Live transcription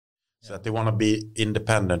So that they want to be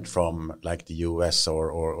independent from like the US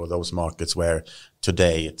or those markets where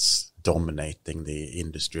today it's dominating the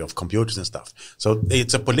industry of computers and stuff. So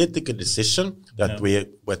it's a political decision that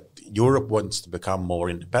Europe wants to become more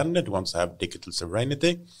independent, wants to have digital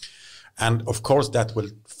sovereignty. And of course that will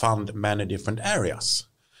fund many different areas.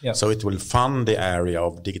 Yeah. So it will fund the area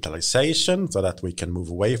of digitalization so that we can move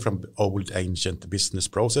away from old ancient business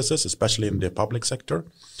processes, especially in the public sector.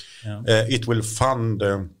 Yeah. It will fund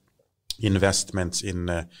investments in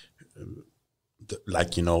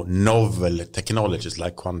novel technologies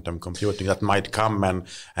like quantum computing that might come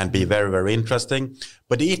and be very, very interesting.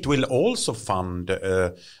 But it will also fund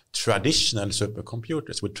traditional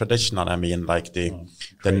supercomputers. With traditional, I mean like the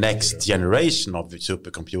next generation of the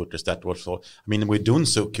supercomputers that also, I mean, we're doing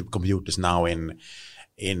supercomputers now in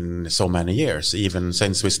so many years, even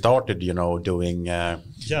since we started, doing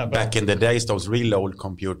back in the days, those real old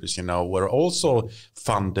computers, were also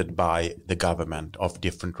funded by the government of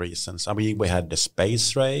different reasons. I mean, we had the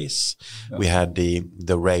space race, we had the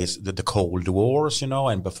race, the Cold Wars,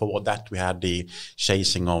 and before that we had the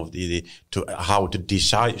chasing of how to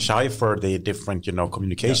decipher the different,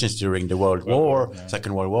 communications during the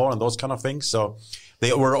Second World War and those kind of things. So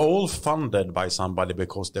they were all funded by somebody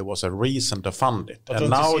because there was a reason to fund it. But and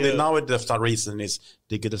now the reason is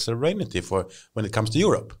digital sovereignty for when it comes to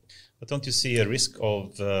Europe. But don't you see a risk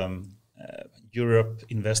of Europe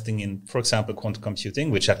investing in, for example, quantum computing,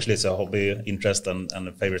 which actually is a hobby interest and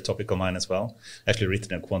a favorite topic of mine as well. Actually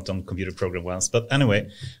written a quantum computer program once. But anyway,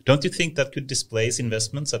 don't you think that could displace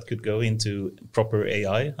investments that could go into proper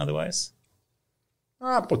AI otherwise?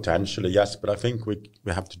 Potentially, yes. But I think we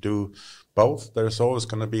have to do both. There's always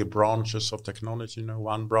going to be branches of technology.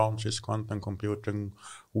 One branch is quantum computing,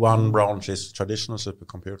 one branch is traditional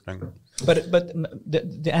supercomputing. But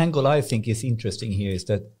the angle I think is interesting here is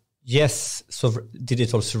that yes,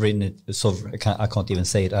 digital sovereignty. I can't even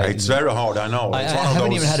say it. It's very hard. I know. I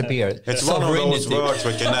haven't even had a beer. It's one of those words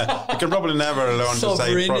we can probably never learn to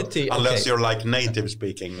say unless you're like native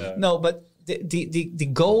speaking. No, but the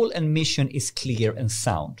goal and mission is clear and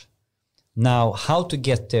sound. Now, how to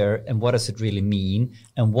get there and what does it really mean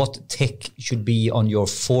and what tech should be on your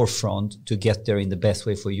forefront to get there in the best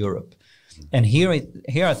way for Europe. And here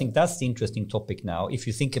I think that's the interesting topic now. If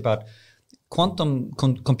you think about quantum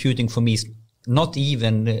computing, for me is not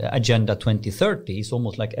even Agenda 2030, it's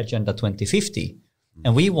almost like Agenda 2050.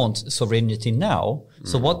 And we want sovereignty now.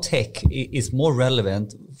 So what tech is more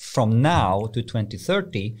relevant from now to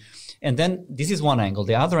 2030? And then this is one angle.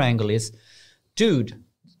 The other angle is, dude,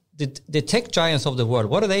 the tech giants of the world,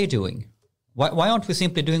 what are they doing? Why aren't we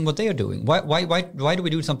simply doing what they are doing? Why do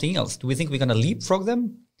we do something else? Do we think we're going to leapfrog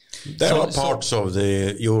them? There are parts of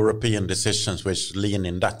the European decisions which lean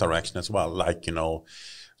in that direction as well, like,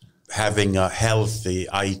 having a healthy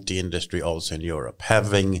IT industry also in Europe,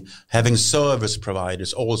 having service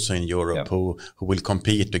providers also in Europe who will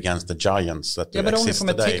compete against the giants that but only from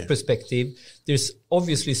today. A tech perspective, there's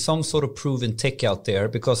obviously some sort of proven tech out there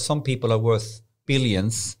because some people are worth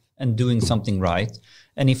billions and doing something right.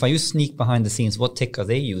 And if I just sneak behind the scenes, what tech are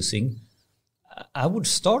they using? I would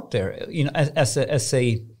start there, as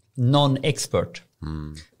a non-expert.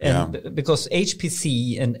 Because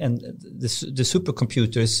HPC and the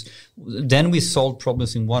supercomputers, then we solve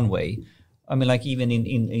problems in one way. I mean, like even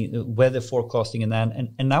in weather forecasting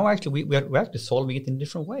and now actually we're actually solving it in a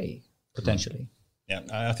different way potentially. Yeah,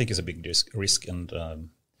 I think it's a big risk, and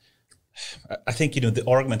I think the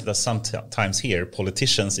argument that sometimes here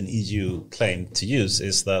politicians in EU claim to use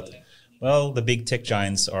is that, well, the big tech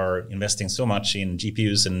giants are investing so much in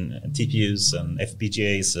GPUs and TPUs and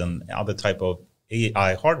FPGAs and other type of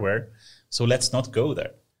AI hardware, so let's not go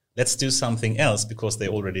there. Let's do something else because they're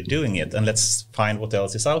already doing it, and let's find what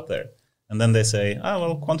else is out there. And then they say,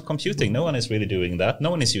 quantum computing, no one is really doing that. No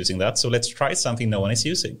one is using that, so let's try something no one is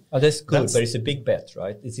using. Oh, that's good, but it's a big bet,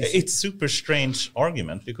 right? It's super strange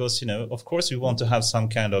argument because, of course we want to have some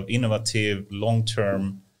kind of innovative,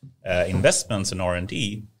 long-term investments in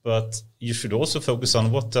R&D, but you should also focus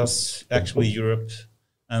on what does actually Europe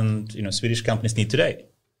and Swedish companies need today.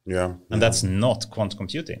 And that's not quantum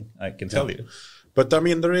computing, I can tell you. But I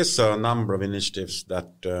mean, there is a number of initiatives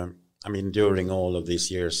that, during all of these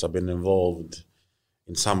years, I've been involved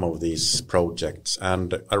in some of these projects.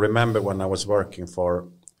 And I remember when I was working for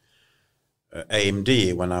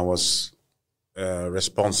AMD, when I was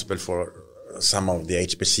responsible for some of the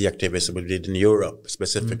HPC activities we did in Europe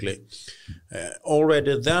specifically.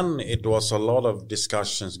 Already then it was a lot of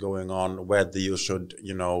discussions going on whether you should,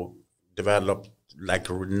 develop like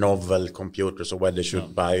novel computers or whether you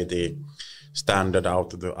should buy the standard off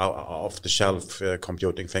the shelf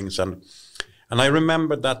computing things. And And I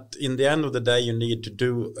remember that in the end of the day, you need to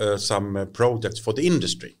do some projects for the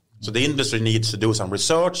industry. So the industry needs to do some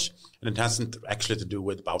research, and it hasn't actually to do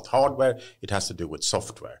with about hardware. It has to do with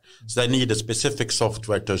software. So they need a specific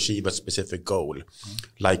software to achieve a specific goal,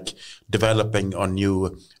 like developing a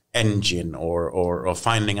new engine or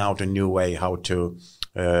finding out a new way how to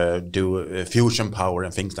do fusion power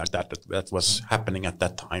and things like that. That was happening at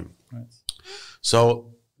that time. Right.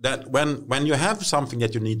 So that when you have something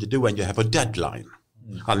that you need to do and you have a deadline,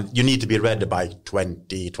 and you need to be ready by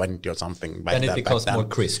 2020 or something. Then it becomes more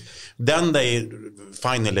crisp. Then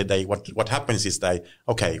what happens is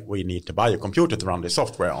we need to buy a computer to run the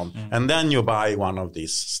software on. And then you buy one of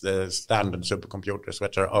these standard supercomputers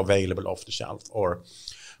which are available off the shelf.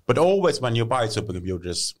 But always when you buy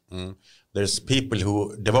supercomputers, there's people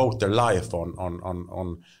who devote their life on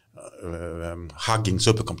hugging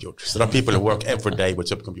supercomputers. There are people who work every day with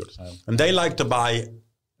supercomputers. And they like to buy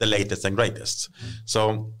the latest and greatest.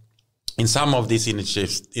 So in some of these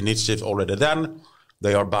initiatives already then,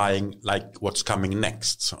 they are buying like what's coming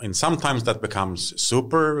next. So sometimes that becomes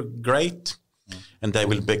super great, and they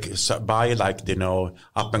will buy like,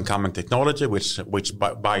 up and coming technology, which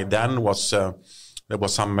by then was, there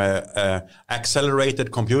was some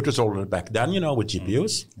accelerated computers already back then, with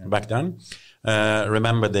GPUs back then.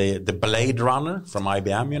 Remember the Blade Runner from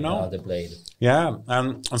IBM, Yeah, the Blade. Yeah,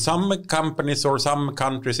 and some companies or some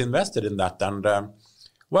countries invested in that, and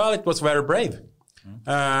it was very brave.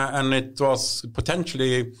 And it was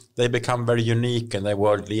potentially, they become very unique and they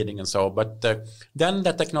world leading and so, but then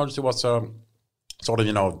the technology was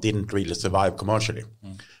didn't really survive commercially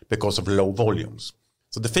because of low volumes.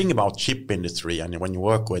 So the thing about chip industry, and when you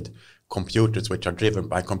work with computers which are driven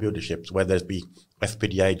by computer chips, whether it be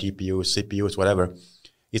FPGA, GPUs, CPUs, whatever,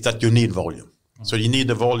 is that you need volume. So you need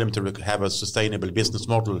the volume to have a sustainable business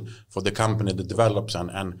model for the company that develops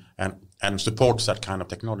and supports that kind of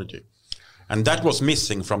technology. And that was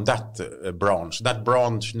missing from that branch. That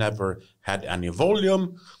branch never had any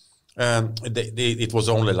volume. It was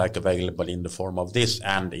only like available in the form of this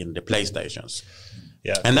and in the PlayStations.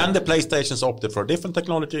 Yeah. And then the PlayStations opted for a different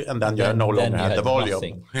technology, and then you no longer have the volume.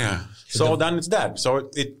 Nothing. Yeah. So then it's dead. So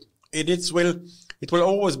it will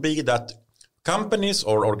always be that companies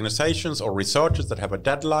or organizations or researchers that have a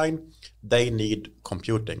deadline, they need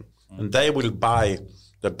computing. And they will buy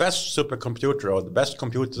the best supercomputer or the best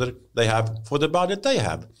computer they have for the budget they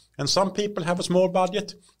have. And some people have a small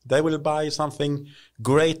budget. They will buy something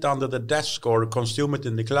great under the desk or consume it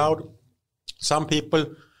in the cloud. Some people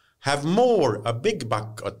have a big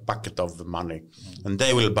bucket of money, and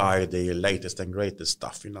they will buy the latest and greatest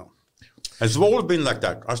stuff, It's always been like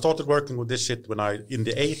that. I started working with this shit in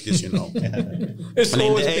the 80s, It's and in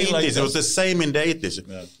always the been 80s, like it was the same in the 80s.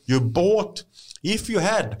 Yeah. You bought, if you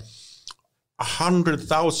had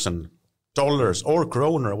 $100,000 or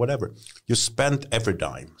kroner or whatever, you spent every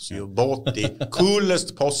dime. So you bought the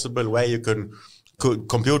coolest possible way you could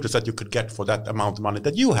computers that you could get for that amount of money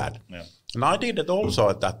that you had. Yeah. And I did it also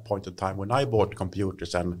at that point in time when I bought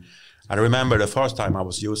computers. And I remember the first time I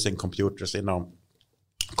was using computers in a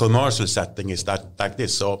commercial setting is that like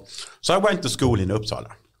this. So I went to school in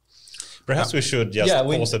Uppsala. Perhaps we should just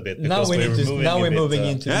pause a bit. Now we're moving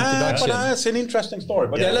into the introduction. But that's an interesting story.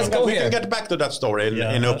 But let's go here. We can get back to that story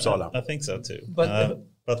in Uppsala. I think so too.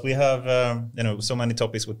 But we have so many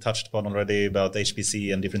topics we touched upon already about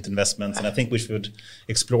HPC and different investments, and I think we should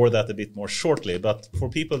explore that a bit more shortly. But for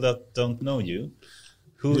people that don't know you,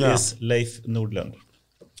 who is Leif Nordlund?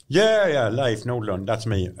 Yeah, Leif Nordlund, that's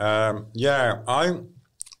me.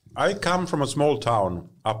 I come from a small town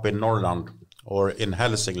up in Norrland, or in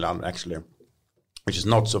Hälsingland actually, which is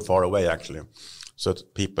not so far away actually. So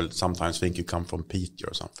people sometimes think you come from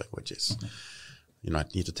Piteå or something, which is... I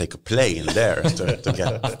need to take a plane there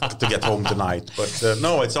to get home tonight. But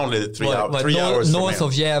no, it's only 3 hours. North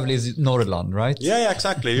of Gävle is Norrland, right? Yeah,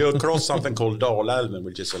 exactly. You cross something called Dalälven,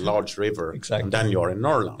 which is a large river, and then you're in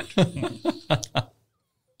Norrland.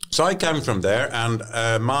 So I came from there, and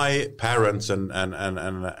my parents and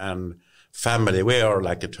family, we are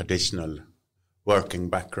like a traditional working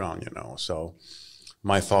background, So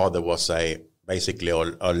my father was basically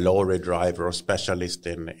a lorry driver or specialist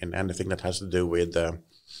in anything that has to do with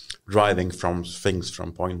driving things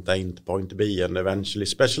from point A to point B, and eventually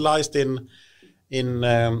specialized in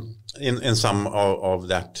some of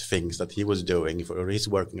that things that he was doing for his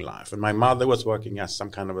working life. And my mother was working as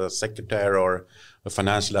some kind of a secretary or a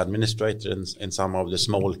financial administrator in some of the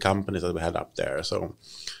small companies that we had up there. So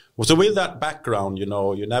with that background, you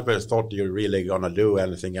never thought you're really going to do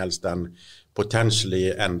anything else than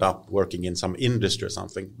potentially end up working in some industry or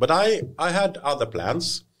something. But I had other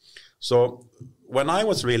plans. So when I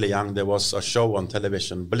was really young, there was a show on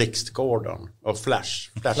television, Blixt Gordon, or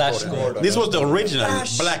Flash Gordon. This was the original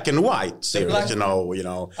black and white series, you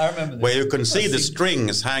know. I remember where you can see the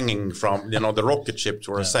strings hanging from, the rocket ships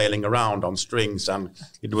were sailing around on strings, and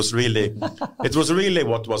it was really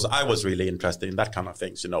I was really interested in that kind of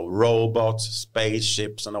things, robots,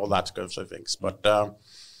 spaceships, and all that kind of things. But I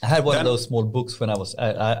had one of those small books when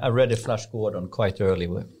I read a Flash Gordon quite early.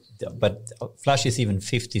 But Flash is even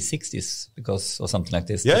 50s, 60s or something like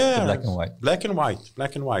this. Yeah, black and white.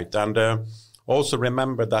 Black and white. And also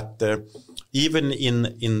remember that even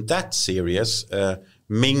in that series,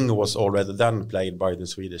 Ming was already then played by the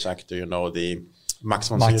Swedish actor, the Max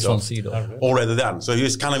von Sydow. Already then. So he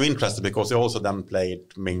was kind of interested because he also then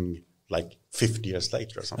played Ming like 50 years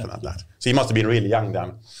later or something like that. So he must have been really young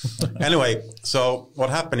then. Anyway, so what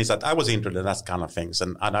happened is that I was interested in that kind of things.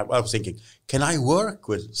 And I was thinking, can I work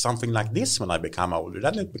with something like this when I become older?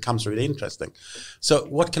 Then it becomes really interesting. So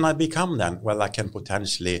what can I become then? Well, I can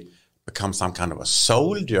potentially become some kind of a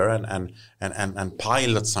soldier and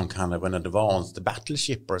pilot some kind of an advanced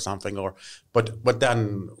battleship or something. But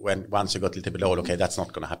then once you got a little bit old, okay, that's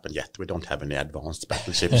not going to happen yet. We don't have any advanced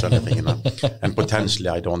battleships or anything, and potentially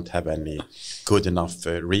I don't have any good enough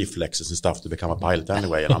reflexes and stuff to become a pilot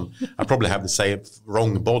anyway. And I probably have the same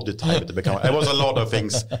wrong body type to become. There was a lot of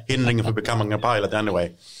things hindering me from becoming a pilot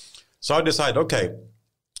anyway. So I decided, okay,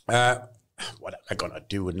 what am I going to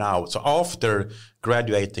do now? So after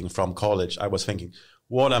graduating from college, I was thinking,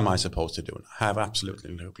 what am I supposed to do? I have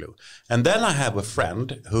absolutely no clue. And then I have a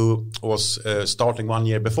friend who was starting 1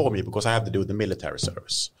 year before me because I have to do the military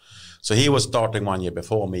service. So he was starting 1 year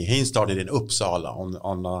before me. He started in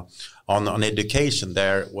Uppsala on education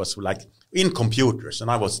there was like in computers. And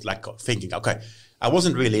I was like thinking, okay, I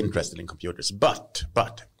wasn't really interested in computers, but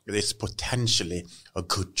it's potentially a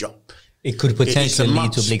good job. It could potentially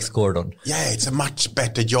lead to Blixt Gordon. Yeah, it's a much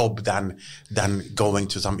better job than going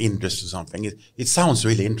to some industry or something. It sounds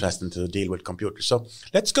really interesting to deal with computers. So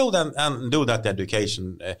let's go then and do that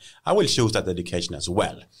education. I will choose that education as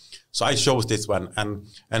well. So I chose this one, and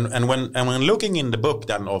when looking in the book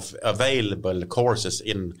then of available courses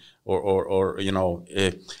in or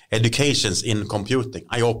educations in computing,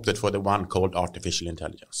 I opted for the one called artificial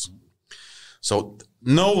intelligence. So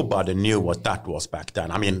nobody knew what that was back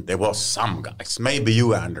then. I mean, there was some guys. Maybe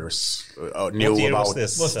you, Anders, knew what year about was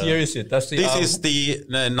this. What year is it? This is the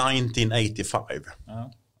 1985.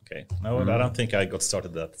 Okay. No, I don't think I got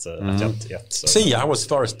started that yet. So. See, I was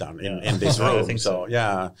first then in this room. I think so.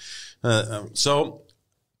 Yeah. So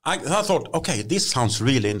I thought, okay, this sounds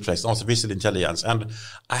really interesting, artificial intelligence. And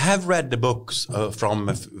I have read the books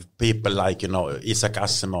from people like, Isaac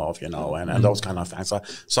Asimov, and those kind of things.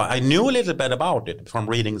 So I knew a little bit about it from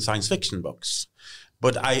reading science fiction books.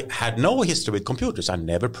 But I had no history with computers. I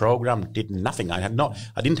never programmed, did nothing. I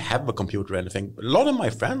didn't have a computer or anything. A lot of my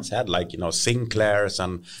friends had Sinclairs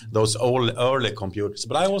and those old early computers,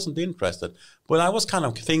 but I wasn't interested. But I was kind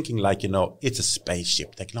of thinking it's a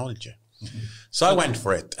spaceship technology. Mm-hmm. So I went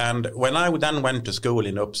for it. And when I then went to school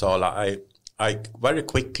in Uppsala, I very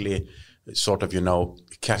quickly sort of,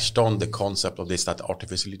 catched on the concept of this, that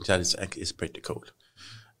artificial intelligence is pretty cool.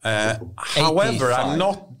 However, I'm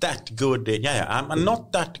not that good. I'm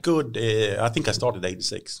not that good. I think I started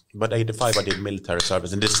 86, but 85 I did military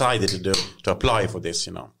service and decided to apply for this.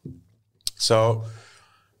 So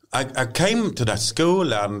I came to that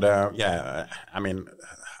school, and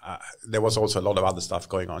there was also a lot of other stuff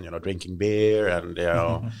going on. Drinking beer and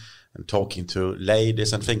and talking to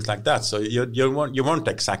ladies and things like that. So you weren't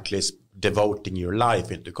exactly devoting your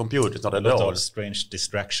life into computers, not at all. A lot of strange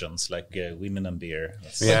distractions like women and beer.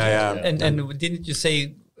 And didn't you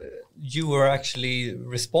say you were actually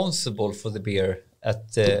responsible for the beer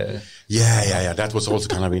at? Yeah. That was also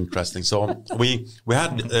kind of interesting. So we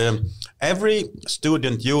had every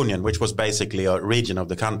student union, which was basically a region of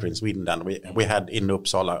the country in Sweden. Then we had in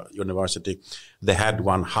Uppsala University, they had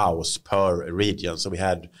one house per region. So we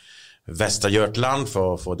had Västra Götaland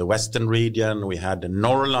for the western region. We had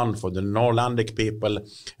Norrland for the Norrlandic people.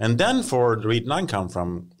 And then for the region I come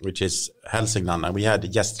from, which is Hälsingland, and we had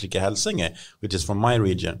Gästrike Hälsinge, which is from my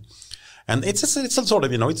region. And it's a sort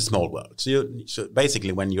of, it's a small world. So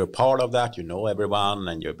basically when you're part of that, you know everyone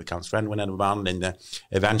and you become friends with everyone. And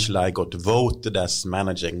eventually I got voted as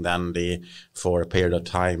managing then for a period of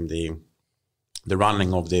time, the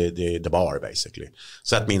running of the bar, basically.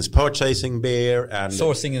 So that means purchasing beer and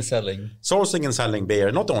sourcing and selling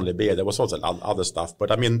beer. Not only beer, there was also other stuff,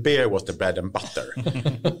 but I mean beer was the bread and butter.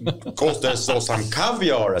 Of course there's also some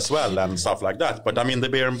caviar as well and stuff like that, but I mean the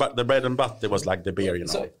bread and butter was like the beer.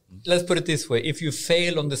 So let's put it this way: if you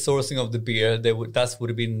fail on the sourcing of the beer, that would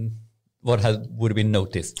have been would have been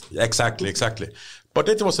noticed. Exactly. But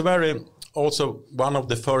it was also one of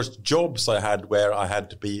the first jobs I had where I had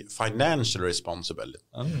to be financially responsible.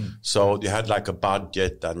 So you had like a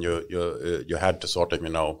budget, and you had to sort of,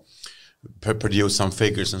 produce some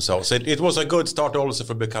figures and so. So it was a good start also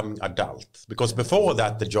for becoming adult, because before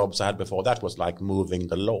that, the jobs I had before that was like moving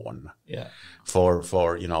the lawn for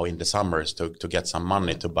in the summers to get some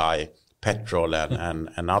money to buy petrol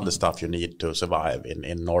and other stuff you need to survive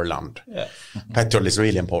in Norrland. Yeah. Petrol is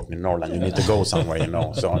really important in Norrland. You need to go somewhere,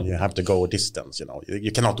 so you have to go a distance,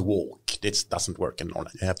 you cannot walk. It doesn't work in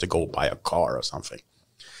Norrland. You have to go buy a car or something.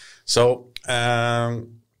 So,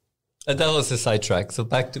 and that was a sidetrack. So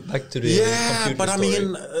back to the computer but story. I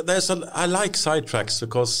mean, I like sidetracks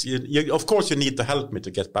because you of course you need to help me to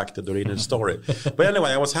get back to the original story. But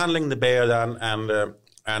anyway, I was handling the beer then,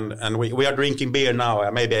 and we are drinking beer now.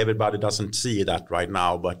 Maybe everybody doesn't see that right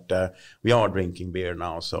now, but we are drinking beer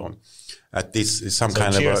now. So this is some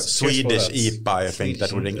kind of a Swedish IPA, I think,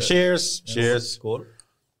 that we drink. Cheers. Skål.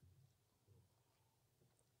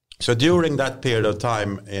 So during that period of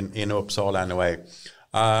time in Uppsala anyway,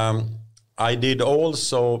 I did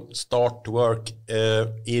also start to work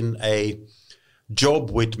in a job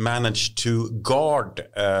which managed to guard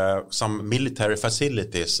some military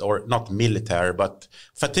facilities, or not military, but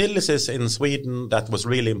facilities in Sweden that was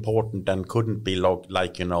really important and couldn't be left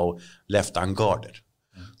unguarded.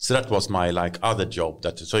 So that was my other job.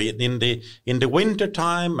 So in the winter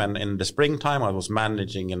time and in the springtime, I was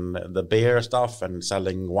managing in the beer stuff and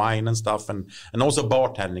selling wine and stuff, and also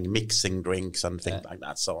bartending, mixing drinks and things like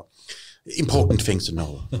that. So important things to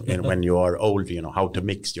know when you are older, how to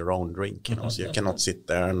mix your own drink. So you cannot sit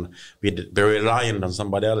there and be reliant on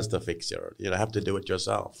somebody else to fix you have to do it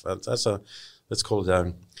yourself. That's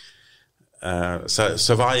called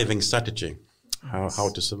surviving strategy. How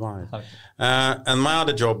to survive. Okay. And my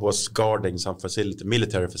other job was guarding some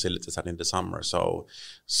military facilities in the summer. So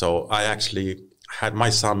I actually had my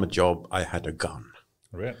summer job. I had a gun.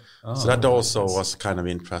 Really? So that also was kind of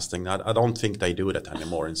interesting. I don't think they do that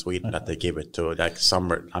anymore in Sweden, that they give it to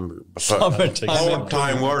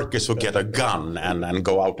part-time workers who get a gun and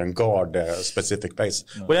go out and guard a specific place.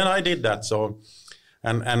 No. Well, then I did that. So,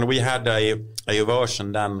 and we had a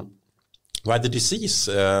version then. We had the disease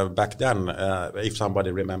back then, if somebody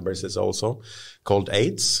remembers, it's also called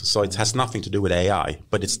AIDS. So it has nothing to do with AI,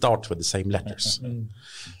 but it starts with the same letters.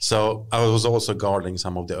 So I was also guarding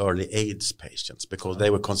some of the early AIDS patients because they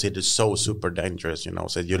were considered so super dangerous,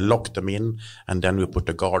 So you locked them in and then we put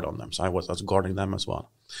a guard on them. So I was guarding them as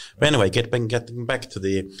well. But anyway, getting back to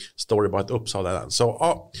the story about Uppsala.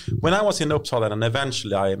 So when I was in Uppsala, and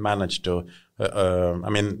eventually I managed to,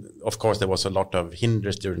 of course, there was a lot of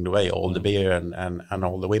hindrance during the way, all the beer and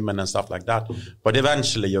all the women and stuff like that. But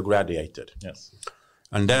eventually you graduated. Yes.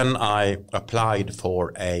 And then I applied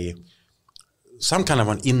for some kind of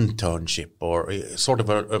an internship or sort of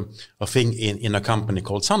a thing in a company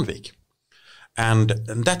called Sandvik. And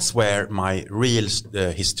that's where my real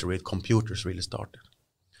history with computers really started.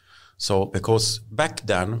 So because back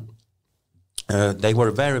then, they were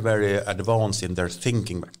very, very advanced in their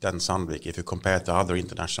thinking back then, Sandvik, if you compare to other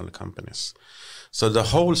international companies. So the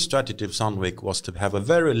whole strategy of Sandvik was to have a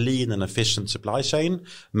very lean and efficient supply chain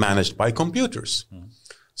managed by computers.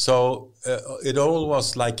 So it all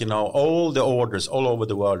was all the orders all over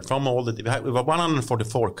the world from we were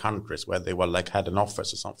 144 countries where they were had an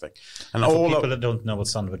office or something. And for people that don't know what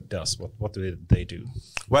Sandvik does, what do they do?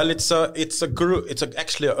 Well, it's a group. It's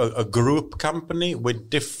actually a group company with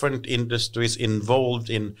different industries involved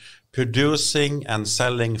in producing and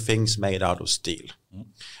selling things made out of steel,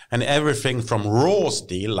 and everything from raw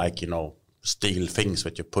steel, steel things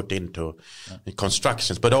that you put into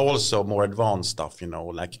constructions, but also more advanced stuff,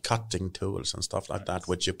 like cutting tools and stuff like that,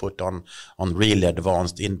 which you put on really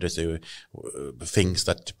advanced industry things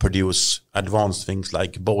that produce advanced things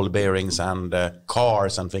like ball bearings and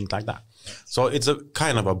cars and things like that. So it's a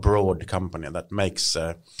kind of a broad company that makes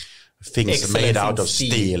things made out of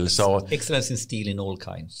steel. So excellence in steel in all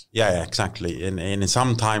kinds. Yeah, exactly. And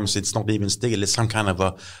sometimes it's not even steel; it's some kind of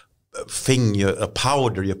a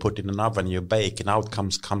powder you put in an oven, you bake, and out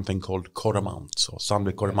comes something called Coromant. So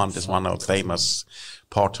Sandvik Coromant is one of the famous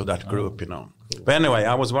parts of that group, Cool. But anyway,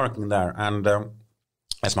 I was working there, and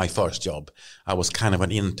as my first job, I was kind of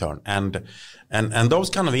an intern, and those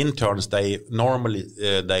kind of interns, they normally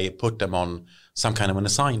they put them on some kind of an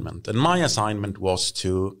assignment, and my assignment was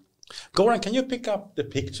to Goran, can you pick up the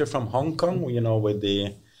picture from Hong Kong? With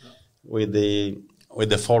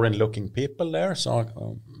the foreign-looking people there.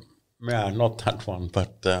 So. Yeah, not that one,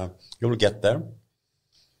 but you'll get there.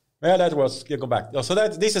 Yeah, that was, you go back. So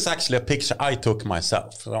this is actually a picture I took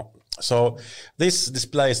myself. So So this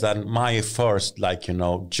displays then my first,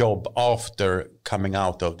 job after coming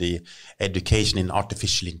out of the education in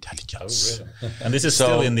artificial intelligence. Oh, really? And this is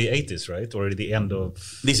still in the 80s, right? Or the end of?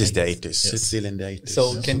 This is the 80s. Yes. It's still in the 80s.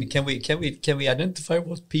 So can we identify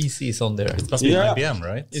what PC is on there? It must be an IBM,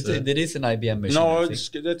 right? It is an IBM machine. No,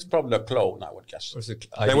 it's probably a clone, I would guess.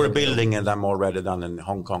 They were building them already done in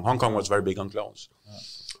Hong Kong. Hong Kong was very big on clones.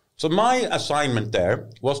 So my assignment there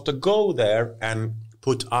was to go there and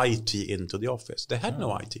put IT into the office. They had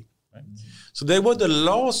no IT. Right. So they were the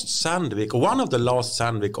last Sandvik, one of the last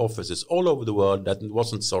Sandvik offices all over the world that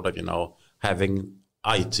wasn't having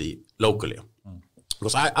IT locally.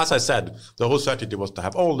 Because as I said, the whole strategy was to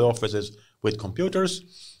have all the offices with computers,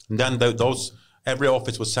 and then every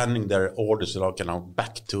office was sending their orders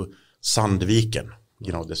back to Sandviken,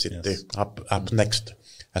 the city up next.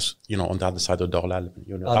 As on the other side of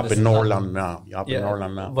Dalälven, up in Norrland now. In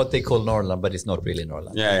Norrland now. What they call Norrland, but it's not really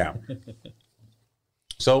Norrland. Yeah.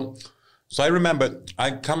 So I remember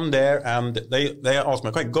I come there and they asked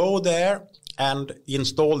me, okay, go there and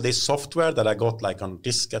install this software that I got on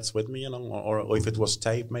diskettes with me, or if it was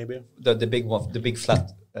tape maybe. The big one, the big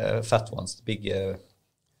fat ones, the big.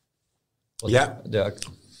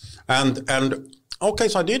 And okay,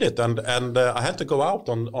 so I did it, and I had to go out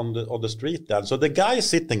on the street then. So the guy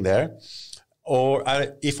sitting there,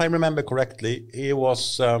 if I remember correctly, he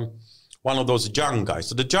was one of those young guys.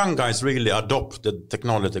 So the young guys really adopted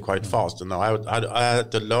technology quite fast. I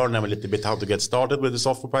had to learn them a little bit how to get started with the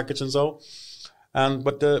software package and so.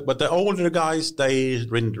 But the older guys, they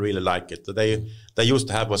didn't really like it. They used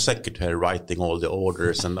to have a secretary writing all the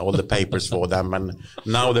orders and all the papers for them, and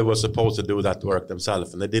now they were supposed to do that work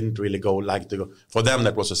themselves, and they didn't really go. For them,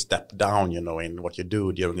 that was a step down, in what you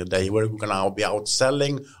do during the day. We're going to now be out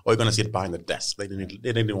selling, or you're going to sit behind the desk. They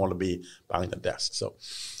didn't want to be behind the desk. So,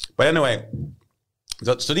 but anyway.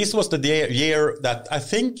 So this was the year that I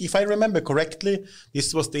think, if I remember correctly,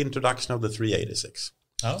 this was the introduction of the 386.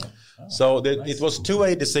 So nice. It was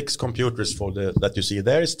 286 computers that you see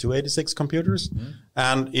there is 286 computers,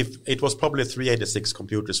 and if it was probably 386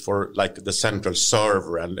 computers for the central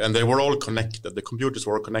server, and they were all connected. The computers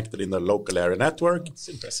were connected in the local area network. It's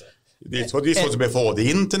impressive. This was before the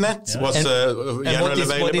internet was generally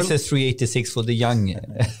available. What is a 386 for the young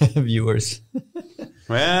viewers?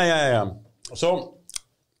 Yeah. So.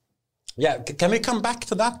 Yeah, can we come back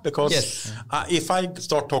to that? Because if I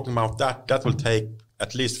start talking about that will take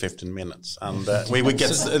at least 15 minutes, and we get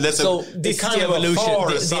this kind of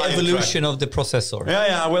the evolution of the processor.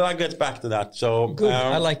 Yeah. Well, I get back to that. So good,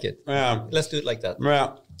 I like it. Yeah, let's do it like that.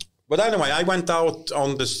 Yeah, but anyway, I went out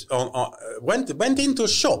on this. Went into a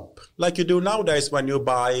shop like you do nowadays when you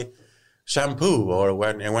buy shampoo, or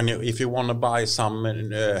if you want to buy some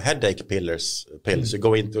headache pills, you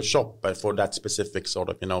go into a shop for that specific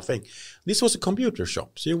thing. This was a computer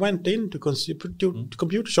shop, so you went into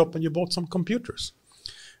computer shop and you bought some computers.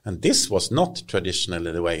 And this was not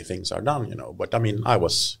traditionally the way things are done, But I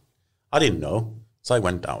didn't know, so I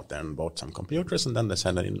went out there and bought some computers, and then they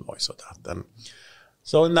sent an invoice of that.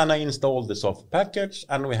 And then I installed the software package,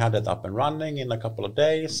 and we had it up and running in a couple of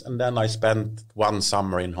days. And then I spent one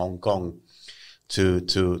summer in Hong Kong to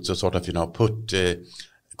put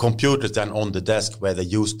computers then on the desk where they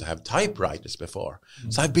used to have typewriters before.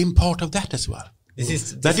 So I've been part of that as well.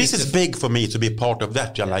 This is big for me to be part of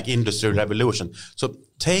that, industrial revolution. So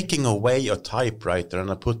taking away a typewriter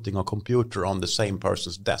and putting a computer on the same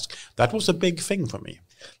person's desk, that was a big thing for me.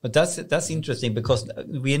 But that's interesting, because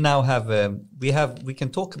we now have we can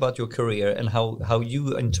talk about your career and how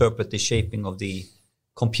you interpret the shaping of the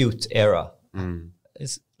compute era.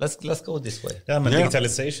 Let's go this way. Yeah,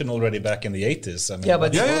 digitalization already back in the 80s.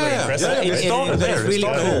 It's really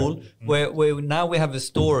cool. Where now we have a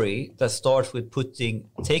story that starts with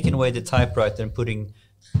taking away the typewriter and putting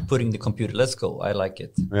the computer. Let's go. I like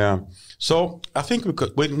it. Yeah. So I think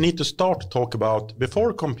we need to start to talk about,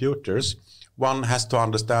 before computers, one has to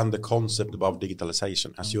understand the concept about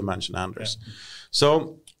digitalization, as you mentioned, Anders. Yeah.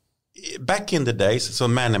 So back in the days, so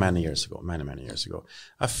many years ago,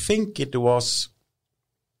 I think it was,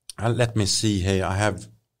 let me see here, I have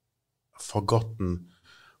forgotten,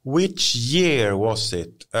 which year was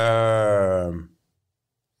it?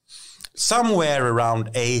 Somewhere around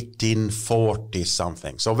 1840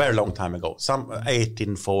 something, so a very long time ago,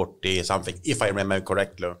 1840 something, if I remember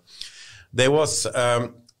correctly. There was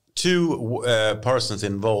two persons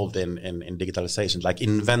involved in digitalization, like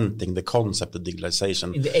inventing the concept of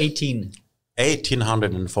digitalization. In the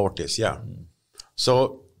 1840s, yeah.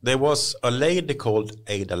 So there was a lady called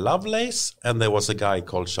Ada Lovelace, and there was a guy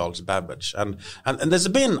called Charles Babbage, and there's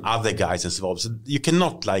been other guys involved. So you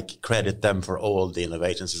cannot like credit them for all the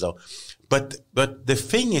innovations. So, but the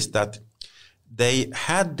thing is that they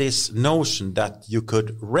had this notion that you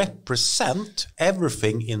could represent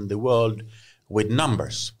everything in the world with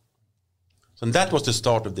numbers. So that was the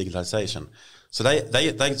start of digitalization. So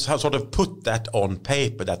they sort of put that on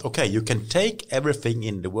paper that, okay, you can take everything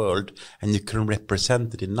in the world and you can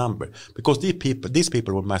represent it in number. Because these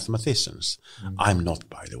people were mathematicians. Mm-hmm. I'm not,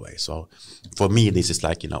 by the way. So for me, this is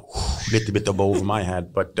like, a little bit over my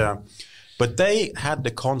head. But they had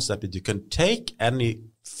the concept that you can take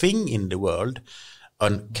anything in the world,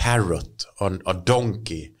 a carrot, on a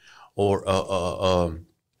donkey, or a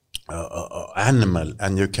animal,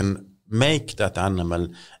 and you can make that animal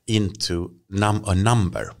into a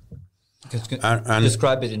number. And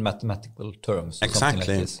describe it in mathematical terms. Exactly.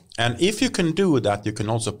 Like this. And if you can do that, you can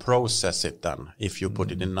also process it then if you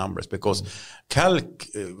put it in numbers, because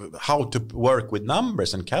how to work with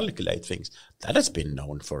numbers and calculate things, that has been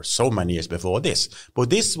known for so many years before this. But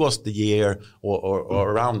this was the year or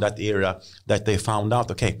around that era that they found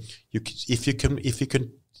out, okay, if you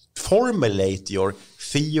can formulate your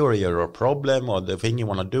theory or problem or the thing you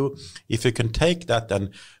want to do, if you can take that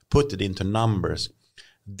and put it into numbers,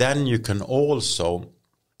 then you can also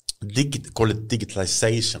call it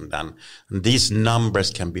digitalization then. And these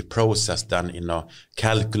numbers can be processed then in a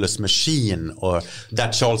calculus machine, or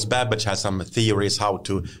that Charles Babbage has some theories how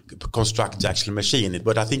to construct the actual machine.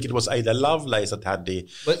 But I think it was Ada Lovelace that had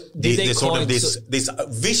this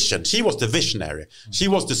vision. She was the visionary. She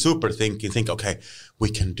was the super think, okay, we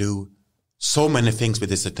can do so many things with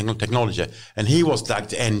this technology. And he was like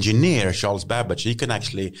the engineer, Charles Babbage. He can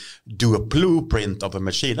actually do a blueprint of a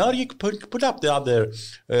machine. Oh, you put up the other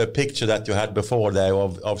picture that you had before there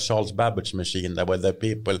of Charles Babbage machine. There were the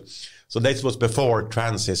people. So this was before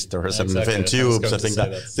transistors and tubes. I think that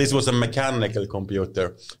this was a mechanical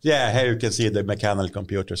computer. Yeah, here you can see the mechanical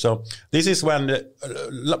computer. So this is when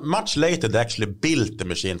much later they actually built the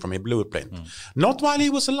machine from a blueprint. Not while he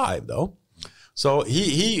was alive, though. So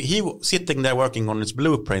he sitting there working on his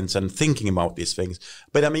blueprints and thinking about these things.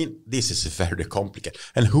 But I mean, this is very complicated.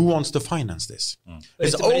 And who wants to finance this?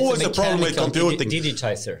 It's always a problem with computing.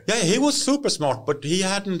 Digitizer. Yeah, he was super smart, but he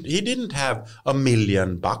didn't have $1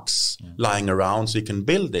 million lying around so he can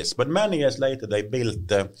build this. But many years later,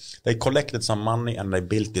 they collected some money and they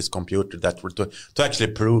built this computer that were to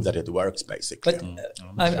actually prove that it works, basically. But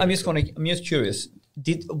I'm just curious.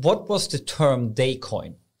 What was the term they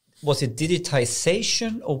coined? Was it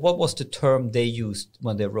digitization, or what was the term they used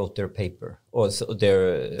when they wrote their paper? Or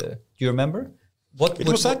do you remember? What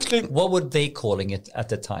were they calling it at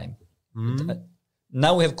the time?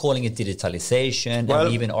 Now we have calling it digitalization, and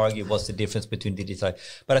we even argue what's the difference between digital.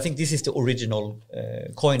 But I think this is the original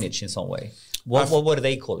coinage in some way. What were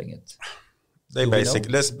they calling it?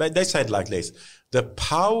 They said like this: the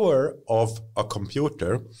power of a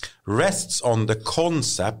computer rests on the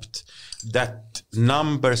concept that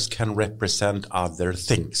numbers can represent other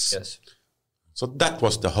things. Yes. So that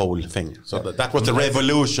was the whole thing. So that was the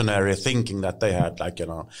revolutionary thinking that they had,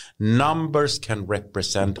 numbers can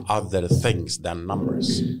represent other things than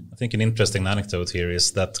numbers. I think an interesting anecdote here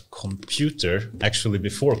is that computer, actually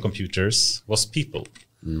before computers, was people.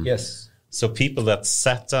 Yes. So people that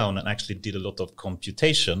sat down and actually did a lot of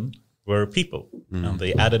computation were people. And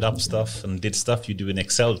they added up stuff and did stuff you do in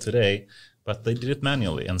Excel today, but they did it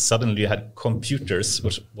manually. And suddenly you had computers,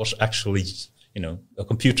 which was actually, a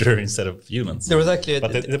computer instead of humans. There was actually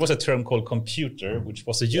there was a term called computer, which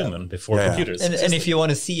was a human before computers. And if you want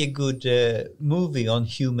to see a good movie on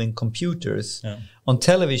human computers, on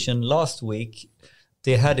television last week,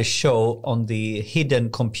 they had a show on the hidden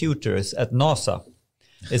computers at NASA.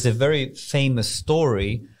 It's a very famous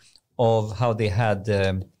story of how they had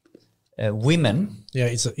women. Yeah,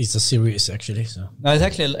 it's a series actually. So no, it's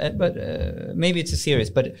actually, but maybe it's a series.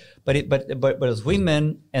 But it's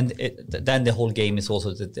women, and then the whole game is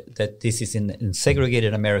also that this is in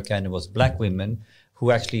segregated America, and it was black women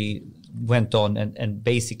who actually went on and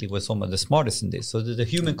basically were some of the smartest in this. So the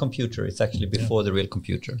human computer is actually before the real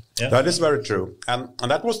computer. Yeah. That is very true. And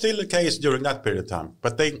that was still the case during that period of time.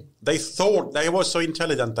 But they thought they were so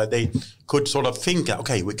intelligent that they could sort of think,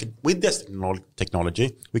 okay, we could, with this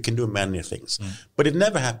technology, we can do many things. But it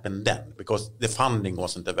never happened then because the funding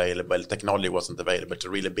wasn't available, technology wasn't available to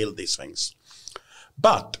really build these things.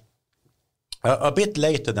 But a bit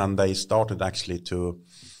later then they started actually to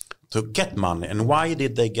to get money. And why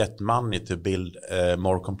did they get money to build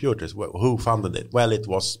more computers? Who funded it? Well, it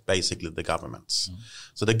was basically the governments.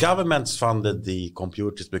 So the governments funded the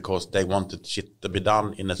computers because they wanted shit to be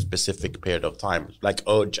done in a specific period of time, like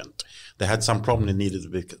urgent. They had some problem they needed to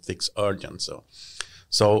be fixed urgent. So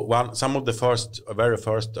some of the very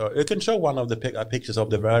first, you can show one of the pictures of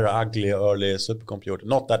the very ugly early supercomputer.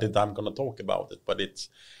 Not that I'm going to talk about it, but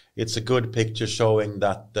it's a good picture showing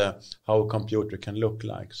that how a computer can look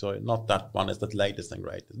like. So not that one is the latest and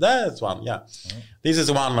greatest. That's one, yeah. This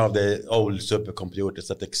is one of the old supercomputers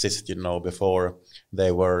that exist, before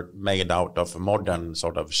they were made out of modern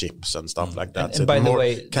sort of chips and stuff like that. And by the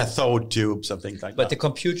way, cathode tubes and things like that. But the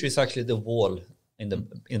computer is actually the wall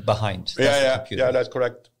in behind. Yeah, that's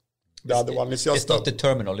correct. The other one is just it's not the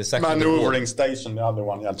terminal. It's actually maneuvering station. The other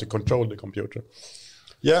one, to control the computer.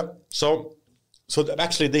 Yeah. So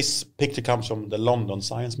actually, this picture comes from the London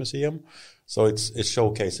Science Museum. So it's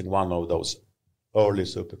showcasing one of those early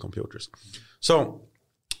supercomputers. So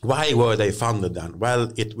why were they funded then?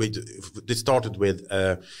 Well, it started with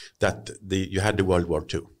that you had the World War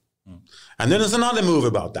II. And then there's another movie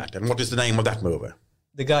about that. And what is the name of that movie?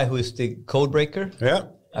 The guy who is the code breaker? Yeah.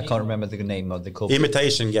 I can't remember the name of the code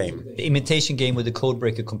Imitation Game. The Imitation Game with the code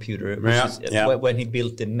breaker computer, when he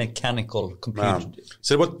built the mechanical computer.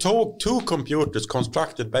 So there were two computers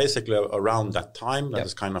constructed basically around that time that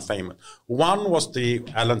is kind of famous. One was the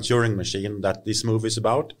Alan Turing machine that this movie is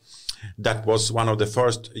about. That was one of the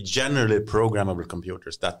first generally programmable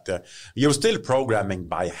computers that you were still programming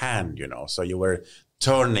by hand, so you were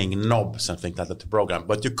turning knobs and things like that to program,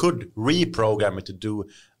 but you could reprogram it to do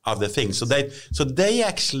other things. So they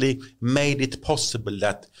actually made it possible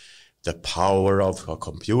that the power of a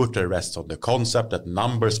computer rests on the concept that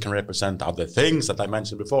numbers can represent other things that I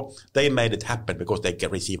mentioned before. They made it happen because they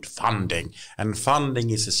received funding, and funding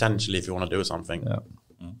is essentially if you want to do something. Yeah.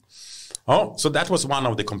 So that was one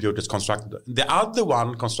of the computers constructed. The other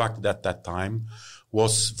one constructed at that time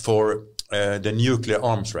was for the nuclear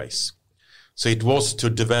arms race. So it was to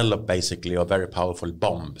develop basically a very powerful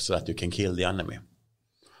bomb so that you can kill the enemy.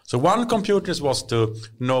 So one computer was to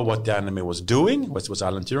know what the enemy was doing, which was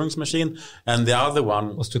Alan Turing's machine, and the other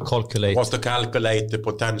one was to calculate the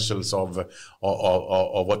potentials of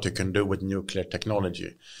what you can do with nuclear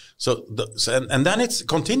technology. And then it's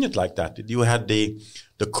continued like that. You had the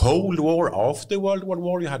Cold War after World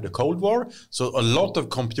War. You had the Cold War. So a lot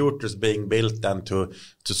of computers being built then to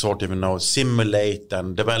sort of simulate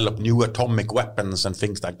and develop new atomic weapons and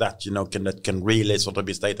things like that. That can really sort of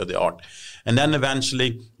be state of the art. And then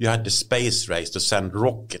eventually you had the space race to send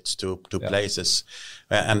rockets to places,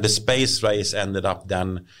 and the space race ended up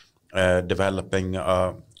then developing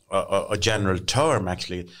a general term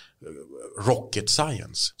actually. Rocket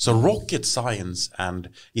science. So rocket science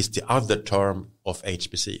is the other term of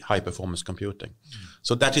HPC, high performance computing.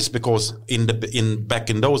 So that is because back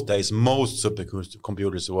in those days, most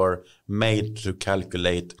supercomputers were made to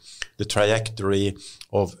calculate the trajectory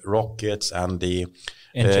of rockets and the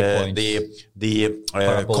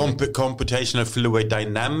computational fluid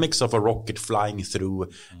dynamics of a rocket flying through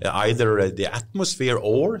either the atmosphere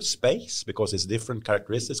or space, because it's different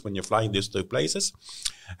characteristics when you're flying these two places,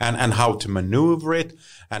 and how to maneuver it,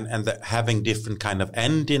 and having different kind of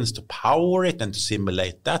engines to power it and to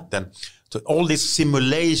simulate that. And so all these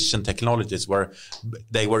simulation technologies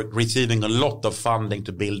they were receiving a lot of funding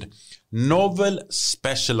to build novel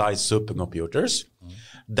specialized supercomputers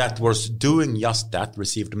that was doing just that,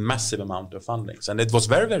 received massive amount of fundings, and it was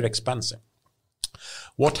very, very expensive.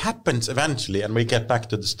 What happens eventually, and we get back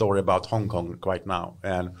to the story about Hong Kong right now,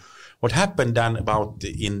 and what happened then about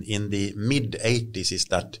in the mid 80s is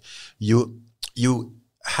that you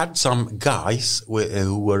had some guys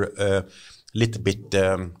who were a little bit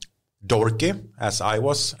dorky, as I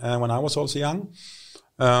was when I was also young.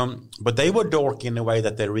 But they were dorky in a way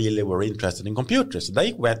that they really were interested in computers.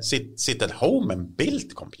 They went sit at home and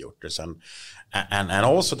built computers, and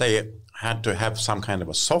also they had to have some kind of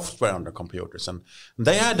a software on the computers, and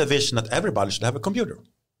they had a vision that everybody should have a computer.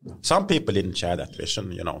 Some people didn't share that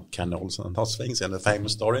vision, Ken Olsen and those things in the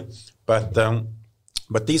famous story. But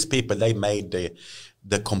these people, they made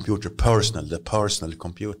the computer personal, the personal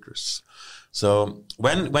computers. So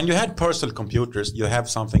when you had personal computers, you have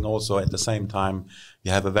something also at the same time,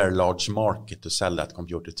 you have a very large market to sell that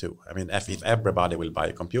computer to. I mean, if everybody will buy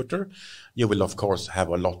a computer, you will of course have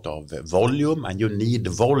a lot of volume, and you need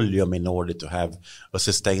volume in order to have a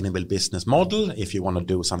sustainable business model if you want to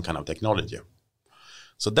do some kind of technology.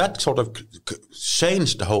 So that sort of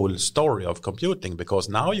changed the whole story of computing, because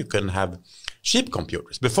now you can have cheap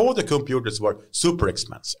computers. Before, the computers were super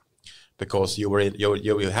expensive, because you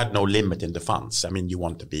had no limit in the funds. I mean, you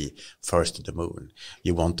want to be first to the moon.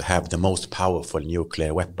 You want to have the most powerful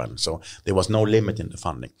nuclear weapon. So there was no limit in the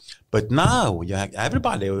funding. But now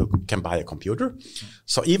everybody can buy a computer.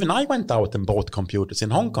 So even I went out and bought computers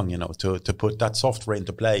in Hong Kong, to put that software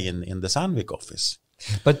into play in the Sandvik office.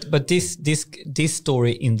 But this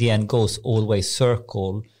story in the end goes always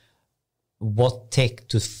circle what tech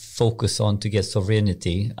to focus on to get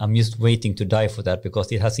sovereignty. I'm just waiting to die for that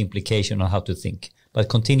because it has implication on how to think. But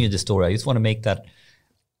continue the story. I just want to make that.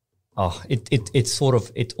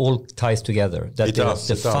 It all ties together. That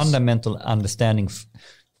the fundamental understanding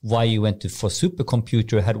why you went for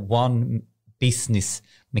supercomputer had one business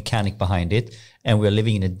mechanic behind it, and we're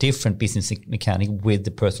living in a different business mechanic with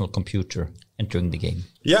the personal computer entering the game.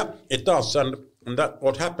 Yeah, it does. And that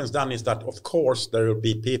what happens then is that, of course, there will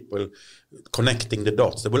be people connecting the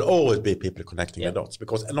dots. There will always be people connecting the dots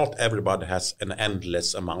because not everybody has an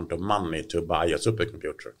endless amount of money to buy a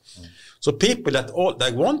supercomputer. So people that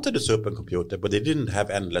wanted a supercomputer, but they didn't have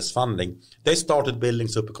endless funding, they started building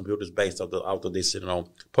supercomputers based out of these,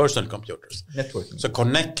 personal computers. Networking. So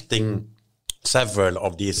connecting several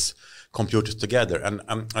of these computers together, and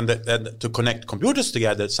to connect computers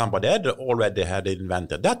together, somebody already had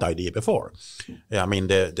invented that idea before. I mean,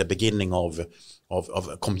 the beginning of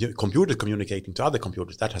computers communicating to other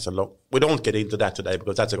computers, that has a lot. We don't get into that today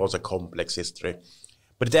because that's also a complex history.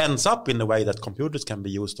 But it ends up in the way that computers can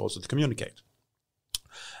be used also to communicate.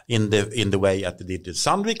 In the way that they did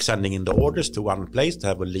Sandvik, sending in the orders to one place to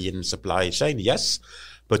have a lean supply chain, yes.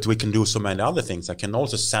 But we can do so many other things. I can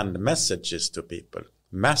also send messages to people.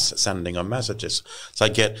 Mass sending of messages. So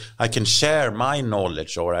I can share my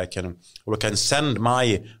knowledge, or I can send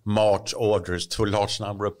my March orders to a large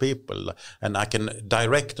number of people, and I can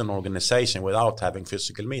direct an organization without having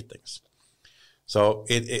physical meetings. So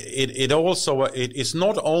it also is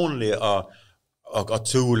not only a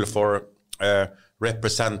tool for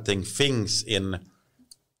representing things in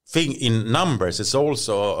numbers. It's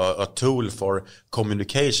also a tool for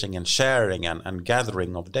communication and sharing and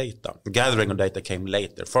gathering of data. Gathering of data came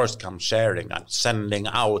later. First comes sharing, and sending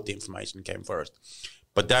out information came first.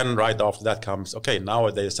 But then right after that comes, okay, now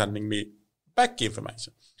they're sending me back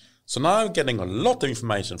information. So now I'm getting a lot of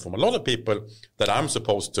information from a lot of people that I'm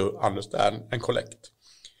supposed to understand and collect.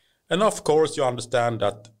 And of course, you understand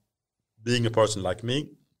that being a person like me,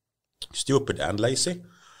 stupid and lazy,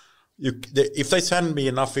 if they send me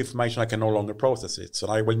enough information, I can no longer process it. So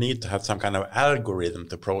I will need to have some kind of algorithm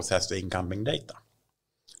to process the incoming data.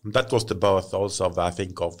 And that was the birth also of, I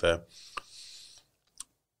think, of the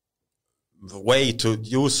way to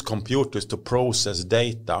use computers to process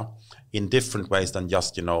data in different ways than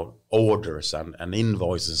just, orders and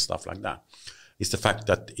invoices and stuff like that. Is the fact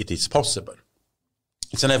that it is possible.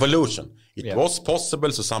 It's an evolution. It was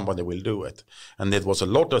possible, so somebody will do it. And there was a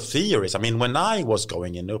lot of theories. I mean, when I was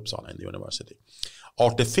going in Uppsala in the university,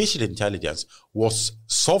 artificial intelligence was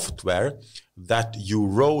software that you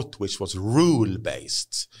wrote which was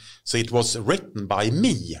rule-based. So it was written by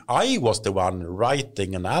me. I was the one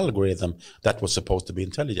writing an algorithm that was supposed to be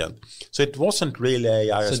intelligent. So it wasn't really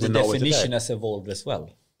AI as we know it today. So the definition has evolved as well.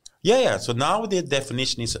 Yeah. So now the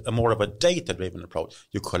definition is more of a data-driven approach.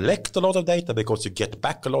 You collect a lot of data because you get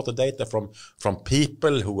back a lot of data from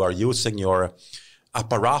people who are using your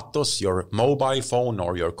apparatus, your mobile phone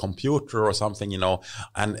or your computer or something,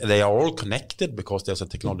 and they are all connected because there's a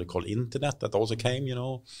technology called internet that also came,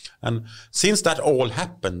 And since that all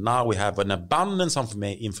happened, now we have an abundance of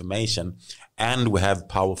information and we have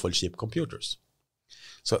powerful cheap computers.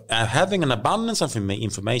 So having an abundance of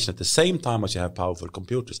information at the same time as you have powerful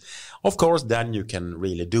computers, of course, then you can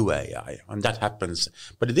really do AI. And that happens.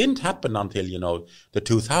 But it didn't happen until, the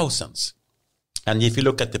 2000s. And if you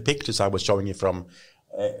look at the pictures I was showing you from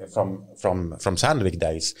Sandvik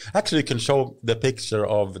days, actually you can show the picture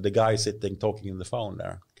of the guy sitting talking on the phone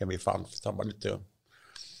there. Can be fun for somebody too.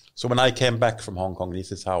 So when I came back from Hong Kong,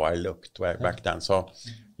 this is how I looked back then. So,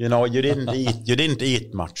 you didn't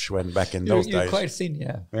eat much when back in those days. You're quite thin,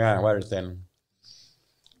 yeah. Yeah, very thin.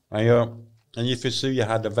 And if you see, you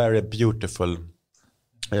had a very beautiful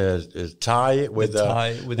tie with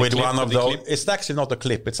one of those. It's actually not a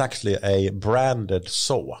clip. It's actually a branded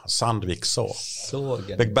saw, Sandvik saw. Saw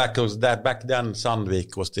again. Back then,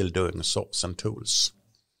 Sandvik was still doing saws and tools.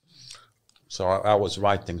 So I was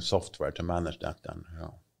writing software to manage that then. Yeah.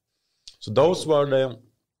 So those were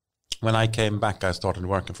when I came back, I started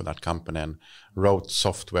working for that company and wrote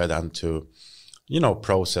software then to,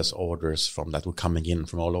 process orders that were coming in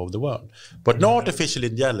from all over the world. But no artificial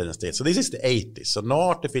intelligence did. So this is the 80s. So no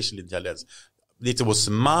artificial intelligence. It was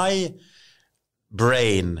my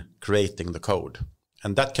brain creating the code.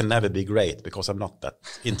 And that can never be great because I'm not that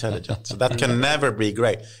intelligent. So that can never be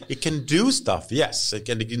great. It can do stuff, yes. It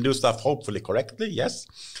can do stuff hopefully correctly, yes.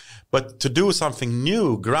 But to do something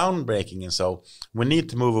new, groundbreaking and so, we need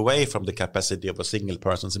to move away from the capacity of a single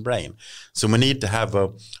person's brain. So we need to have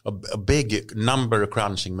a big number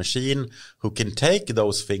crunching machine who can take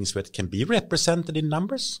those things that can be represented in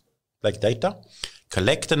numbers, like data,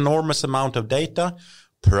 collect enormous amount of data,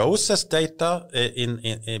 process data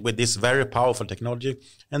with this very powerful technology,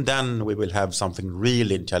 and then we will have something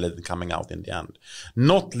really intelligent coming out in the end.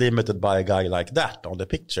 Not limited by a guy like that on the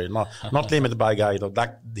picture, not limited by a guy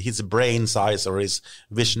like his brain size or his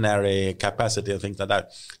visionary capacity and things like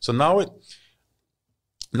that. So now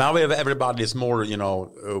everybody is more,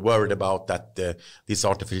 worried about that this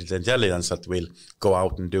artificial intelligence that will go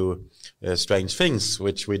out and do strange things,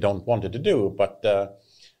 which we don't want it to do, but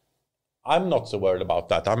I'm not so worried about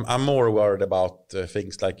that. I'm more worried about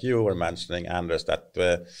things like you were mentioning, Anders, that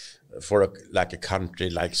for a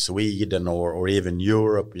country like Sweden or even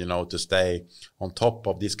Europe, to stay on top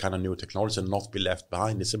of this kind of new technology and not be left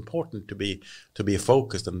behind. It's important to be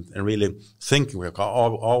focused and really thinking,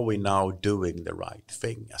 are we now doing the right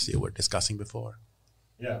thing, as you were discussing before?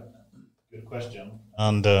 Yeah, good question.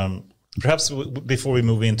 And perhaps before we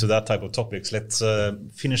move into that type of topics, let's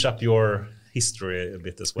finish up your history a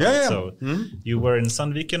bit as well. Yeah. So you were in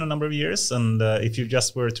Sandviken a number of years, and if you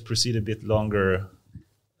just were to proceed a bit longer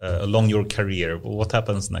along your career, what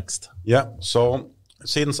happens next? Yeah, so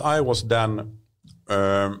since I was then,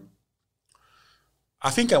 I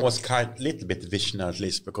think I was little bit visionary at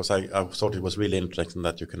least, because I thought it was really interesting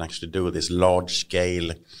that you can actually do this large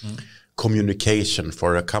scale communication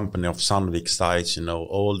for a company of Sandvik size,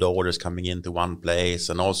 all the orders coming into one place,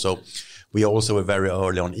 and also we also were very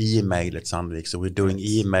early on email at Sandvik, so we're doing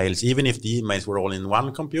emails. Even if the emails were all in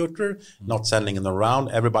one computer, not sending them around,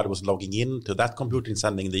 everybody was logging in to that computer and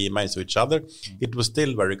sending the emails to each other. It was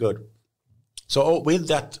still very good. So with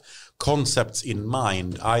that concepts in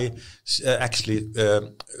mind, I actually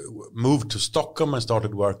moved to Stockholm and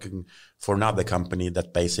started working for another company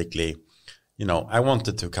that basically, I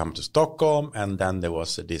wanted to come to Stockholm, and then there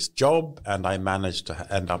was this job, and I managed to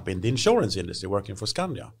end up in the insurance industry working for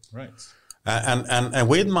Skandia. Right. And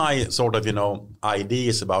with my sort of,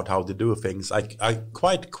 ideas about how to do things, I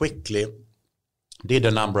quite quickly did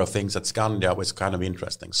a number of things at Skandia was kind of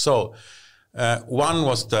interesting. So one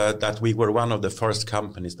was that we were one of the first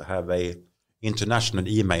companies to have a international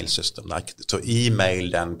email system, like to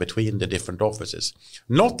email then between the different offices,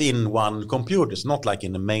 not in one computer, it's not like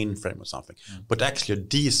in a mainframe or something, but actually a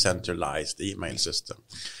decentralized email system.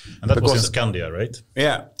 And that was in Skandia, right?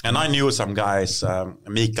 Yeah, and I knew some guys,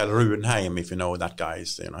 Mikael Runheim, if you know that guy,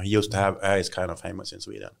 he used to have, he's kind of famous in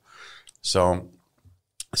Sweden. So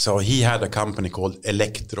he had a company called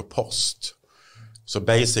Elektropost. So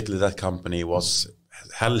basically that company was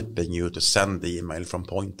helping you to send the email from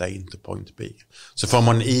point A to point B. So from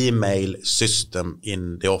an email system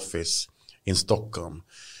in the office in Stockholm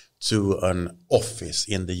to an office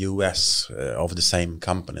in the US of the same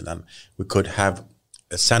company, then we could have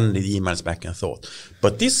send the emails back and forth.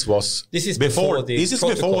 But this is before the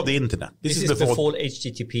internet. This is before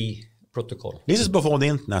HTTP protocol. This is before the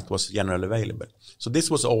internet was generally available. So this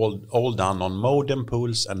was all done on modem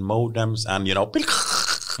pools and modems and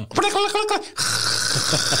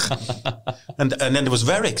and then it was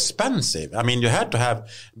very expensive. I mean,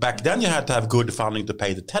 back then you had to have good funding to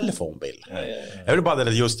pay the telephone bill. Everybody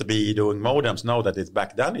that used to be doing modems know that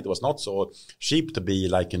back then it was not so cheap to be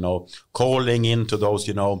calling into those,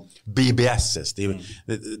 BBSs.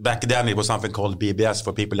 Back then it was something called BBS.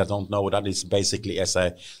 For people that don't know, that is basically as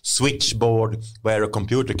a switchboard where a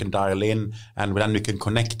computer can dial in, and then you can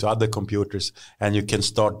connect to other computers and you can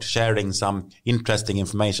start sharing some interesting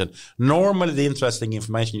information. Normally the interesting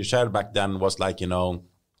information you shared back then was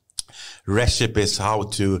recipes how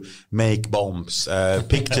to make bombs,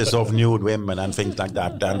 pictures of nude women and things like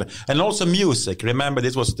that, and also music. Remember,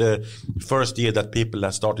 this was the first year that people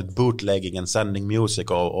had started bootlegging and sending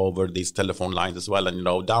music over these telephone lines as well, and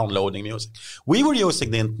downloading music. We were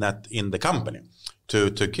using the internet in the company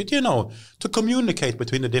to communicate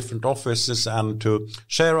between the different offices and to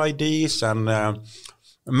share ideas and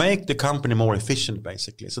make the company more efficient,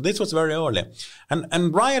 basically. So this was very early,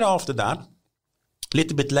 and right after that, a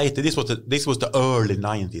little bit later, this was the early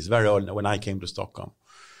 90s, very early when I came to Stockholm.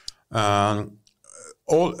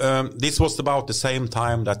 This was about the same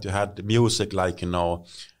time that you had music,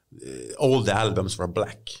 all the albums were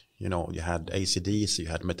black. You had AC/DC, you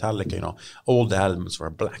had Metallica. All the albums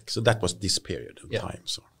were black. So that was this period of time.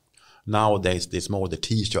 So nowadays, there's more the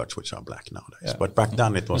T-shirts which are black nowadays. Yeah. But back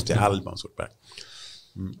then, it was the albums were black.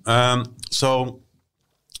 So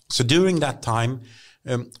So during that time,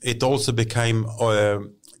 it also became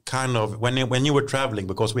kind of when you were traveling,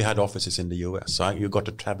 because we had offices in the US, so you got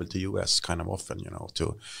to travel to US kind of often,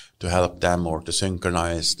 to help them or to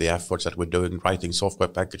synchronize the efforts that we're doing, writing software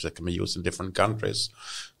packages that can be used in different countries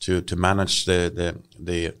to manage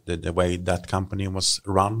the way that company was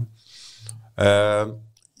run.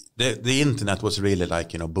 The internet was really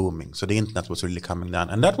booming. So the internet was really coming down.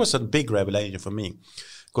 And that was a big revelation for me.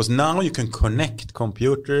 Because now you can connect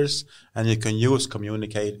computers and you can use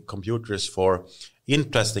computers for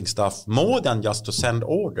interesting stuff more than just to send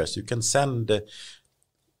orders. You can send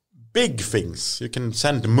big things. You can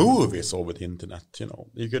send movies over the internet,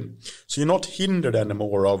 So you're not hindered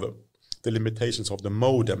anymore of the limitations of the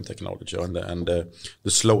modem technology and the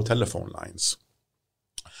slow telephone lines.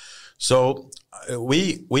 So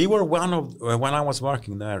we were one of, when I was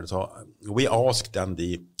working there, so we asked them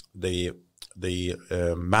the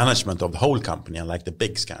management of the whole company, and like the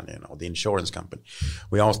big Scania, the insurance company,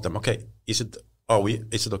 we asked them, okay, is it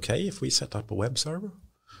okay if we set up a web server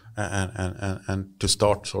and to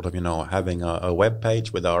start sort of having a web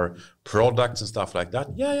page with our products and stuff like that?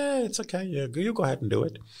 Yeah, it's okay. You go ahead and do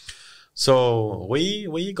it. So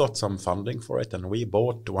we got some funding for it, and we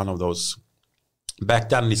bought one of those. Back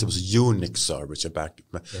then, this was Unix servers. Yes.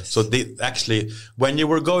 So actually, when you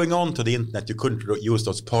were going on to the internet, you couldn't use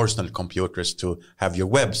those personal computers to have your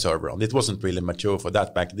web server on. It wasn't really mature for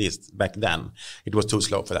that back then. It was too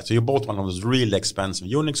slow for that. So you bought one of those really expensive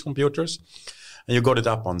Unix computers, and you got it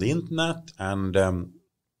up on the internet. And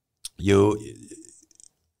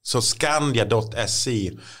so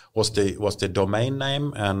Scandia.se was the domain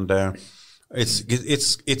name, and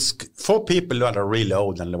it's for people that are really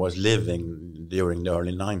old and was living during the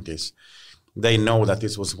early 90s. They know that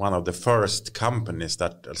this was one of the first companies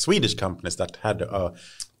Swedish companies that had a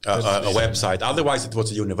website. Otherwise, it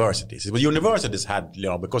was universities. Universities had,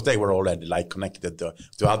 because they were already connected to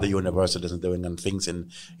other universities and doing things in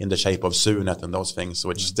the shape of SUNET and those things,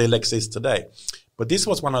 which still exist today. But this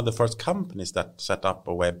was one of the first companies that set up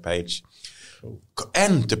a web page.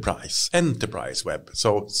 Enterprise web.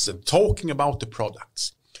 So talking about the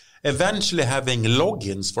products, eventually having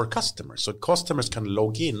logins for customers. So customers can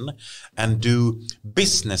log in and do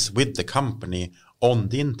business with the company on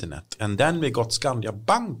the internet. And then we got Skandia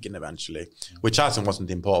Banken eventually, which I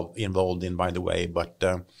wasn't involved in, by the way, but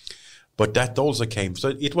that also came. So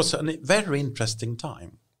it was a very interesting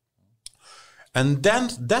time. And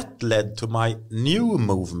then that led to my new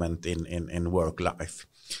movement in work life.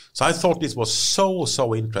 So I thought this was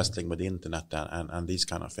so interesting with the internet and these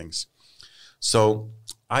kind of things. So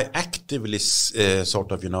I actively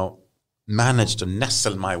managed to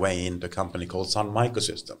nestle my way into a company called Sun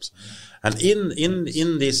Microsystems. And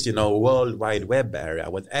in this, World Wide Web area,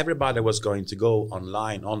 when everybody was going to go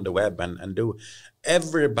online on the web and do,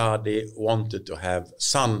 everybody wanted to have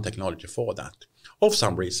Sun technology for that. Of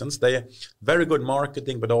some reasons, they very good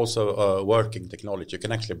marketing, but also working technology. You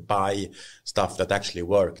can actually buy stuff that actually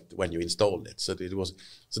worked when you installed it. So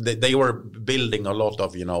they were building a lot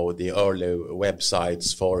of the early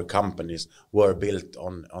websites for companies were built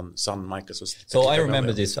on Sun Microsystems. So I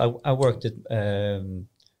remember this. I worked at Uppnet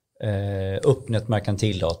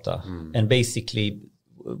Merkantildata, and basically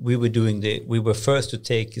we were first to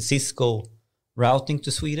take Cisco routing to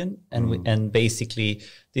Sweden, and basically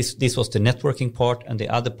this was the networking part, and the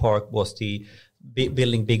other part was the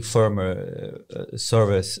building big firmware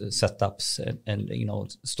service setups and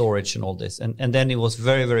storage and all this, and then it was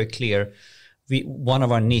very, very clear. One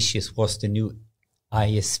of our niches was the new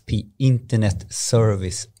ISP, internet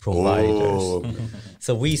service providers.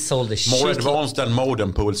 So we sold the shit. More advanced than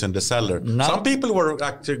modem pools in the cellar. Some people were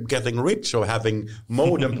actually getting rich or having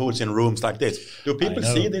modem pools in rooms like this. Do people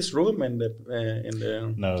see this room in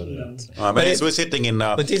the? No. But we're sitting in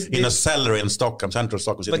a cellar in Stockholm, central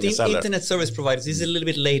Stockholm. But internet service providers, this is a little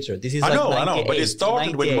bit later. This is I know, but it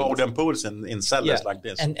started with modem pools in cellars like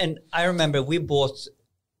this. And I remember we bought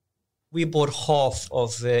half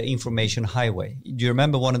of Information Highway. Do you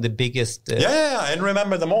remember one of the biggest? Yeah, and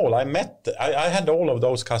remember them all. I had all of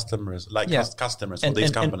those customers, customers of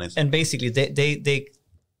these companies. And basically, they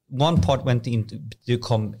one part went into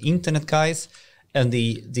become internet guys, and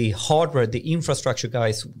the hardware, the infrastructure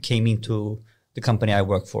guys came into the company I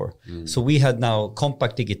work for. So we had now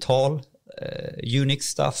Compact Digital, Unix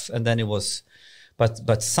stuff, and then it was,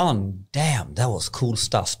 but Sun, damn, that was cool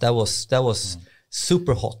stuff. That was.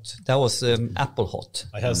 Super hot. That was Apple hot.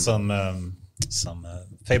 I have some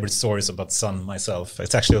favorite stories about Sun myself.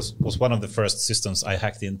 It actually was one of the first systems I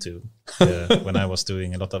hacked into when I was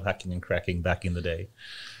doing a lot of hacking and cracking back in the day.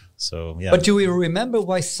 So yeah, But do we remember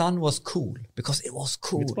why Sun was cool? Because it was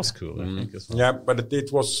cool. it was cool. I think as well. Yeah, but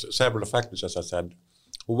it was several factors, as I said.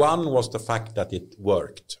 One was the fact that it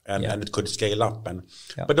worked and it could scale up,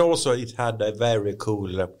 but also it had a very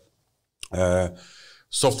cool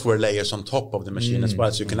software layers on top of the machine as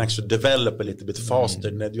well, so you can actually develop a little bit faster.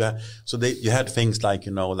 And you had things like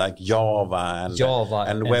like Java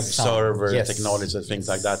and web server technology and things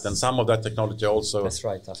like that. And some of that technology also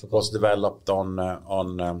was developed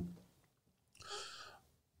on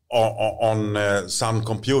Sun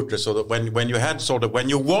computers, so that when you had when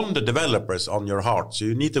you won the developers on your heart, so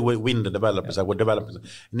you need to win the developers that were developers,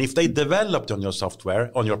 and if they developed on your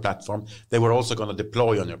software on your platform, they were also going to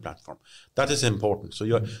deploy on your platform. That is important. So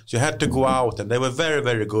you had to go out, and they were very,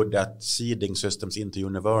 very good at seeding systems into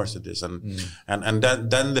universities, and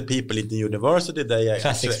then the people in the university, they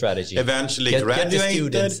classic strategy, eventually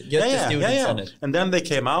graduated, get the students on it, and then they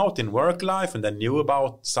came out in work life and they knew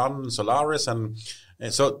about Sun, Solaris, and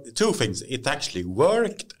so two things: it actually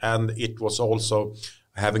worked, and it was also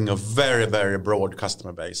having a very, very broad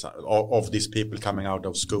customer base of these people coming out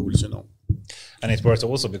of schools, And it worked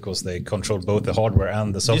also because they controlled both the hardware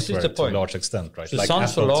and the software to a large extent, right? So Sun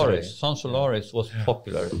Solaris was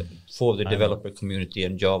popular for the developer community,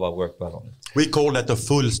 and Java worked well on it. We call that a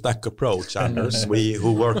full stack approach, Anders. We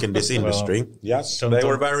who work in this industry, they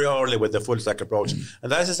were very early with the full stack approach,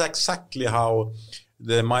 and that is exactly how.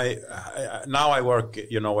 Now I work,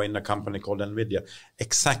 in a company called NVIDIA.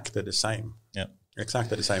 Exactly the same. Yeah,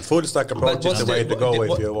 exactly the same. Full stack approach is the way to go if you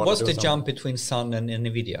want to do What's the jump between Sun and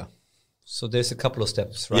NVIDIA? So there's a couple of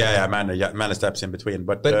steps, right? Many steps in between.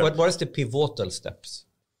 But what is the pivotal steps?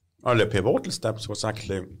 Well, the pivotal steps was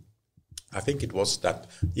actually, I think it was that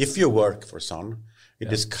if you work for Sun,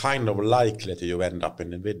 it is kind of likely that you end up in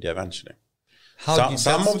NVIDIA eventually.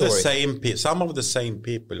 Some of the same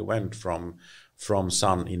people went from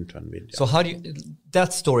Sun into NVIDIA. So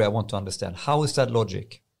that story I want to understand. How is that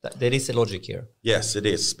logic? There is a logic here. Yes, it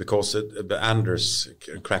is, because Anders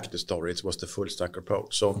cracked the story. It was the full stack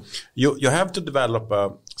approach. So you have to develop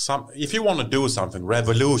if you want to do something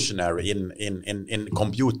revolutionary in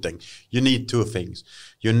computing, you need two things.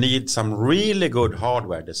 You need some really good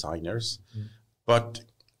hardware designers, but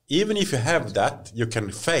even if you have that, you can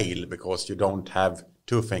fail because you don't have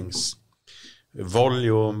two things: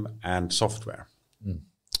 volume and software.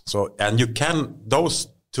 So, and those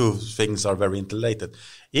two things are very interrelated.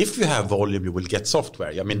 If you have volume, you will get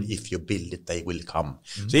software. I mean, if you build it, they will come.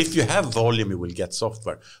 So if you have volume, you will get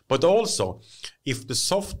software. But also, if the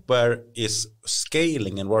software is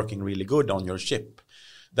scaling and working really good on your chip,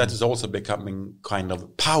 that is also becoming kind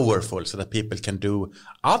of powerful, so that people can do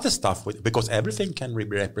other stuff with, because everything can be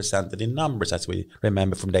represented in numbers, as we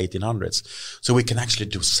remember from the 1800s. So we can actually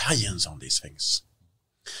do science on these things.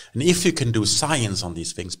 And if you can do science on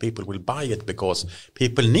these things, people will buy it, because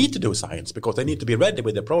people need to do science, because they need to be ready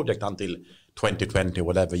with the project until 2020,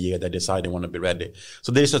 whatever year they decide they want to be ready.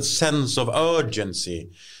 So there's a sense of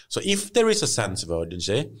urgency. So if there is a sense of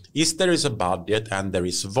urgency, if there is a budget and there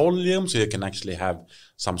is volume, so you can actually have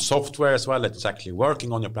some software as well that is actually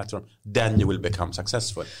working on your platform, then you will become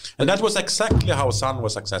successful. And that was exactly how Sun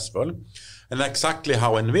was successful, and exactly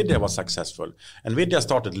how NVIDIA was successful. NVIDIA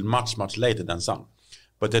started much, much later than Sun.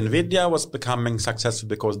 But NVIDIA was becoming successful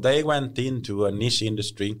because they went into a niche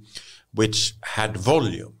industry which had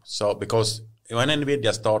volume. So because when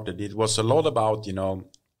NVIDIA started, it was a lot about,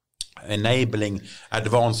 enabling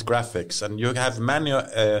advanced graphics. And you have many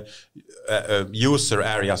user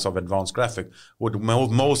areas of advanced graphics. The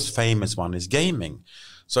most famous one is gaming.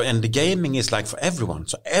 So, and the gaming is like for everyone.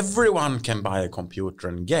 So everyone can buy a computer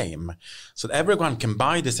and game. So everyone can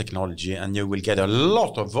buy this technology, and you will get a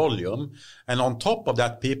lot of volume. And on top of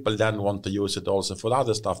that, people then want to use it also for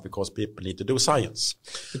other stuff, because people need to do science.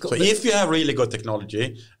 So if you have really good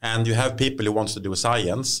technology and you have people who want to do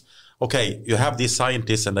science, okay, you have these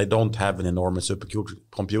scientists and they don't have an enormous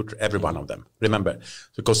supercomputer, every one of them. Remember,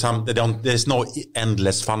 because there's no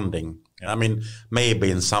endless funding. I mean,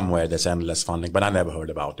 maybe in somewhere there's endless funding, but I never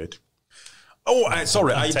heard about it. Oh,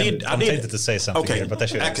 sorry, I did. I'm tempted to say something here, but I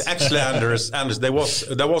should. Actually, Anders, there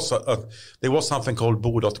was something called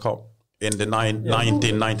Bo.com in the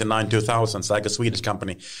 1999, 2000s, like a Swedish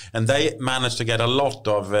company, and they managed to get a lot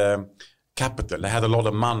of capital. They had a lot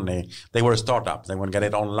of money. They were a startup. They want to get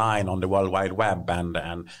it online on the World Wide Web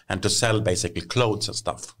and to sell basically clothes and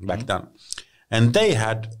stuff back then. And they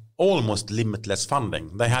had almost limitless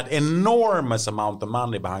funding. They had enormous amount of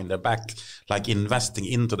money behind their back, like investing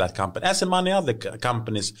into that company. As in many other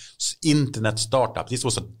companies, internet startups. This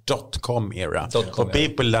was a .com era. For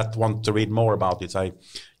people that want to read more about it,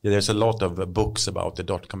 there's a lot of books about the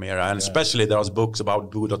 .com era, and especially there's books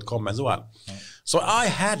about Boo.com as well. So I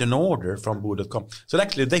had an order from Boo.com. So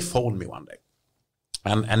actually they phoned me one day.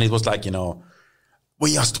 And it was like,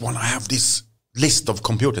 we just want to have this list of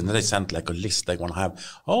computers, and they sent like a list they want to have.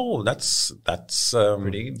 Oh, that's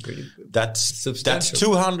pretty that's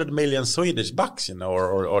 200 million Swedish bucks,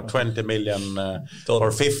 or 20 million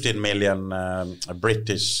or 15 million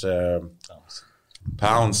British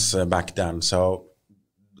pounds back then. So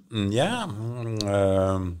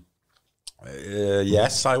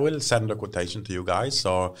yes, I will send a quotation to you guys.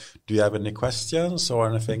 So do you have any questions or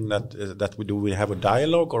anything that we do? We have a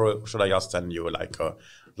dialogue, or should I just send you like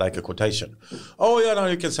a quotation? Oh yeah, no,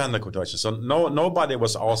 you can send a quotation. So nobody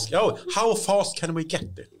was asking, how fast can we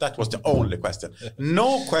get it? That was the only question.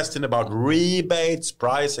 No question about rebates,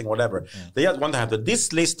 pricing, whatever. They just want to have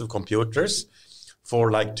this list of computers for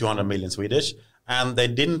like 200 million Swedish, and they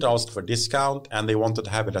didn't ask for discount, and they wanted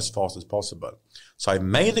to have it as fast as possible. So I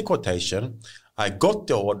made the quotation, I got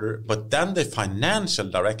the order, but then the financial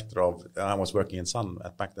director I was working in Sun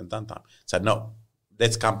back then time, said, no,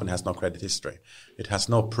 this company has no credit history. It has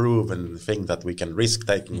no proven thing that we can risk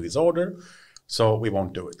taking this order, so we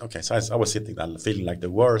won't do it. Okay, so I was sitting there feeling like the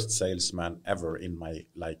worst salesman ever in my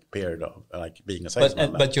period of being a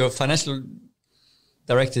salesman. But your financial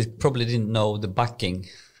director probably didn't know the backing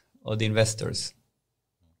of the investors.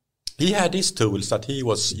 He had his tools that he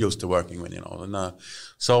was used to working with, And,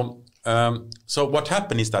 so what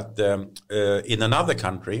happened is that in another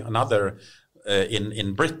country,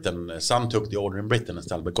 in Britain, Sun took the order in Britain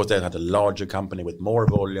instead, because they had a larger company with more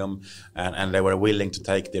volume, and they were willing to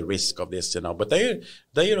take the risk of this, But they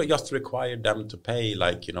just required them to pay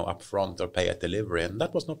upfront or pay at delivery, and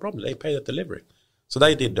that was no problem. They paid at delivery. So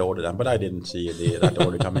they did the order then, but I didn't see that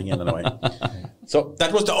order coming in anyway. So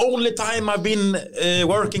that was the only time I've been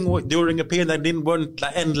working during a period that weren't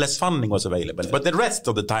endless funding was available. But the rest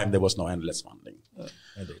of the time there was no endless funding.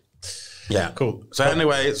 Yeah, cool. So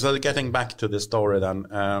anyway, getting back to the story then,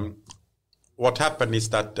 what happened is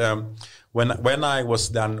that when I was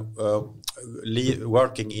then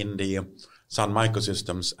working in the Sun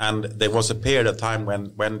Microsystems, and there was a period of time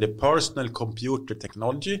when the personal computer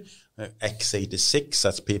technology, x86,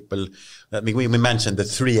 as people, we mentioned the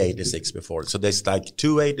 386 before, so there's like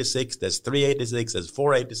 286, there's 386, there's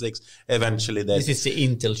 486, eventually there's... This is the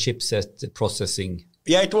Intel chipset processing.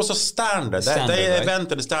 Yeah, it was a standard. They right?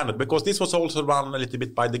 invented a standard, because this was also run a little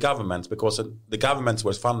bit by the governments, because the governments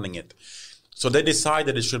were funding it. So they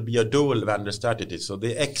decided it should be a dual vendor strategy. So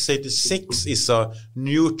the x86 is a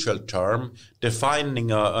neutral term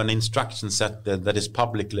defining an instruction set that is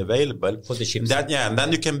publicly available. For the chipset. And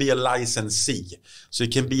then you can be a licensee. So you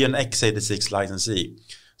can be an x86 licensee.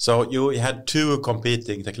 So you had two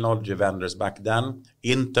competing technology vendors back then,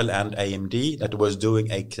 Intel and AMD, that was doing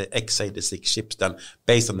x86 chips then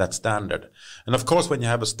based on that standard. And of course, when you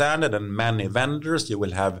have a standard and many vendors, you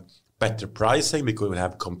will have better pricing because you will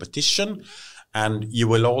have competition, and you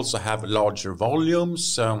will also have larger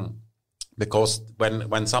volumes, because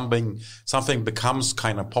when something becomes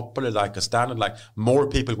kind of popular, like a standard, like more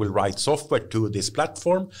people will write software to this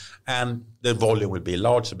platform, and the volume will be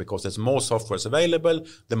larger because there's more software available,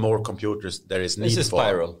 the more computers there is need for. It's a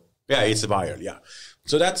spiral. Yeah, it's a viral, yeah.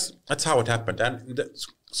 So that's how it happened. And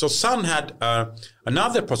so Sun had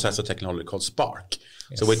another processor technology called Spark.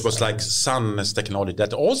 Yes. So it was like Sun's technology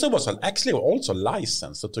that also was actually also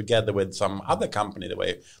licensed, so together with some other company, the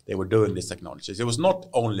way they were doing these technologies. It was not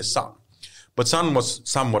only Sun, but Sun was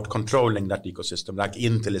somewhat controlling that ecosystem, like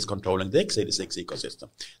Intel is controlling the x86 ecosystem.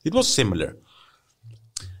 It was similar.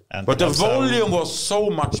 But the volume was so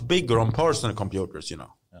much bigger on personal computers,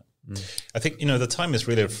 I think, the time is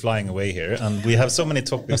really flying away here, and we have so many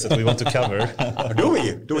topics that we want to cover. Do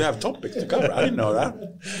we? Do we have topics to cover? I didn't know that.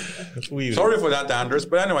 Sorry for that, Anders.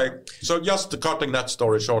 But anyway, so just cutting that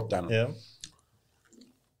story short then. Yeah.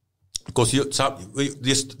 Because the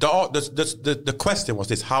question was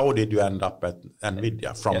this: how did you end up at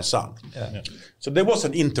NVIDIA from Sun? Yeah. So there was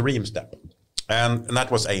an interim step, and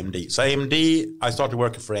that was AMD. So AMD, I started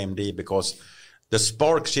working for AMD because the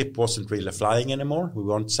Spark chip wasn't really flying anymore. We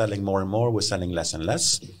weren't selling more and more. We're selling less and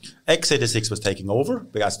less. x86 was taking over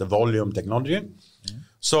because the volume technology. Mm-hmm.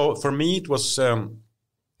 So for me, it was,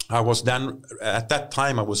 I was then, at that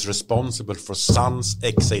time, I was responsible for Sun's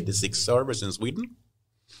x86 servers in Sweden.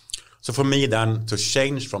 So for me then to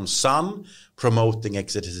change from Sun promoting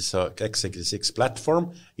x86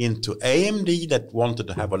 platform into AMD that wanted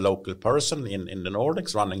to have a local person in the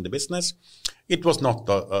Nordics running the business, it was not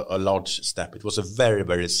a large step. It was a very,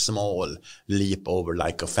 very small leap over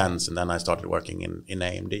like a fence. And then I started working in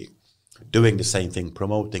AMD, doing the same thing,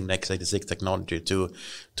 promoting the x86 technology to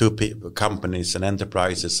companies and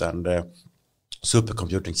enterprises and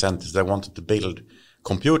supercomputing centers that wanted to build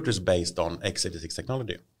computers based on x86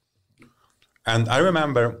 technology. And I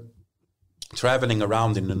remember traveling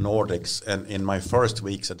around in the Nordics, and in my first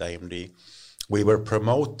weeks at AMD, we were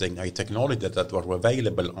promoting a technology that was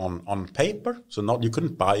available on paper. So you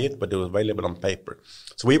couldn't buy it, but it was available on paper.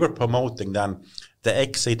 So we were promoting then the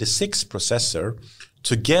x86 processor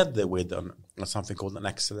together with something called an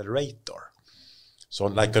accelerator. So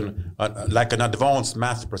like an advanced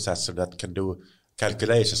math processor that can do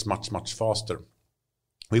calculations much, much faster.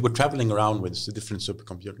 We were traveling around with different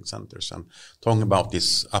supercomputing centers and talking about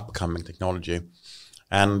this upcoming technology.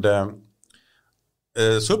 And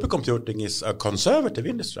supercomputing is a conservative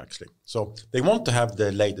industry, actually. So they want to have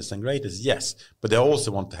the latest and greatest, yes, but they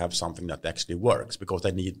also want to have something that actually works because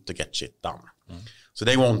they need to get shit done. So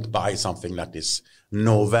they won't buy something that is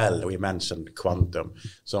novel. We mentioned quantum.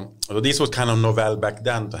 So this was kind of novel back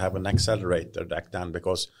then to have an accelerator back then,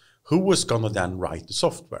 because who was going to then write the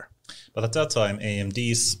software? But at that time,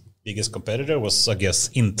 AMD's biggest competitor was, I guess,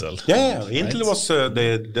 Intel. Yeah, right? Intel was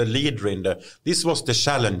the leader this was the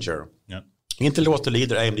challenger. Yeah. Intel was the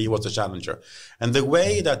leader, AMD was the challenger. And the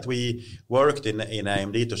way that we worked in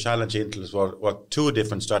AMD to challenge Intel were two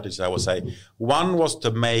different strategies, I would say. One was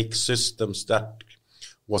to make systems that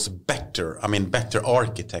was better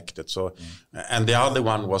architected. So, and the other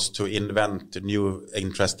one was to invent new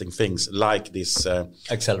interesting things like this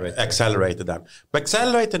accelerator. Then, but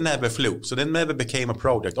accelerator never flew, so they never became a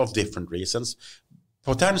product of different reasons.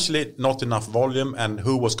 Potentially not enough volume, and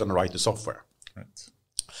who was going to write the software? Right.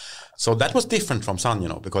 So that was different from Sun,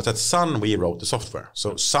 because at Sun we wrote the software.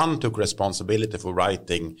 So Sun took responsibility for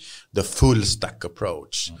writing the full stack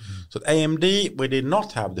approach. Mm-hmm. So at AMD, we did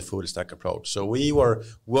not have the full stack approach. So we were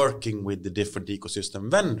working with the different ecosystem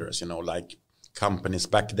vendors, like companies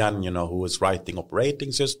back then, who was writing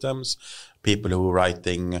operating systems, people who were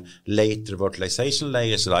writing later virtualization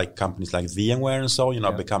layers, like companies like VMware and so,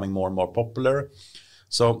 becoming more and more popular.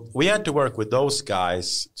 So we had to work with those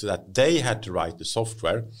guys so that they had to write the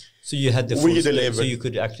software. So you had the full so you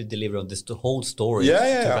could actually deliver on this the whole story to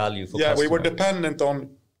value for customers. We were dependent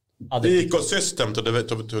on the ecosystem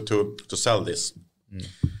to sell this.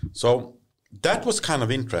 So that was kind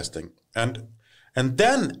of interesting. And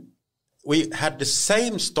then we had the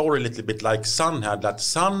same story a little bit like Sun had, that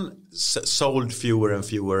Sun sold fewer and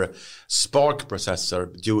fewer Spark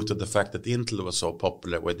processor due to the fact that Intel was so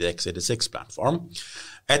popular with the x86 platform.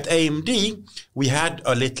 At AMD, we had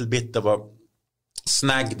a little bit of a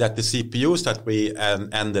snag that the CPUs that we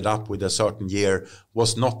ended up with a certain year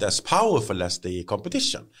was not as powerful as the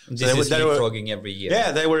competition. This is leapfrogging every year.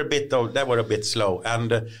 Yeah, they were a bit slow,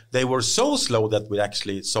 and they were so slow that we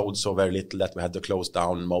actually sold so very little that we had to close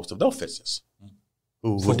down most of the offices.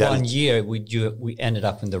 For 1 year, we ended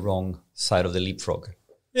up in the wrong side of the leapfrog.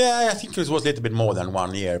 Yeah, I think it was a little bit more than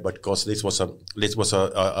 1 year, but because this was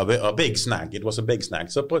a big snag. It was a big snag.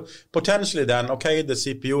 So potentially then, okay, the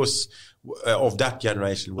CPUs of that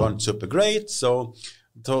generation weren't super great. So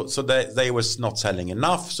they was not selling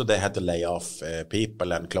enough. So they had to lay off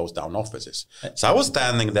people and close down offices. So I was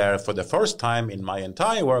standing there for the first time in my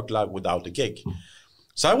entire work life without a gig.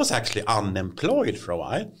 So I was actually unemployed for a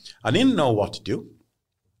while. I didn't know what to do.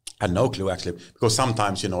 I had no clue, actually, because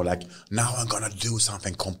sometimes, like, now I'm going to do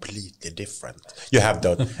something completely different. You have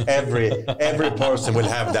every person will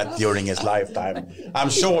have that during his lifetime.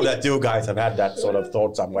 I'm sure that you guys have had that sort of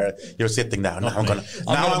thought somewhere. You're sitting there, now I'm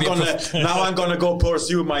going to go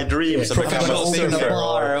pursue my dreams. And become a singer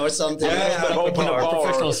or something. Yeah, open a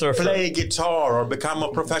bar, play guitar, or become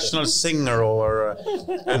a professional singer,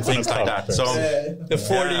 and things like that. So the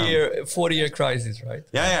 40-year crisis, right?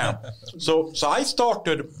 Yeah. So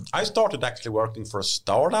I started actually working for a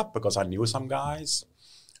startup because I knew some guys.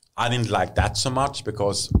 I didn't like that so much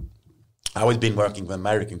because I had been working with an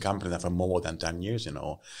American company for more than 10 years,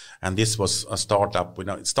 and this was a startup.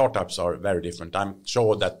 Startups are very different. I'm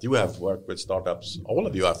sure that you have worked with startups, all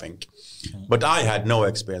of you, I think. But I had no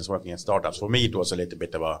experience working in startups. For me, it was a little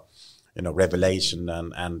bit of a, revelation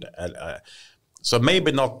and so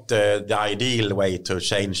maybe not the ideal way to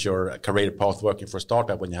change your career path working for a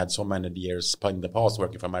startup when you had so many years in the past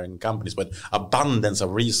working for American companies with abundance of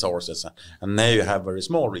resources, and now you have very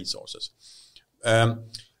small resources.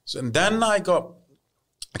 And then I got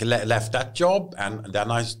left that job, and then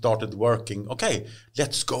I started working. Okay,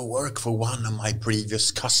 let's go work for one of my previous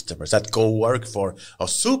customers. Let's go work for a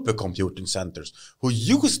supercomputing centers who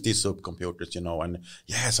use these supercomputers, And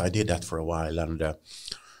yes, I did that for a while, and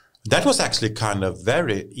that was actually kind of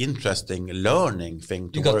very interesting learning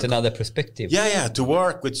thing. You got another perspective. Yeah, to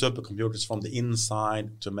work with supercomputers from the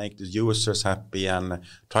inside to make the users happy and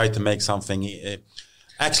try to make something.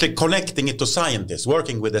 Actually connecting it to scientists,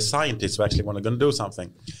 working with the scientists who actually want to go and do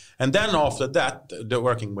something. And then after that,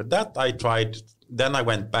 working with that, then I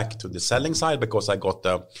went back to the selling side because I got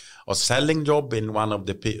a selling job in one of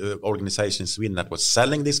the organizations in Sweden that was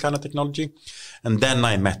selling this kind of technology. And then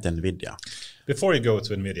I met NVIDIA. Before you go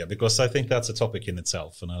to NVIDIA, because I think that's a topic in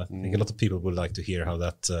itself, and I think a lot of people would like to hear how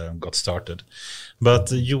that got started.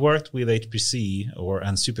 But you worked with HPC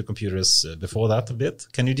and supercomputers before that a bit.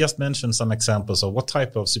 Can you just mention some examples of what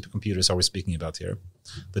type of supercomputers are we speaking about here?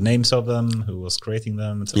 The names of them, who was creating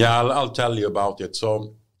them? I'll tell you about it.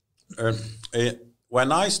 So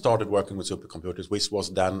when I started working with supercomputers, which was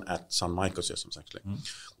done at Sun Microsystems actually,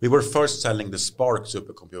 we were first selling the Spark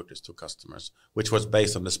supercomputers to customers, which was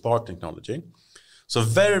based on the Spark technology. So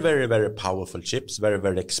very, very, very powerful chips, very,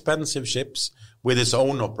 very expensive chips with its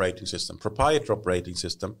own operating system, proprietary operating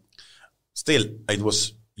system. Still, it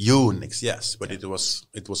was Unix, yes, but it was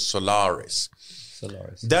Solaris.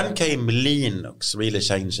 Then came Linux, really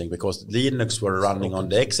changing, because Linux were running on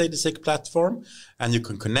the x86 platform, and you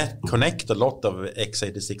can connect a lot of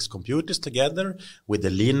x86 computers together with the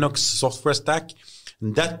Linux software stack.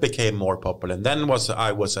 And that became more popular. And then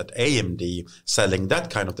I was at AMD selling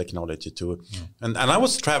that kind of technology too. And I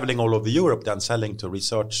was traveling all over Europe then selling to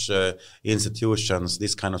research institutions,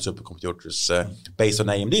 this kind of supercomputers based on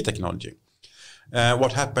AMD technology.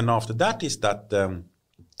 What happened after that is that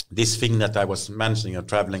this thing that I was mentioning,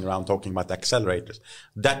 traveling around talking about accelerators,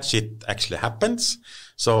 that shit actually happens.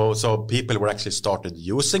 So people were actually started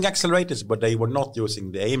using accelerators, but they were not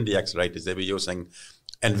using the AMD accelerators. They were using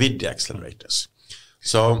NVIDIA accelerators.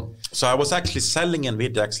 So I was actually selling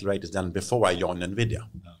NVIDIA accelerators then before I joined NVIDIA.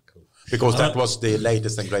 Cool. Because that was the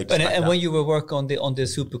latest and greatest. And when you were working on the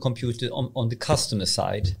supercomputer on the customer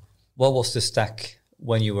side, what was the stack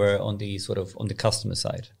when you were on the customer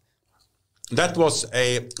side? That was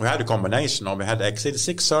we had a combination of, we had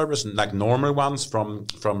x86 servers, like normal ones from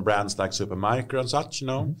brands like Supermicro and such,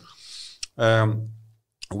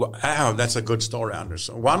 that's a good story, Anders.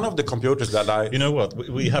 One of the computers that I... You know what?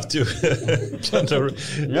 We have to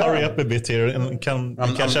hurry up a bit here and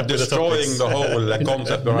catch up with the topics. Destroying the whole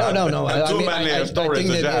concept. No. Too many stories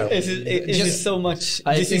to share. It's so much...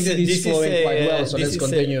 I think that it's flowing quite well, so let's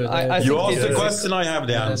continue. You ask the question, I have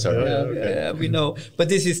the answer. Yeah, we know. But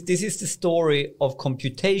this is the story of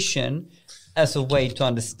computation as a way to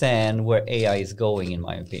understand where AI is going, in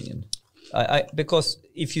my opinion. Because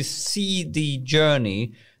if you see the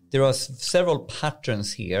journey, there are several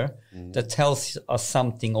patterns here that tells us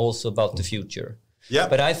something also about the future. Yeah.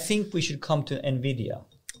 But I think we should come to NVIDIA.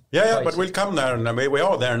 Yeah, but we'll come there, and we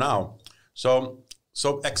are there now. So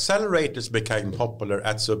accelerators became popular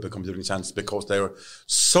at supercomputing centers because they were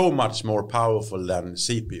so much more powerful than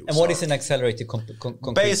CPUs. And what is an accelerator?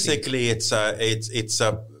 Basically, it's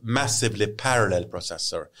a massively parallel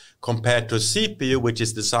processor compared to a CPU, which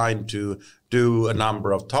is designed to do a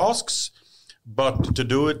number of tasks, but to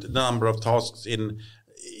do it, the number of tasks in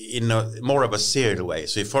a more of a serial way.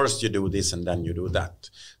 So first you do this and then you do that.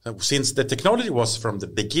 So since the technology was from the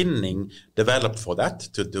beginning developed for that,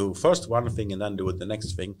 to do first one thing and then do the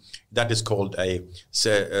next thing, that is called a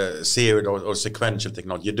serial or sequential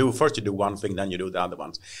technology. You do one thing, then you do the other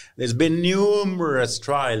ones. There's been numerous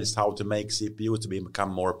trials how to make CPUs to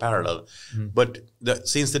become more parallel. But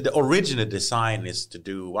since the original design is to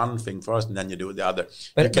do one thing first and then you do the other.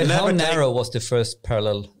 But how narrow was the first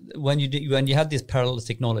parallel? When you had this parallel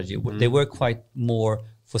technology, they were quite more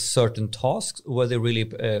for certain tasks, or were they really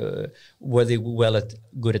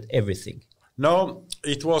good at everything? No,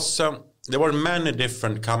 it was. There were many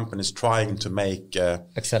different companies trying to make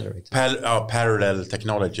parallel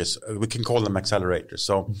technologies. We can call them accelerators.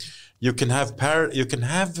 So you can have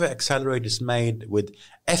accelerators made with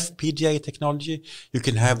FPGA technology. You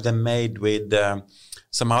can have them made with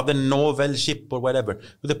some other novel chip or whatever.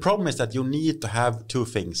 But the problem is that you need to have two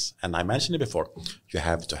things, and I mentioned it before. You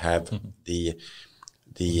have to have the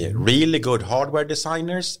really good hardware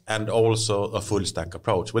designers and also a full stack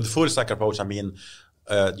approach. With full stack approach, I mean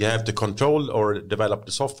you have to control or develop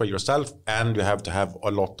the software yourself, and you have to have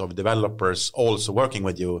a lot of developers also working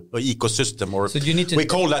with you, an ecosystem, or so we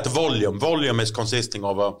call that volume. Volume is consisting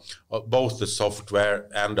of both the software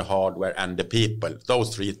and the hardware and the people.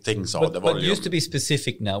 Those three things are the volume. But just to be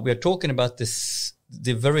specific now, we are talking about this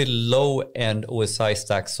the very low-end OSI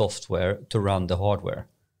stack software to run the hardware?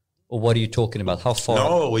 Or what are you talking about? How far?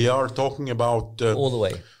 No, we are talking about all the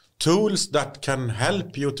way. Tools that can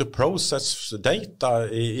help you to process data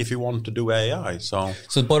if you want to do AI. So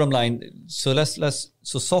bottom line, so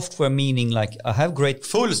software meaning like I have great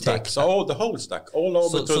full stack, so the whole stack, all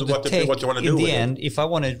over to what you want to do. In the end, if I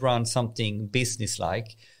want to run something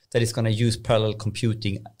business-like that is going to use parallel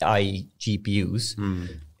computing, i.e. GPUs,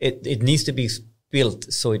 it needs to be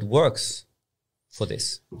built so it works for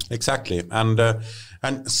this. Exactly,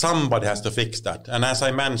 and somebody has to fix that. And as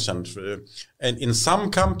I mentioned, and in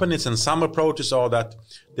some companies and some approaches are that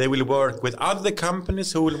they will work with other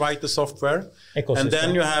companies who will write the software. Ecosystem. And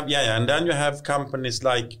then you have companies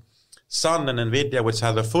like Sun and Nvidia which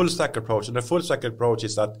have a full stack approach. And the full stack approach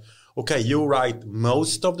is that okay, you write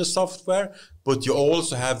most of the software, but you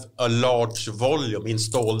also have a large volume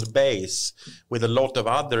installed base with a lot of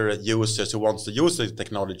other users who wants to use the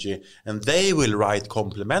technology, and they will write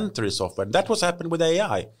complementary software. And that was happened with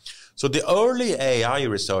AI. So the early AI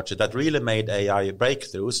researchers that really made AI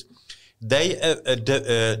breakthroughs, they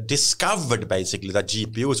discovered basically that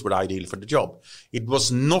GPUs were ideal for the job. It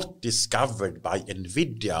was not discovered by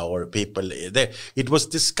Nvidia or people there. It was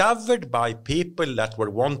discovered by people that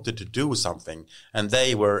were wanted to do something, and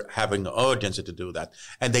they were having urgency to do that,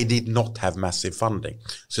 and they did not have massive funding,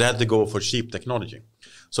 so they had to go for cheap technology.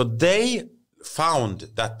 So they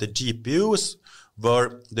found that the GPUs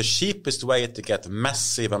were the cheapest way to get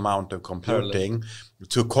massive amount of computing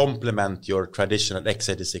to complement your traditional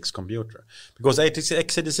x86 computer. Because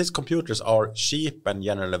x86 computers are cheap and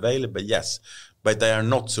generally available, yes, but they are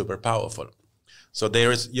not super powerful. So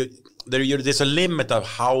there's a limit of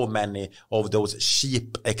how many of those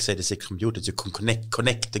cheap x86 computers you can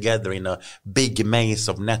connect together in a big maze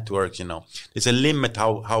of networks. There's a limit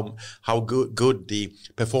how good the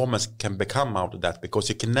performance can become out of that, because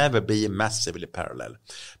you can never be massively parallel,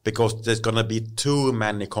 because there's going to be too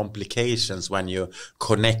many complications when you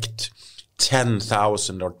connect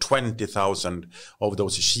 10,000 or 20,000 of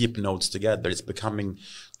those cheap nodes together. It's becoming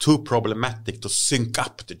too problematic to sync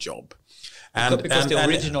up the job. Because the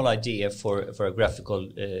original idea for a graphical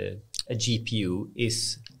a GPU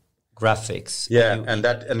is graphics. Yeah,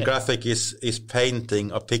 and graphic is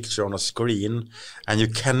painting a picture on a screen, and you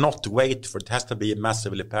cannot wait for it. Has to be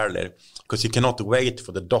massively parallel, because you cannot wait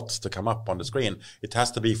for the dots to come up on the screen. It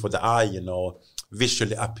has to be for the eye,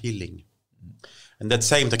 visually appealing. And that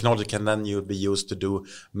same technology can then be used to do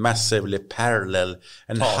massively parallel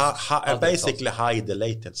and basically hide the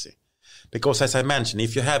latency. Because as I mentioned,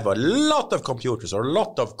 if you have a lot of computers or a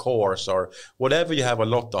lot of cores or whatever you have a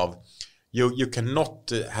lot of, you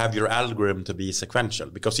cannot have your algorithm to be sequential.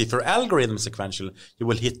 Because if your algorithm is sequential, you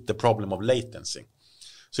will hit the problem of latency.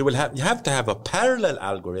 So you have to have a parallel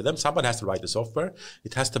algorithm. Somebody has to write the software.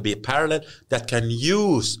 It has to be parallel that can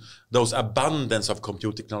use those abundance of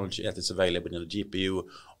compute technology that is available in a GPU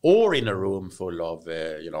or in a room full of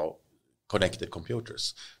connected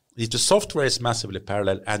computers. If the software is massively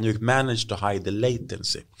parallel and you manage to hide the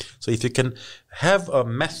latency. So if you can have a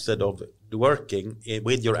method of working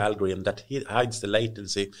with your algorithm that hides the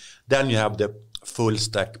latency, then you have the full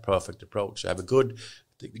stack perfect approach. You have a good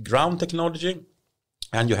ground technology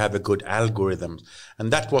and you have a good algorithm.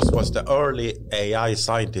 And that was the early AI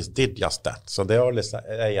scientists did just that. So the early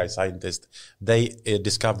AI scientists, they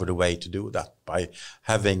discovered a way to do that by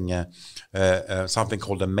having something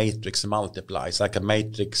called a matrix multiply. It's like a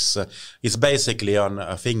matrix. It's basically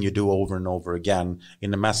a thing you do over and over again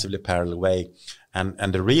in a massively parallel way.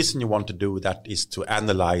 And the reason you want to do that is to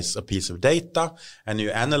analyze a piece of data, and you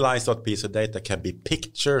analyze that piece of data can be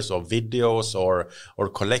pictures or videos or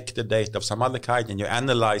collected data of some other kind, and you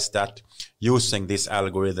analyze that using these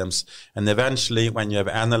algorithms. And eventually, when you have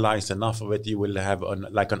analyzed enough of it, you will have an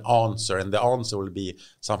answer, and the answer will be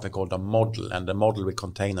something called a model, and the model will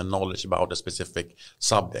contain a knowledge about a specific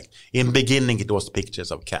subject. In the beginning, it was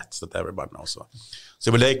pictures of cats that everybody knows.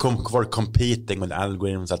 So they were competing with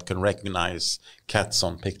algorithms that can recognize cats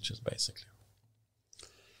on pictures, basically,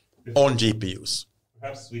 on GPUs.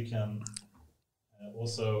 Perhaps we can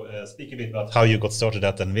also speak a bit about how you got started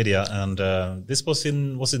at NVIDIA. And this was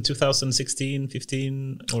in 2016,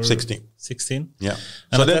 15? Or 16. 16? Yeah.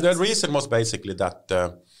 And so the reason was basically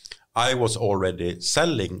that I was already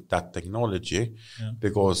selling that technology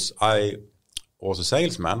because I was a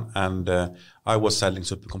salesman and I was selling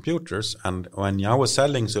supercomputers. And when I was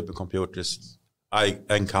selling supercomputers, I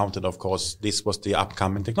encountered, of course, this was the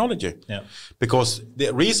upcoming technology. Yeah. Because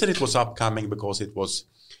the reason it was upcoming, because it was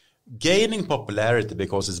gaining popularity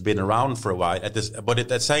because it's been around for a while. But at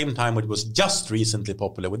the same time, it was just recently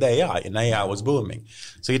popular with AI, and AI was booming.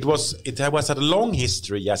 So it was had a long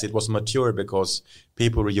history. Yes, it was mature because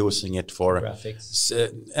people were using it for graphics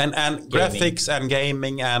and graphics and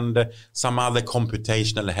gaming and some other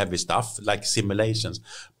computational heavy stuff like simulations.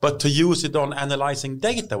 But to use it on analyzing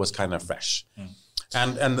data was kind of fresh.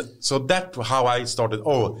 And so that's how I started.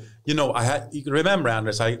 You remember,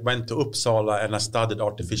 Anders, I went to Uppsala and I studied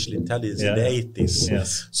artificial intelligence in the 80s.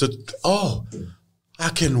 Yes. So, I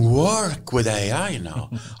can work with AI now.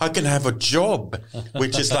 I can have a job,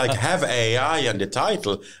 which is like have AI in the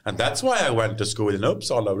title. And that's why I went to school in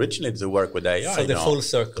Uppsala originally, to work with AI. So the full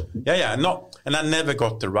circle. Yeah. No, and I never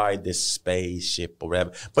got to ride this spaceship or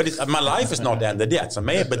whatever. But my life is not ended yet. So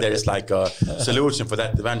maybe there is like a solution for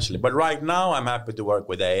that eventually. But right now I'm happy to work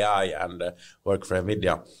with AI and work for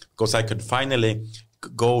NVIDIA, because I could finally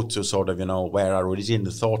go to sort of, where I originally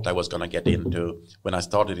thought I was going to get into when I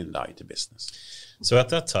started in the IT business. So at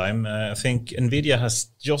that time, I think NVIDIA has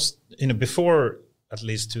just, before at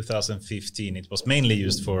least 2015, it was mainly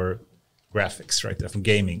used for graphics, right, for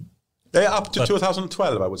gaming. Up to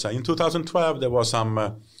 2012, I would say. In 2012, there was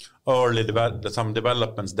some some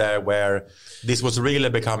developments there where this was really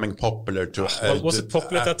becoming popular. Was it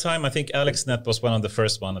popular at that time? I think AlexNet was one of the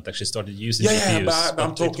first one that actually started using GPUs. Yeah, but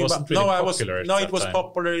I'm talking about it was time.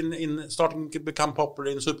 popular in starting to become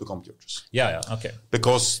popular in supercomputers. Yeah, okay.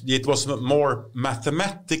 Because it was more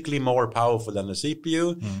mathematically more powerful than the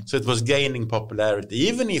CPU, so it was gaining popularity.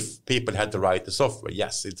 Even if people had to write the software,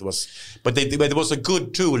 yes, it was. But it was a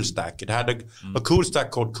good tool stack. It had a cool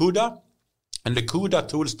stack called CUDA. And the CUDA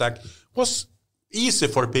tool stack was easy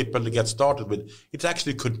for people to get started with. It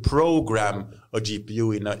actually could program a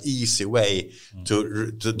GPU in an easy way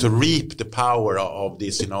to reap the power of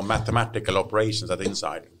these, mathematical operations that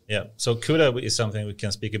inside. Yeah, so CUDA is something we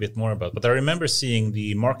can speak a bit more about. But I remember seeing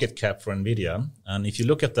the market cap for NVIDIA. And if you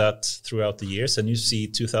look at that throughout the years and you see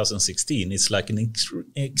 2016, it's like an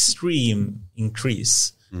extreme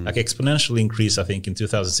increase. Like exponential increase, I think, in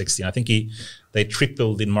 2016. I think they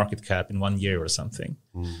tripled in market cap in 1 year or something.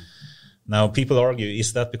 Now, people argue,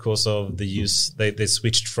 is that because of the use, they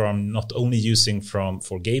switched from not only using for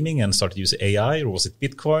gaming and started using AI, or was it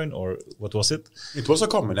Bitcoin, or what was it? It was a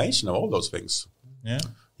combination of all those things. Yeah.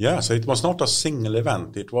 Yeah, so it was not a single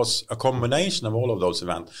event. It was a combination of all of those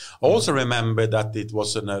events. Also remember that it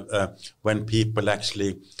was when people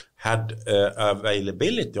actually had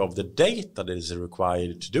availability of the data that is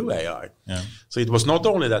required to do AI. Yeah. So it was not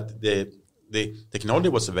only that the technology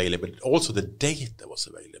was available, also the data was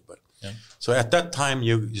available. Yeah. So at that time,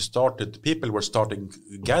 people were starting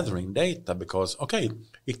gathering data because,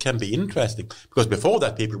 it can be interesting. Because before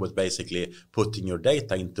that, people was basically putting your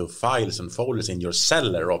data into files and folders in your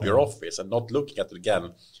cellar of your office and not looking at it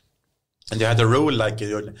again. And they had a rule like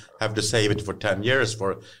you have to save it for 10 years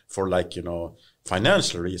for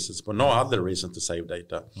financial reasons, but no other reason to save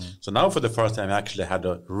data. So now for the first time, I actually had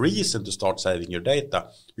a reason to start saving your data,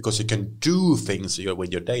 because you can do things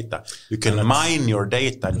with your data. You can mine your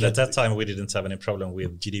data. And at that time, we didn't have any problem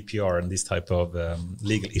with GDPR and this type of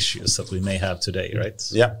legal issues that we may have today, right?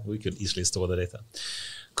 Yeah. We could easily store the data.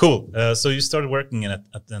 Cool. So you started working at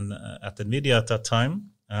NVIDIA at that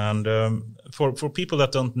time. And for people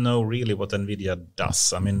that don't know really what NVIDIA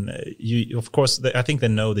does, I mean, of course, I think they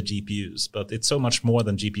know the GPUs, but it's so much more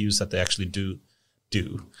than GPUs that they actually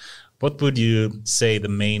do. What would you say the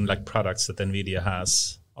main products that NVIDIA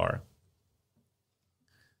has are?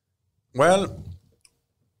 Well,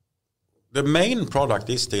 the main product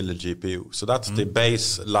is still the GPU. So that's the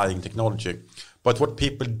baseline technology. But what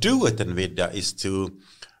people do at NVIDIA is to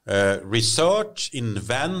research,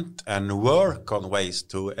 invent, and work on ways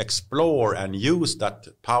to explore and use that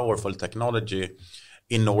powerful technology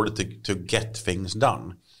in order to get things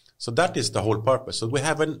done. So that is the whole purpose. So we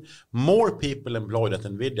have more people employed at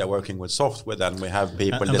NVIDIA working with software than we have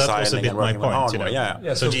people designing and working with hardware.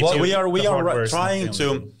 Yeah. So we are trying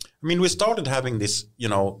to. I mean, we started having this,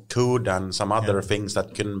 CUDA and some other things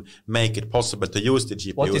that can make it possible to use the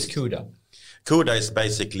GPUs. What is CUDA? CUDA is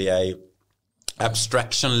basically a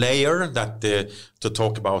abstraction layer that to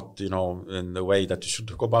talk about, in the way that you should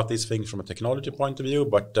talk about these things from a technology point of view.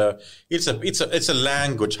 But it's a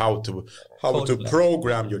language how to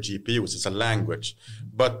program your GPUs. It's a language,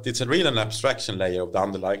 but it's really an abstraction layer of the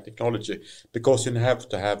underlying technology, because you have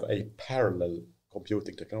to have a parallel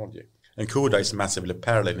computing technology. And CUDA is massively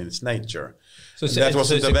parallel in its nature. So that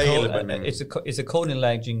wasn't available. It's a coding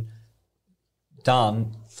language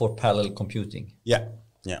done for parallel computing. Yeah.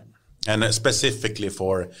 and specifically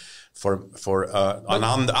for an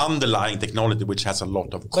underlying technology which has a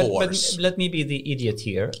lot of cores. But let me be the idiot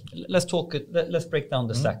here. Let's break down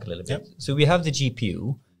the stack a little bit. Yep. So we have the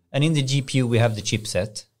GPU, and in the GPU we have the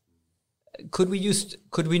chipset. Could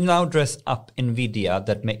we now dress up NVIDIA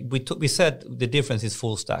that we said the difference is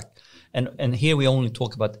full stack, and here we only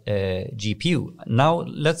talk about GPU. Now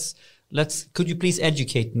could you please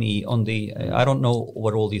educate me on the I don't know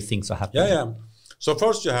what all these things are happening. Yeah. So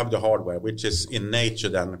first you have the hardware, which is in nature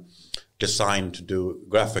then designed to do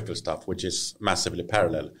graphical stuff, which is massively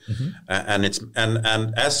parallel. Mm-hmm.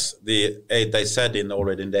 And as they said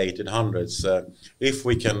already in the 1800s, if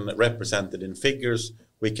we can represent it in figures,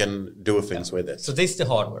 we can do things with it. So this is the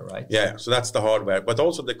hardware, right? Yeah, so that's the hardware, but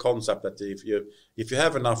also the concept that if you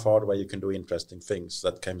have enough hardware, you can do interesting things.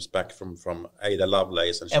 That comes back from Ada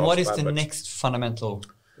Lovelace and Charles what is Babbage. The next fundamental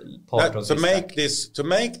part of this? To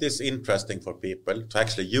make this interesting for people to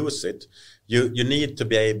actually use it, you need to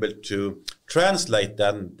be able to translate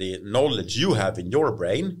then the knowledge you have in your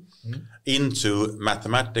brain into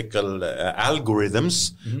mathematical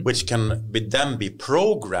algorithms, which can then be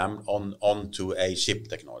programmed onto a chip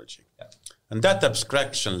technology. Yeah. And that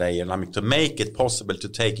abstraction layer, to make it possible to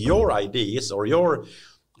take your ideas or your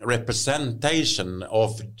representation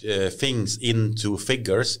of things into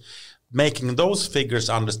figures, making those figures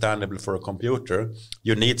understandable for a computer,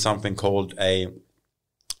 you need something called a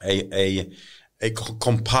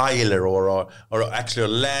compiler or actually a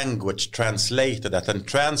language translator that can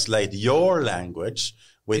translate your language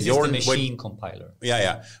with this your is the machine compiler.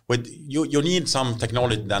 Yeah. With you need some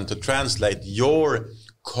technology then to translate your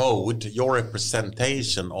code, your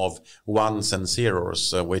representation of ones and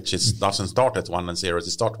zeros, which doesn't start at 1 and 0s.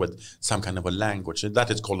 It starts with some kind of a language. And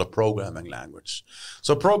that is called a programming language.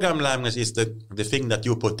 So programming language is the thing that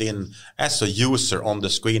you put in as a user on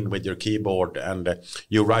the screen with your keyboard, and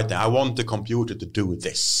you write, I want the computer to do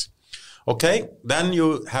this. Okay, then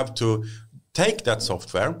you have to take that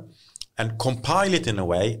software and compile it in a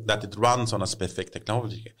way that it runs on a specific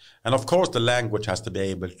technology. And of course, the language has to be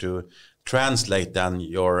able to translate then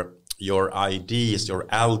your ideas, your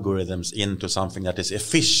algorithms into something that is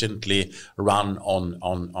efficiently run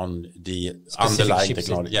on the specific underlying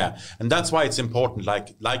technology. Yeah. And that's why it's important,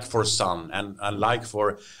 like for Sun and like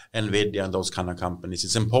for NVIDIA and those kind of companies,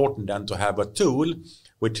 it's important then to have a tool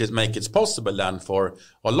which is make it possible then for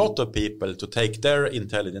a lot of people to take their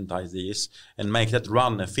intelligent ideas and make that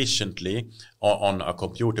run efficiently on a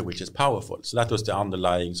computer which is powerful. So that was the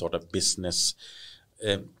underlying sort of business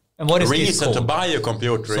and what is reason to buy a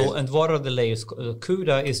computer. So, and what are the layers?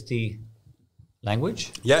 CUDA is the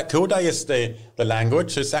language? Yeah, CUDA is the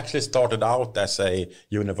language. It's actually started out as a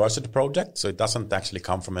university project, so it doesn't actually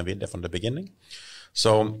come from NVIDIA from the beginning.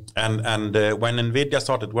 So, and when NVIDIA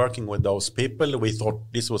started working with those people, we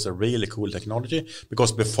thought this was a really cool technology,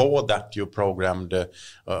 because before that you programmed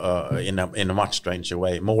in a much stranger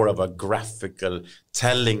way, more of a graphical,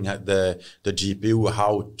 telling the GPU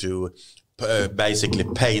how to basically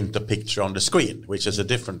paint a picture on the screen, which is a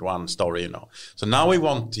different story, So now we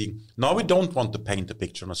don't want to paint a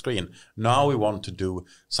picture on a screen. Now we want to do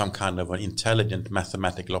some kind of an intelligent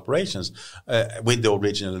mathematical operations with the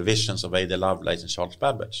original visions of Ada Lovelace and Charles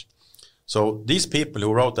Babbage. So these people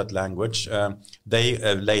who wrote that language,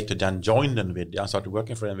 they later then joined NVIDIA, started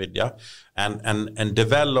working for NVIDIA, and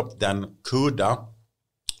developed then CUDA,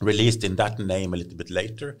 released in that name a little bit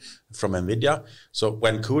later from NVIDIA. So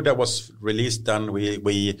when CUDA was released, then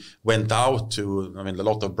we went out to, a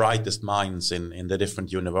lot of brightest minds in the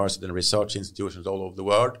different universities and research institutions all over the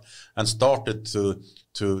world, and started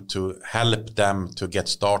to help them to get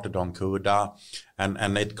started on CUDA.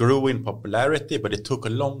 And it grew in popularity, but it took a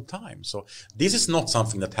long time. So this is not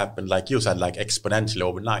something that happened, like you said, like exponentially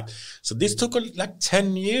overnight. So this took like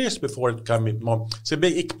 10 years before it became more. So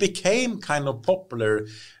it became kind of popular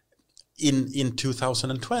in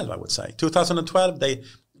 2012, I would say. 2012, they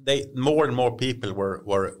more and more people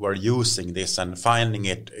were using this and finding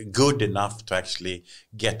it good enough to actually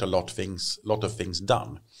get a lot of things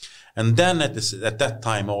done. And then at that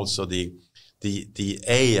time also the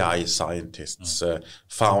AI scientists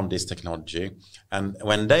found this technology, and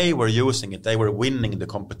when they were using it, they were winning the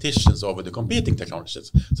competitions over the competing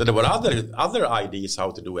technologies. So there were other ideas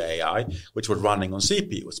how to do AI, which were running on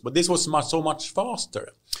CPUs, but this was so much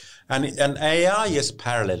faster. And AI is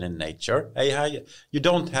parallel in nature. AI, you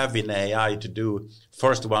don't have in AI to do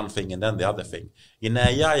first one thing and then the other thing. In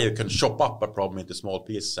AI, you can chop up a problem into small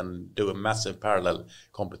pieces and do a massive parallel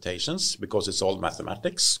computations, because it's all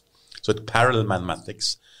mathematics. So it's parallel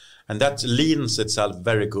mathematics. And that leans itself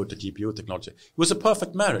very good to GPU technology. It was a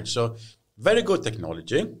perfect marriage. So very good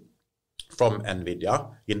technology, from NVIDIA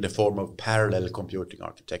in the form of parallel computing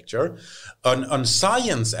architecture. On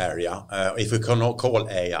science area, if we can call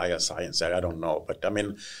AI a science area, I don't know, but I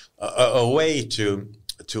mean, a way to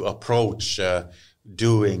approach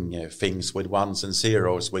doing things with ones and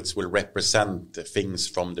zeros, which will represent things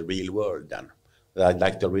from the real world then,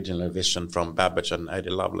 like the original vision from Babbage and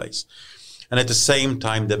Ada Lovelace. And at the same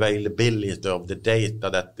time, the availability of the data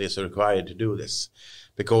that is required to do this.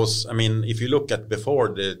 Because, I mean, if you look at before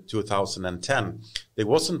the 2010, there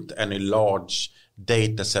wasn't any large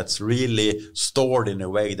data sets really stored in a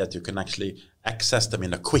way that you can actually access them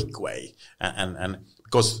in a quick way. And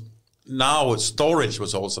because now storage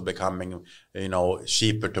was also becoming,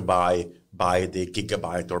 cheaper to buy by the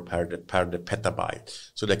gigabyte or per the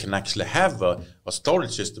petabyte. So they can actually have a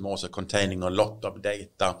storage system also containing a lot of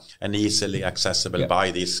data and easily accessible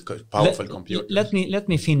by these powerful computers. Let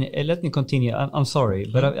me continue. I'm sorry,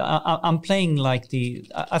 but I'm playing like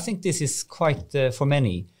I think this is quite for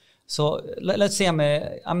many. So let's say I'm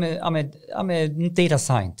a data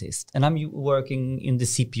scientist and I'm working in the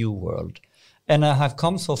CPU world. And I have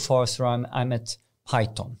come so far, so I'm at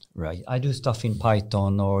Python, right? I do stuff in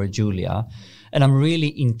Python or Julia, and I'm really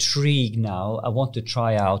intrigued now. I want to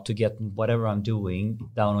try out to get whatever I'm doing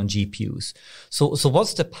down on GPUs. So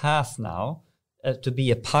what's the path now to be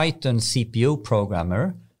a Python CPU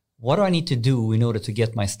programmer? What do I need to do in order to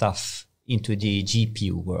get my stuff into the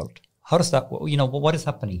GPU world? How does that, what is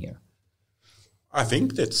happening here? I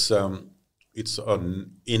think that's... It's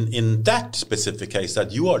in that specific case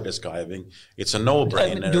that you are describing, it's a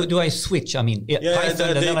no-brainer. Do I switch? I mean, Python,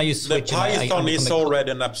 and then I use switch. The Python is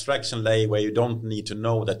already an abstraction layer where you don't need to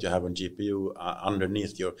know that you have a GPU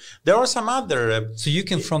underneath you. There are some other... so you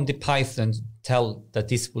can, from the Python, tell that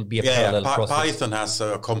this will be a parallel process? Python has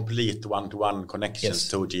a complete one-to-one connections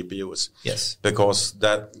to GPUs. Yes. Because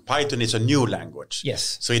Python is a new language.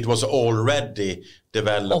 Yes. So it was already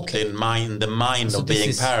developed in the mind of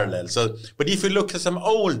being parallel. So, but if you look at some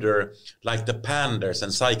older, like the Pandas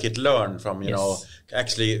and scikit-learn from,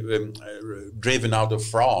 actually driven out of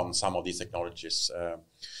France, some of these technologies.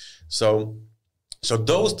 So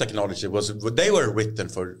those technologies they were written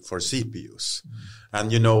for CPUs, and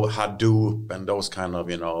Hadoop and those kind of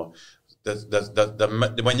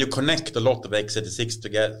when you connect a lot of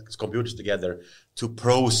x86 computers together to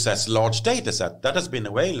process large data set, that has been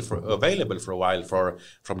available for a while from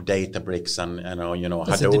Databricks and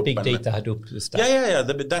Hadoop. The big data Hadoop stack.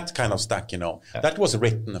 That kind of stack. That was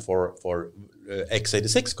written for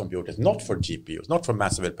x86 computers, not for GPUs, not for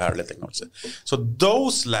massive parallel technology. So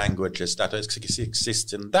those languages that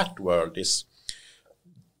exist in that world is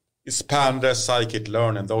Pandas,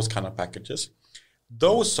 scikit-learn, and those kind of packages.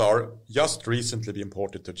 Those are just recently been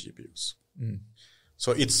ported to GPUs.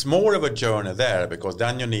 So it's more of a journey there, because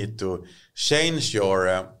then you need to change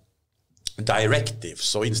your directive.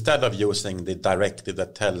 So instead of using the directive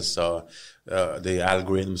that tells the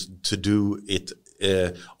algorithms to do it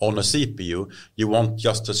on a CPU, you want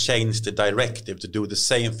just to change the directive to do the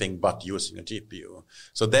same thing but using a GPU.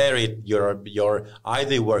 So there you're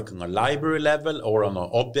either working on a library level or on an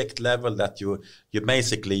object level that you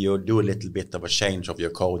do a little bit of a change of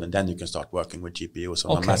your code, and then you can start working with GPUs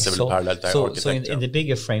on a massive parallel architecture. So in the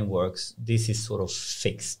bigger frameworks, this is sort of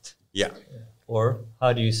fixed. Yeah. Or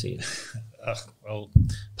how do you see it? Well,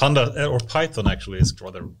 Panda or Python actually is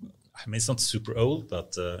rather... I mean, it's not super old,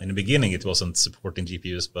 but in the beginning it wasn't supporting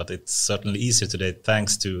GPUs, but it's certainly easier today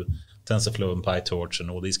thanks to TensorFlow and PyTorch and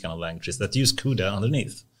all these kind of languages that use CUDA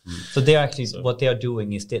underneath. So they're actually, what they are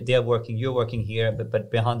doing is you're working here, but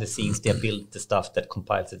behind the scenes they build the stuff that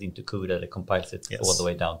compiles it into CUDA, that compiles it all the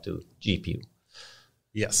way down to GPU.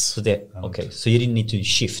 Yes. So so you didn't need to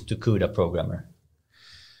shift to CUDA programmer.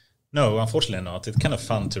 No, unfortunately not. It's kind of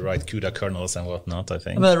fun to write CUDA kernels and whatnot, I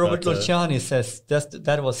think. Well, Robert Luciani says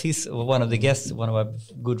that was one of the guests, one of our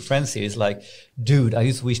good friends here, is like, dude, I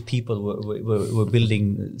just wish people were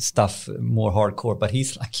building stuff more hardcore, but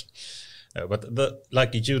he's like... but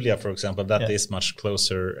like Julia, for example, that is much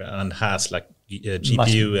closer and has like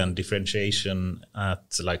GPU and differentiation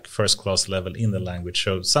at like first class level in the language.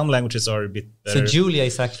 So some languages are a bit better. So Julia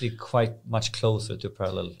is actually quite much closer to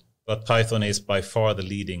parallel. But Python is by far the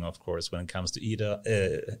leading, of course, when it comes to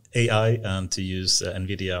AI and to use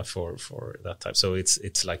NVIDIA for that type. So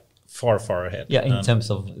it's like far ahead. Yeah, in terms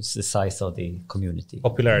of the size of the community.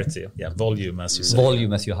 Popularity, volume, as you say.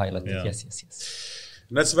 Volume, as you highlighted, yes.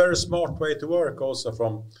 And that's a very smart way to work also,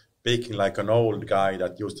 from speaking like an old guy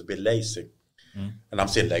that used to be lazy. And I'm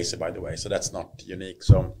still lazy, by the way, so that's not unique.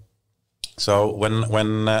 So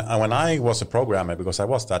when I was a programmer, because I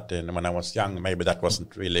was that when I was young, maybe that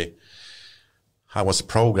wasn't really I was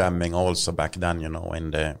programming also back then,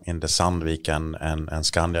 in the Sandvik and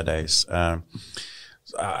Skandia days.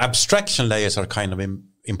 Abstraction layers are kind of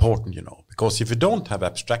important, because if you don't have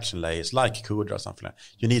abstraction layers like CUDA or something like that,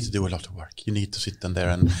 you need to do a lot of work. You need to sit in there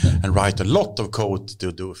and write a lot of code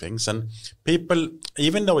to do things. And people,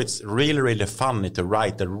 even though it's really, really funny to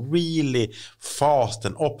write a really fast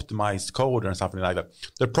and optimized code and something like that,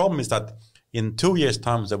 the problem is that in 2 years'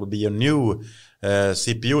 time, there will be a new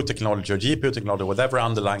CPU technology or GPU technology, whatever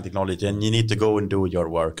underlying technology, and you need to go and do your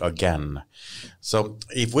work again. So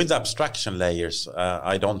if with abstraction layers,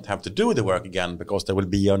 I don't have to do the work again, because there will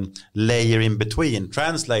be a layer in between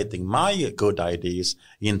translating my good ideas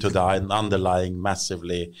into the underlying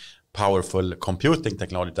massively powerful computing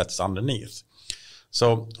technology that's underneath.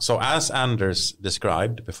 So as Anders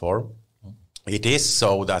described before, it is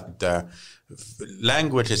so that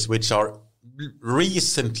languages which are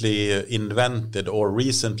recently invented or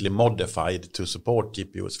recently modified to support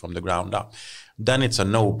GPUs from the ground up, then it's a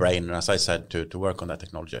no-brainer, as I said, to work on that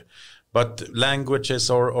technology. But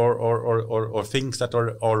languages or things that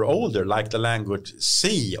are older, like the language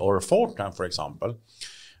C or Fortran, for example,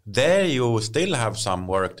 there you still have some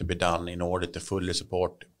work to be done in order to fully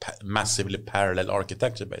support massively parallel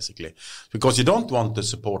architecture, basically. Because you don't want to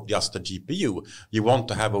support just a GPU. You want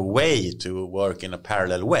to have a way to work in a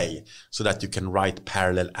parallel way so that you can write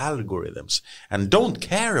parallel algorithms and don't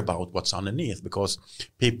care about what's underneath, because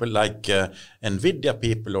people like NVIDIA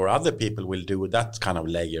people or other people will do that kind of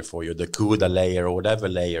layer for you, the CUDA layer or whatever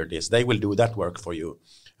layer it is. They will do that work for you.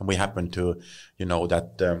 And we happen to,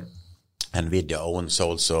 that NVIDIA owns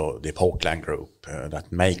also the Portland group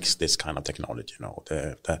that makes this kind of technology,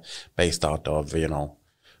 based out of,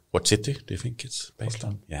 what city do you think it's based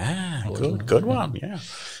on? Yeah, good one. Yeah.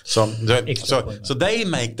 So they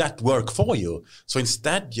make that work for you. So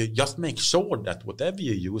instead, you just make sure that whatever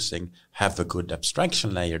you're using have a good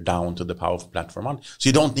abstraction layer down to the powerful platform. So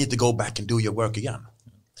you don't need to go back and do your work again.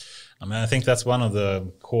 I think that's one of the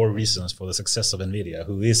core reasons for the success of NVIDIA,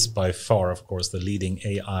 who is by far, of course, the leading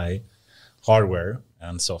AI hardware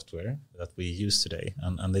and software that we use today.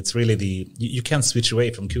 And it's really you can't switch away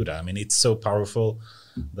from CUDA. It's so powerful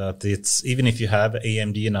that it's, even if you have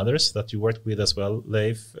AMD and others that you work with as well,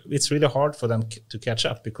 it's really hard for them to catch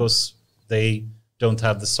up, because they don't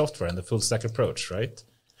have the software and the full stack approach, right?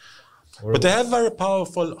 But they have very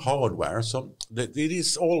powerful hardware, so it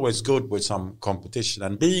is always good with some competition.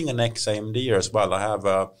 And being an ex-AMD as well, I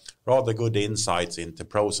have rather good insights into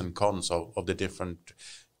pros and cons of the different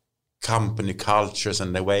company cultures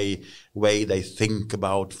and the way they think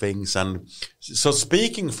about things. And so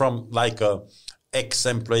speaking from like a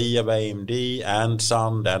ex-employee of AMD and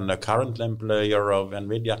Sand and a current employer of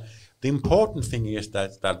NVIDIA, the important thing is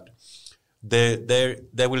that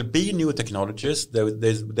there will be new technologies, there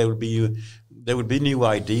will be new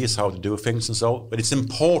ideas how to do things and so, but it's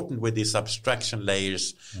important with these abstraction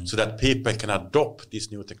layers so that people can adopt these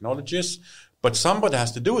new technologies. But somebody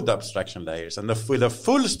has to do the abstraction layers, and with a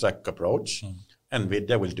full stack approach,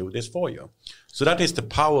 NVIDIA will do this for you. So that is the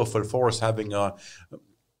powerful force having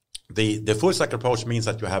the full stack approach means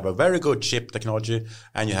that you have a very good chip technology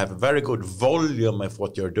and you have a very good volume of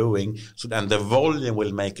what you're doing. So then the volume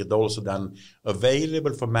will make it also then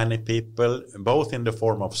available for many people, both in the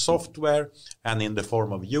form of software and in the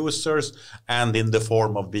form of users and in the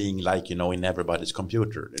form of being in everybody's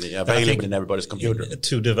computer, available in everybody's computer.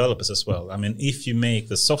 To developers as well. If you make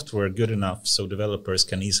the software good enough so developers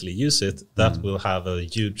can easily use it, that will have a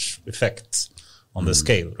huge effect on the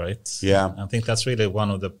scale, right? Yeah. I think that's really one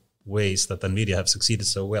of the ways that NVIDIA have succeeded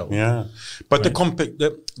so well. Yeah, but the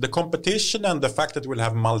competition and the fact that we'll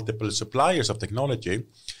have multiple suppliers of technology,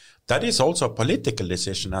 that is also a political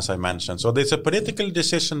decision, as I mentioned. So there's a political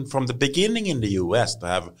decision from the beginning in the US to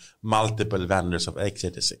have multiple vendors of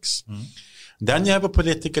x86. Then you have a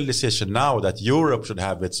political decision now that Europe should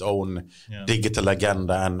have its own digital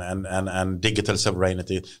agenda and digital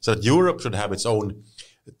sovereignty, so that Europe should have its own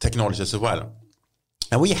technologies as well.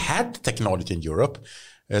 And we had technology in Europe,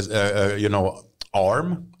 as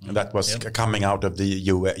ARM, that was coming out of the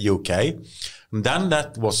UK. And then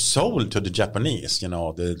that was sold to the Japanese, and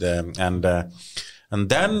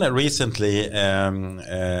then recently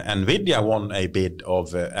NVIDIA won a bid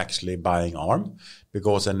of actually buying ARM,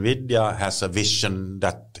 because NVIDIA has a vision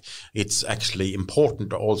that it's actually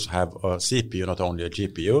important to also have a CPU, not only a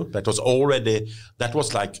GPU. That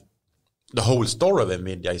was like the whole story of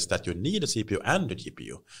NVIDIA is that you need a CPU and a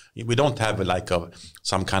GPU. We don't have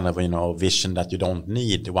some kind of vision that you don't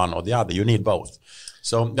need one or the other. You need both.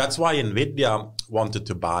 So that's why NVIDIA wanted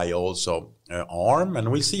to buy also ARM, and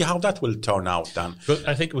we'll see how that will turn out then. But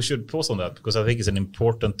I think we should pause on that because I think it's an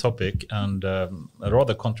important topic and a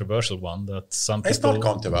rather controversial one that some people... It's not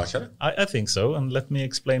controversial. I think so, and let me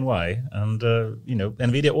explain why. And,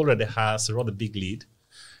 NVIDIA already has a rather big lead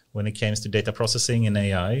when it comes to data processing and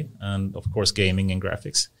AI and, of course, gaming and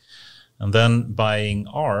graphics. And then buying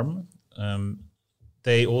ARM,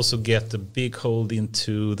 they also get a big hold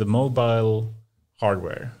into the mobile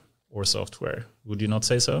hardware or software. Would you not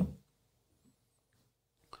say so?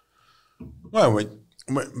 Well,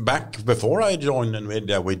 back before I joined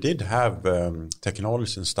NVIDIA, we did have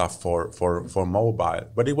technology and stuff for mobile,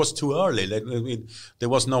 but it was too early. There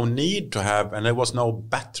was no need to have, and there was no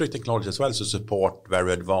battery technology as well to support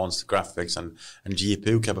very advanced graphics and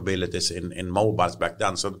GPU capabilities in mobiles back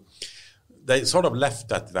then. So they sort of left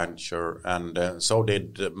that venture, and so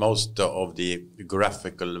did most of the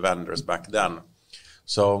graphical vendors back then.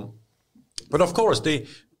 So, but of course,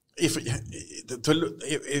 if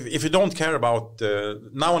you don't care about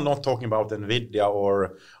now, I'm not talking about NVIDIA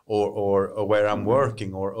or where I'm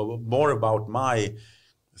working or more about my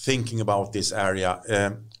thinking about this area.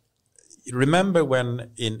 Remember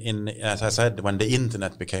when as I said, when the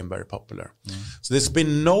internet became very popular. So there's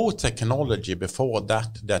been no technology before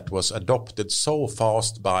that was adopted so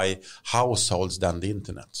fast by households than the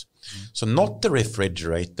internet. So not the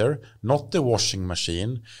refrigerator, not the washing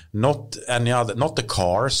machine, not any other, not the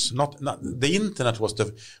cars, not the internet was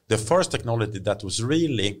the first technology that was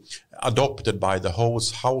really adopted by the whole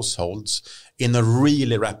households in a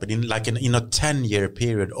really rapid, in a 10-year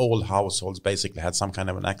period. All households basically had some kind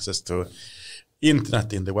of an access to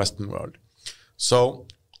internet in the Western world. So,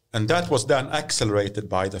 and that was then accelerated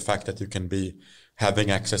by the fact that you can be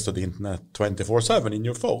having access to the internet 24/7 in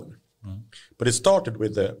your phone. But it started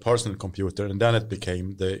with the personal computer, and then it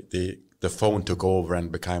became the phone took over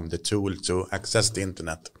and became the tool to access the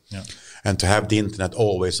internet and to have the internet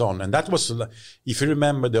always on. And that was, if you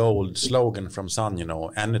remember the old slogan from Sun,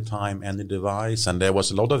 anytime, any device. And there was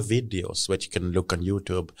a lot of videos which you can look on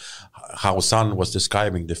YouTube, how Sun was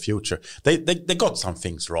describing the future. They got some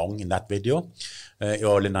things wrong in that video,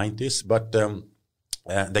 early 90s, but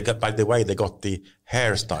they got the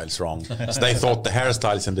hairstyles wrong. So they thought the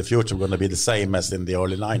hairstyles in the future were going to be the same as in the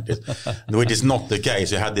early 90s, which is not the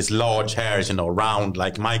case. You had these large hairs, round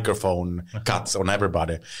like microphone cuts on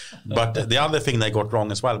everybody. But the other thing they got wrong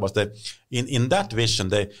as well was that in that vision,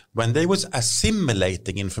 when they was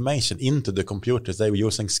assimilating information into the computers, they were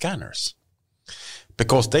using scanners.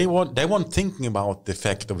 Because they weren't thinking about the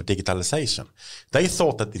effect of digitalization. They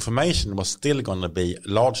thought that information was still going to be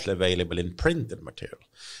largely available in printed material.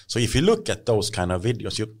 So if you look at those kind of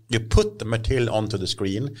videos, you put the material onto the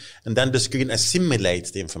screen, and then the screen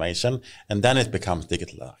assimilates the information, and then it becomes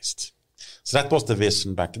digitalized. So that was the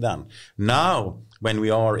vision back then. Now, when we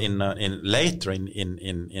are later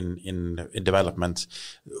in development,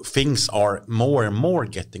 things are more and more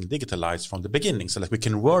getting digitalized from the beginning, so that we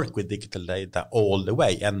can work with digital data all the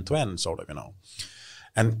way, end to end, sort of,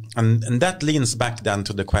 And that leans back then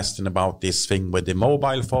to the question about this thing with the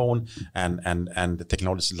mobile phone and the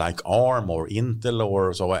technology like ARM or Intel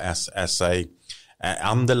or so as a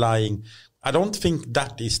underlying. I don't think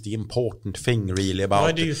that is the important thing really about.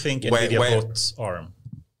 Why do you think NVIDIA bought ARM?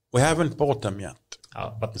 We haven't bought them yet.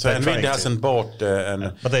 But so NVIDIA hasn't bought,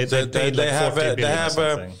 but they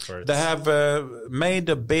have made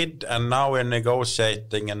a bid, and now we're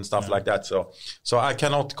negotiating and stuff like that. So I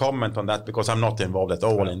cannot comment on that because I'm not involved at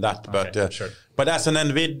all in that. But sure. But as an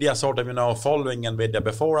NVIDIA sort of following NVIDIA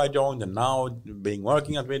before I joined and now being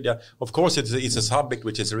working at NVIDIA, of course it's a subject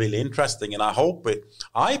which is really interesting, and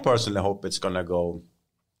I personally hope it's going to go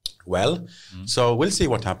well. So we'll see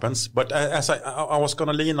what happens. But as I was going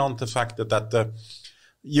to lean on the fact that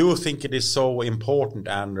you think it is so important,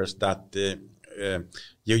 Anders, that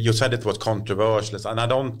you said it was controversial, and I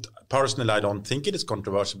don't think it is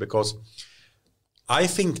controversial, because I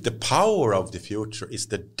think the power of the future is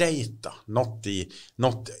the data, not a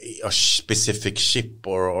specific chip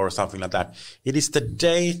or something like that. It is the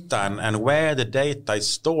data and where the data is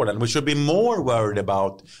stored, and we should be more worried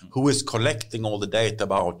about who is collecting all the data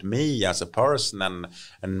about me as a person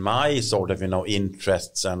and my sort of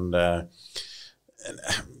interests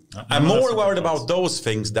I'm more worried about those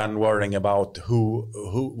things than worrying about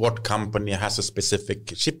what company has a specific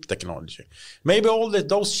chip technology. Maybe all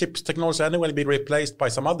those chips technology anyway will be replaced by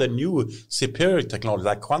some other new superior technology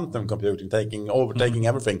like quantum computing, overtaking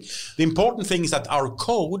everything. The important thing is that our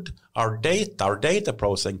code, our data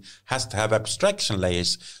processing has to have abstraction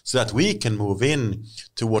layers so that we can move in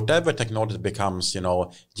to whatever technology becomes,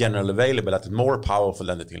 generally available that is more powerful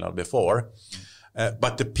than the technology before.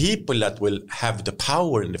 But the people that will have the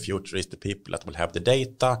power in the future is the people that will have the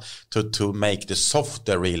data to make the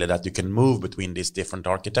software really that you can move between these different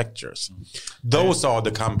architectures. Those are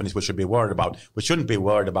the companies we should be worried about. We shouldn't be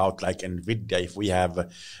worried about like NVIDIA if we have a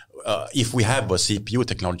CPU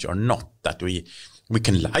technology or not that we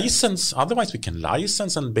can license. Otherwise, we can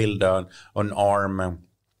license and build an ARM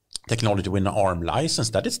technology with an ARM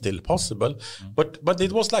license. That is still possible. But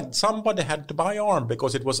it was like somebody had to buy ARM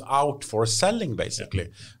because it was out for selling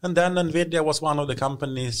basically. And then NVIDIA was one of the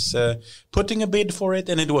companies putting a bid for it,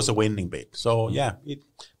 and it was a winning bid. So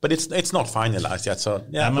but it's not finalized yet. So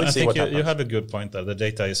we'll see what happens. You have a good point there. The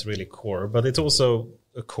data is really core, but it's also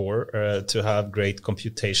a core to have great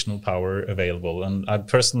computational power available. And I've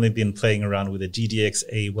personally been playing around with the GDX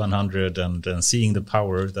A100 and seeing the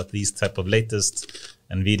power that these type of latest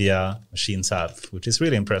NVIDIA machines have, which is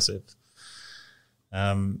really impressive.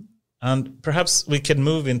 And perhaps we can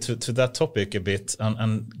move into that topic a bit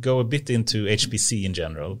and go a bit into HPC in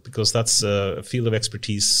general, because that's a field of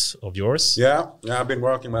expertise of yours. Yeah, I've been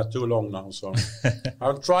working with that too long now. So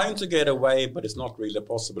I'm trying to get away, but it's not really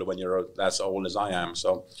possible when you're as old as I am.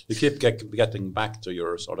 So you keep getting back to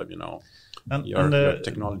your sort of, your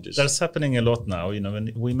technologies. That's happening a lot now.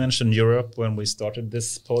 When we mentioned Europe when we started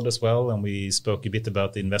this pod as well, and we spoke a bit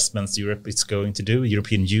about the investments Europe is going to do,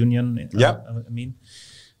 European Union.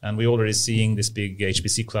 And we're already seeing these big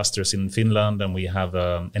HPC clusters in Finland, and we have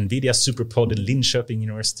NVIDIA SuperPod in Linköping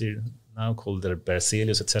University now called the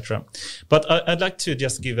Berzelius, etc. But I'd like to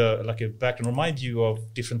just give a background, my view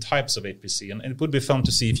of different types of HPC, and it would be fun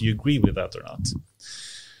to see if you agree with that or not.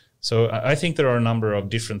 So I think there are a number of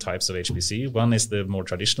different types of HPC. One is the more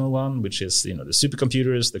traditional one, which is the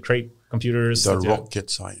supercomputers, the Cray computers, the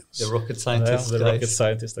rocket science, the rocket scientists, rocket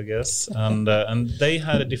scientists, I guess, and they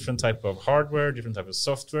had a different type of hardware, different type of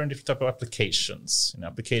software, and different type of applications.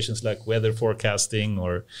 Applications like weather forecasting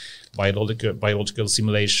or biological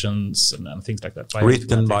simulations and things like that.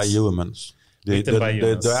 Written by humans. The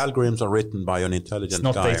algorithms are written by an intelligent guy.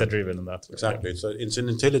 It's not data-driven in that way. Exactly. So it's an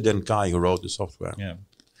intelligent guy who wrote the software. Yeah.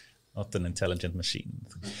 Not an intelligent machine.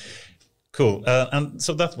 Cool. And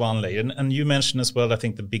so that's one layer. And you mentioned as well, I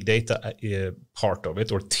think, the big data part of it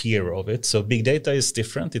or tier of it. So big data is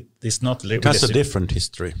different. It is not... It has a different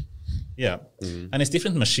history. Yeah. And it's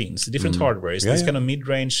different machines, different hardware. It's this kind of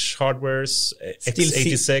mid-range hardwares,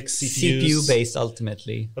 x86 CPUs. CPU-based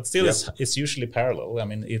ultimately. But still, it's usually parallel. I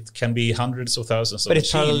mean, it can be hundreds of thousands of But machines.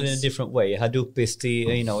 it's parallel in a different way. Hadoop is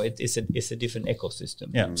it's a different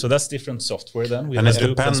ecosystem. Yeah, so that's different software then. And it's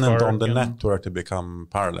dependent on the network to become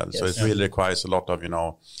parallel. Yes. So it really requires a lot of,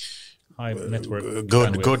 high network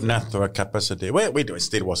good network capacity. It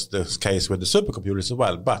still was the case with the supercomputers as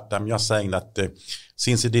well. But I'm just saying that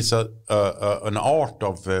since it is an art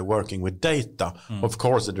of working with data, of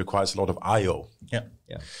course it requires a lot of I/O. Yeah.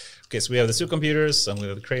 Okay, so we have the supercomputers and we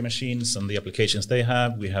have the Cray machines and the applications they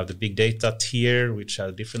have. We have the big data tier, which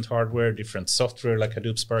has different hardware, different software like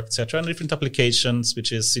Hadoop, Spark, etc., and different applications,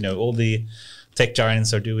 which is all the tech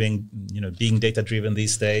giants are doing, being data-driven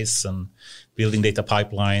these days and building data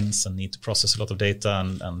pipelines and need to process a lot of data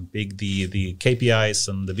and the KPIs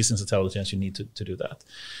and the business intelligence you need to do that.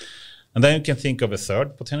 And then you can think of a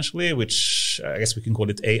third potentially, which I guess we can call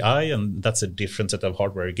it AI, and that's a different set of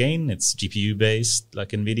hardware again. It's GPU-based, like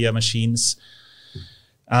NVIDIA machines.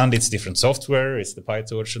 And it's different software. It's the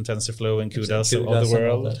PyTorch and TensorFlow and CUDA of the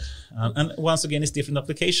world. And once again, it's different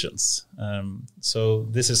applications. So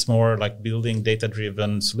this is more like building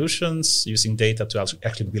data-driven solutions, using data to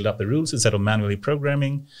actually build up the rules instead of manually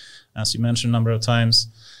programming, as you mentioned a number of times.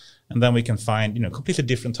 And then we can find, completely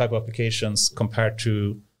different type of applications compared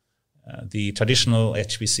to the traditional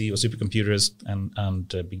HPC or supercomputers and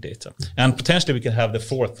big data. And potentially we can have the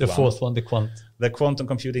fourth one, the quant. The quantum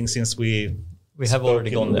computing, since we have already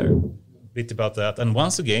gone there. Bit about that. And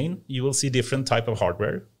once again, you will see different type of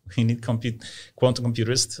hardware. You need quantum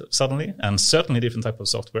computers suddenly, and certainly different type of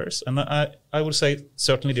softwares. And I would say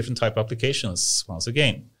certainly different type of applications once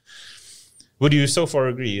again. Would you so far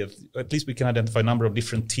agree? At least we can identify a number of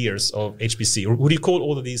different tiers of HPC. Or would you call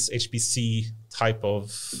all of these HPC type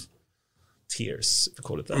of tiers, if you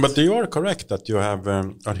call it that? But you are correct that you have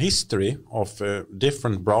a history of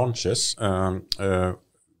different branches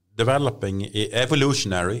developing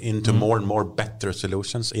evolutionary into more and more better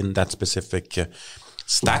solutions in that specific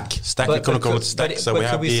stack.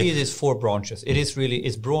 But we see these 4 branches.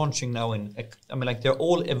 It's branching now they're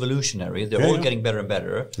all evolutionary. They're all getting better and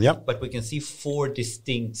better. Yeah. But we can see 4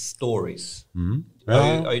 distinct stories. Mm-hmm.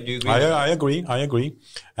 Do you agree? I agree.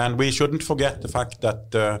 And we shouldn't forget the fact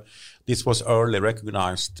that this was early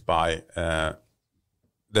recognized by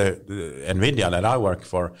the NVIDIA that I work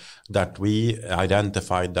for, that we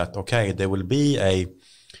identified that, okay, there will be a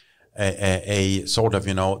sort of,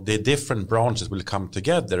 the different branches will come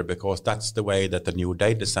together, because that's the way that the new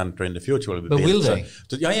data center in the future will be built. But will they?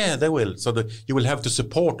 Yeah, they will. So you will have to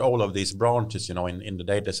support all of these branches, in the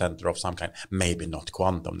data center of some kind. Maybe not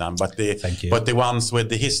quantum then, but the ones with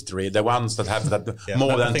the history, the ones that have that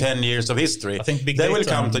more than 10 years of history, I think big they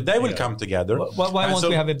data will come together. Why won't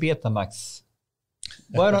we have a Betamax?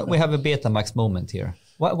 Why don't we have a Betamax moment here?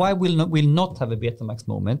 Why will not have a Betamax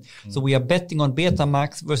moment? So we are betting on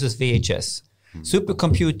Betamax versus VHS,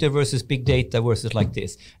 supercomputer versus big data versus like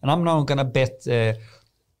this. And I'm now going to bet,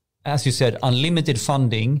 as you said, unlimited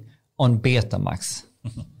funding on Betamax.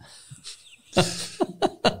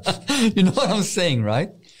 You know what I'm saying,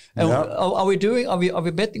 right? And are we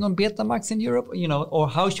betting on Betamax in Europe? Or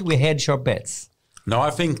how should we hedge our bets? No,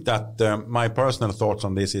 I think that my personal thoughts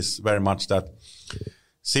on this is very much that,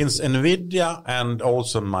 since NVIDIA and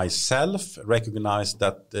also myself recognize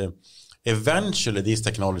that eventually these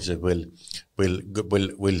technologies will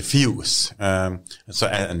fuse.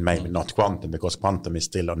 And maybe not quantum, because quantum is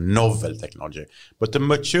still a novel technology, but the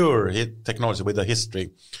mature technology with a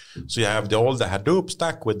history. So you have all the Hadoop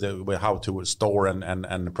stack with how to store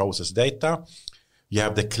and process data. You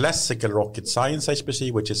have the classical rocket science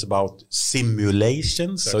HPC, which is about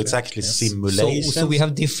simulations. Exactly. So it's actually simulations. So we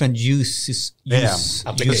have different uses. The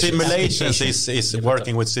simulations is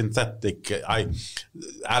working with synthetic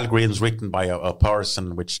algorithms written by a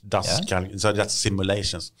person, which does so that's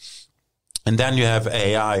simulations. And then you have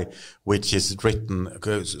AI, which is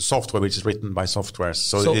software, which is written by software.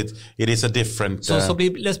 So it is a different.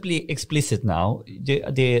 Let's be explicit now.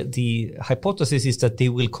 The hypothesis is that they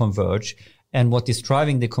will converge. And what is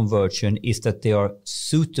driving the conversion is that they are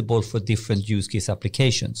suitable for different use case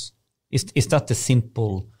applications. Is that the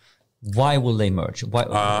simple? Why will they merge?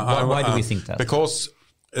 Why do we think that? Because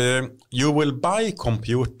you will buy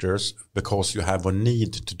computers because you have a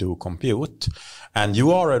need to do compute, and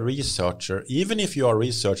you are a researcher. Even if you are a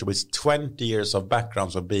researcher with 20 years of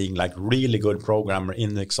backgrounds of being like really good programmer,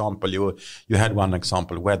 in the example you had one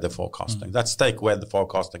example, weather forecasting. Let's take weather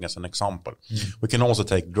forecasting as an example. We can also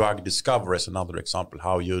take drug discovery as another example,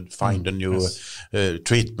 how you'd find a new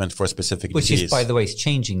treatment for a specific disease. Which is, by the way, is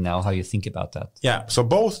changing now how you think about that. Yeah, so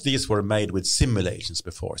both these were made with simulations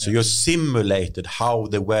before. So you simulated how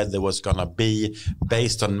the weather was going to be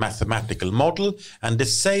based on mathematical model, and the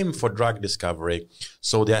same for drug discovery.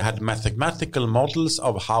 So they had mathematical models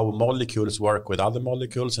of how molecules work with other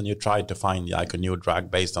molecules, and you tried to find like a new drug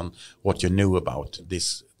based on what you knew about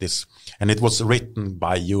this. And it was written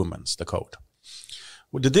by humans, the code.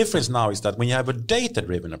 Well, the difference now is that when you have a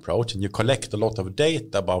data-driven approach and you collect a lot of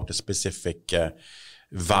data about a specific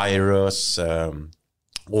virus,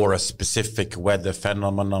 or a specific weather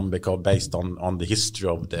phenomenon, because based on the history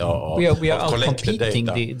of the we are competing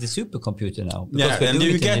the supercomputer now.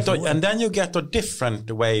 And then you get a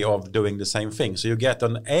different way of doing the same thing. So you get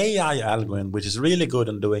an AI algorithm which is really good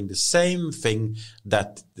in doing the same thing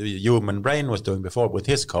that the human brain was doing before with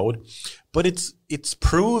his code, but it's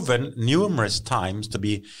proven numerous times to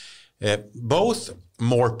be both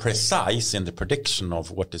more precise in the prediction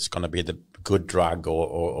of what is going to be the good drug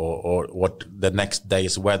or what the next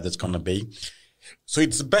day's weather is going to be. So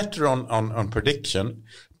it's better on prediction,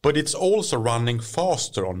 but it's also running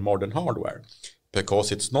faster on modern hardware,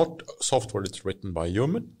 because it's not software that's written by a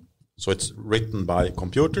human. So it's written by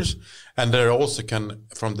computers, and they also can,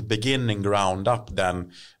 from the beginning, ground up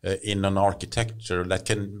then in an architecture that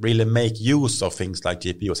can really make use of things like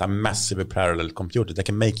GPUs, a massive parallel computer. They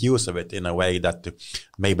can make use of it in a way that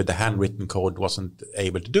maybe the handwritten code wasn't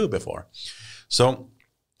able to do before. So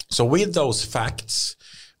with those facts,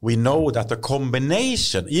 we know that the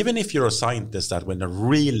combination, even if you're a scientist that when are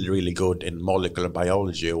really, really good in molecular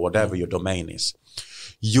biology or whatever your domain is,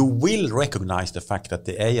 you will recognize the fact that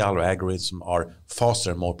the AI algorithms are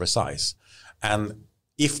faster and more precise. And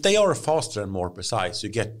if they are faster and more precise, you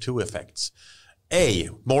get two effects.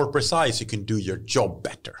 More precise, you can do your job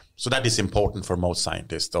better. So that is important for most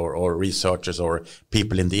scientists or researchers or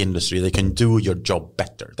people in the industry. They can do your job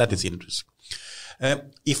better. That is interesting.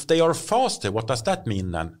 If they are faster, what does that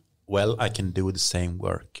mean then? Well, I can do the same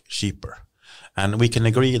work cheaper. And we can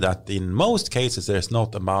agree that in most cases, there's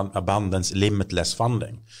not abundance, limitless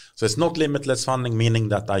funding. So it's not limitless funding, meaning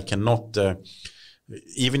that I cannot,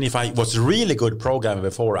 even if I was really good programmer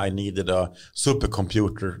before, I needed a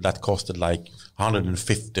supercomputer that costed like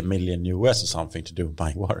 150 million US or something to do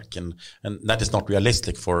my work. And that is not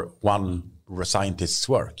realistic for one scientist's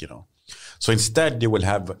work, you know. So instead, you will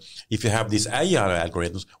have, if you have these AI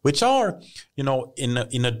algorithms, which are, you know,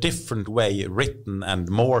 in a different way written and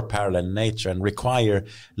more parallel in nature and require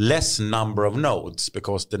less number of nodes,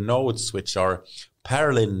 because the nodes which are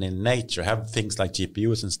parallel in nature have things like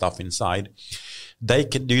GPUs and stuff inside.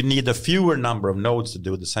 You need a fewer number of nodes to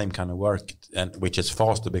do the same kind of work, and which is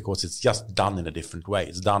faster because it's just done in a different way.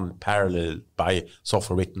 It's done parallel by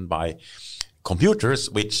software written by computers,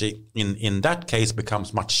 which in that case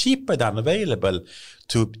becomes much cheaper than available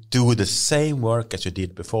to do the same work as you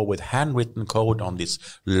did before with handwritten code on these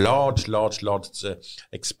large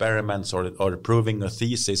experiments or proving a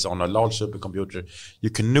thesis on a large supercomputer.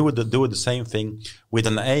 You can do the same thing with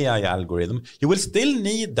an AI algorithm. You will still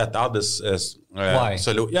need that others. Why?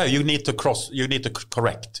 You need to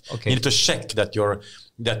correct. Okay. You need to check that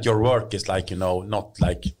your work is like, you know, not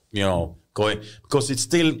like, you know, going, because it's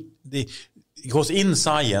still because in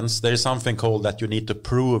science, there is something called that you need to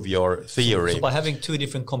prove your theory. So by having two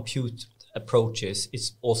different compute approaches,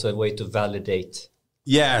 it's also a way to validate.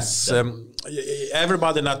 Yes.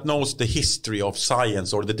 Everybody that knows the history of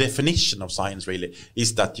science or the definition of science really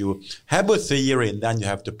is that you have a theory and then you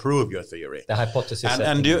have to prove your theory. The hypothesis.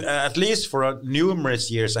 And at least for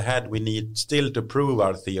numerous years ahead, we need still to prove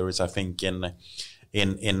our theories, I think, in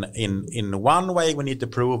one way. We need to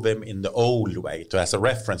prove them in the old way as a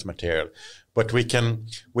reference material. But we can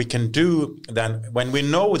do then when we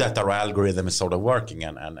know that our algorithm is sort of working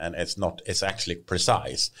and it's actually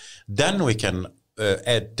precise, then we can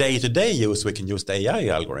at day-to-day use, we can use the AI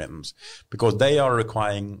algorithms because they are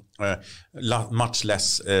requiring much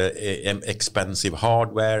less expensive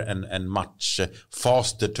hardware and much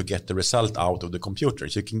faster to get the result out of the computer.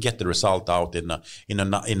 So you can get the result out in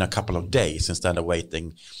a couple of days instead of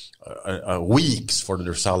waiting weeks for the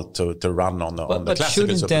result to run on the classical supercomputer. But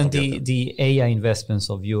shouldn't then the AI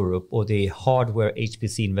investments of Europe or the hardware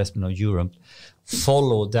HPC investment of Europe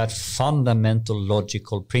follow that fundamental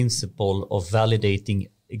logical principle of validating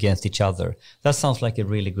against each other? That sounds like a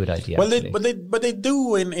really good idea. Well, but they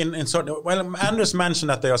do in certain. Well, Anders mentioned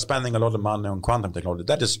that they are spending a lot of money on quantum technology.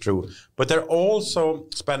 That is true, but they're also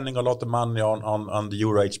spending a lot of money on the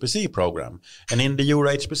Euro HPC program. And in the Euro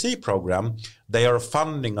HPC program, they are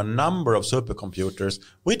funding a number of supercomputers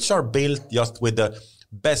which are built just with the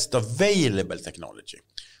best available technology.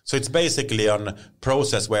 So it's basically a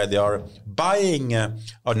process where they are buying a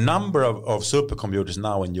number of supercomputers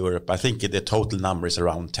now in Europe. I think the total number is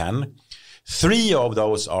around 10. 3 of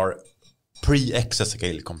those are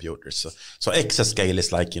pre-exascale computers. So exascale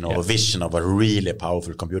is like, you know, a vision of a really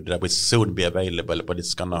powerful computer that will soon be available, but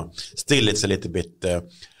it's a little bit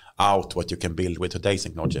out what you can build with today's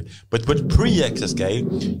technology. But with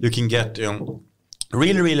pre-exascale, you can get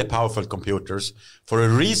really, really powerful computers for a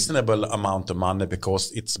reasonable amount of money because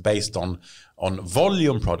it's based on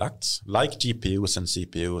volume products like GPUs and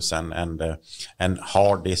CPUs and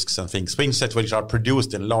hard disks and things that which are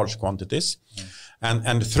produced in large quantities.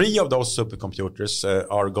 And 3 of those supercomputers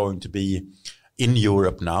are going to be in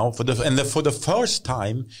Europe now. For the first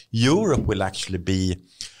time, Europe will actually be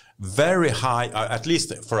very high, at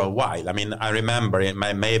least for a while. I mean, I remember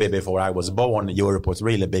maybe before I was born, Europe was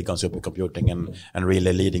really big on supercomputing and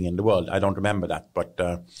really leading in the world. I don't remember that, but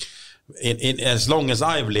as long as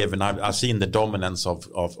I've lived, and I've seen the dominance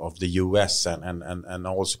of the US and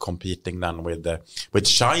also competing then with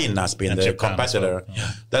China has been the competitor. Well.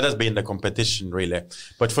 Yeah. That has been the competition really.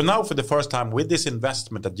 But for now, for the first time, with this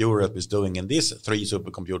investment that Europe is doing in these 3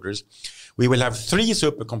 supercomputers, we will have 3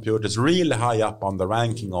 supercomputers really high up on the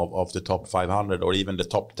ranking of the top 500 or even the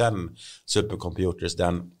top 10 supercomputers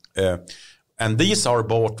then. And these are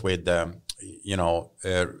bought with,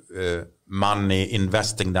 money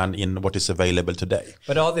investing then in what is available today.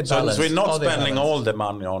 But are they balanced? So we're not spending all the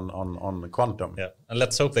money on quantum. Yeah, and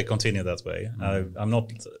let's hope they continue that way. I'm not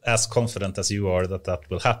as confident as you are that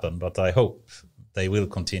will happen, but I hope they will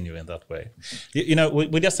continue in that way.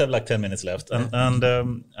 We just have like 10 minutes left.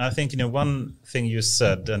 And I think, one thing you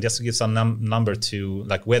said, and just to give some number to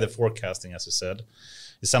like weather forecasting, as you said,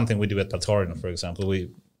 is something we do at Baltarino, for example.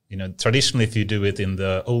 Traditionally, if you do it in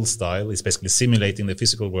the old style, it's basically simulating the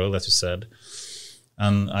physical world, as you said.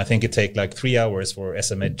 And I think it takes like 3 hours for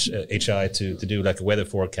SMHI to do like a weather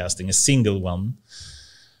forecasting, a single one.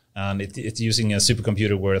 And it's using a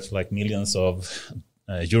supercomputer worth like millions of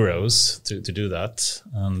euros to do that.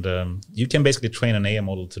 And you can basically train an AI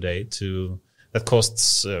model today that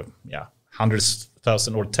costs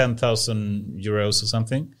 100,000 or 10,000 euros or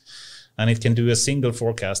something. And it can do a single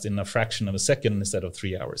forecast in a fraction of a second instead of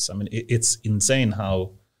 3 hours. I mean, it's insane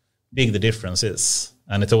how big the difference is.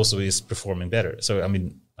 And it also is performing better. So, I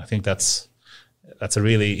mean, I think that's a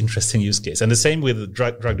really interesting use case. And the same with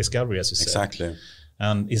drug discovery, as you said. Exactly.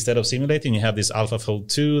 And instead of simulating, you have this AlphaFold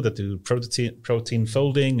 2 that do protein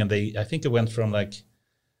folding. And I think it went from like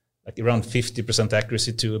around 50%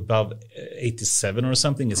 accuracy to above 87 or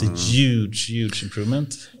something. It's a huge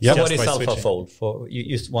improvement. Yeah. What is AlphaFold? For you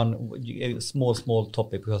used a small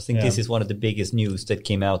topic, because I think this is one of the biggest news that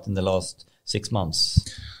came out in the last 6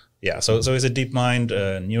 months. Yeah, so it's a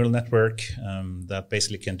DeepMind neural network that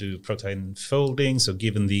basically can do protein folding. So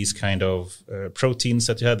given these kind of proteins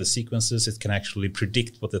that you have, the sequences, it can actually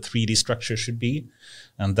predict what the 3D structure should be.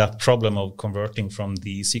 And that problem of converting from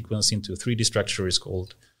the sequence into a 3D structure is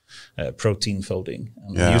called protein folding.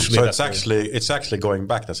 And usually so it's actually going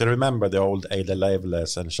back. So remember the old Ada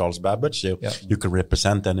Lovelace and Charles Babbage. You can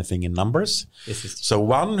represent anything in numbers. So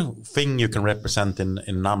one thing you can represent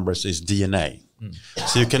in numbers is DNA.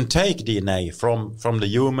 So you can take DNA from the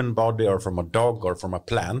human body or from a dog or from a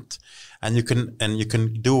plant, and you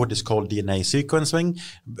can do what is called DNA sequencing.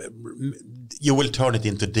 You will turn it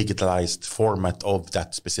into digitalized format of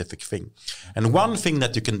that specific thing. And one thing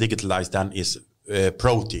that you can digitalize then is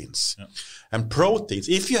proteins. Yeah. And proteins,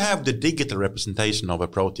 if you have the digital representation of a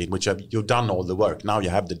protein, which you've done all the work, now you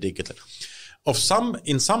have the digital.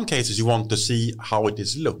 In some cases, you want to see how it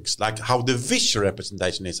looks, like how the visual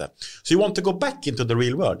representation is. So you want to go back into the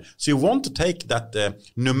real world. So you want to take that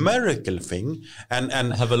numerical thing and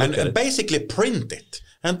have a look and basically print it.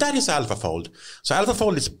 And that is AlphaFold. So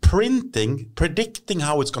AlphaFold is predicting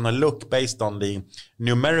how it's going to look based on the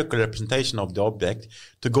numerical representation of the object,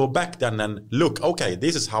 to go back then and look, okay,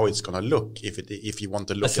 this is how it's going to look if you want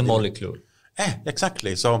to look at a molecule.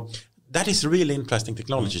 Exactly. So that is really interesting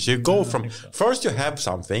technology. So you go from, first you have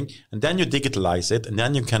something, and then you digitalize it, and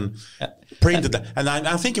then you can print it. And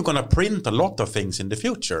I think you're going to print a lot of things in the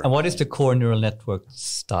future. And what is the core neural network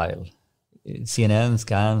style? CNN,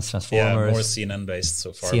 scans, transformers? Yeah, more CNN based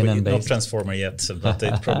so far. Not transformer yet, but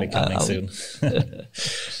it's probably coming soon.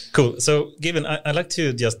 Cool. So given, I'd like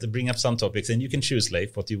to just bring up some topics, and you can choose,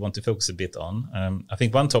 Leif, what you want to focus a bit on. I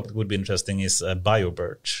think one topic would be interesting is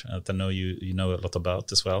BioBERT, that I know you know a lot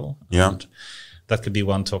about as well. Yeah. And that could be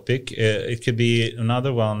one topic. It could be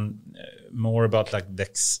another one more about like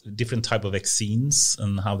different type of vaccines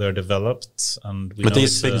and how they're developed. But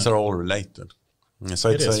these things are all related.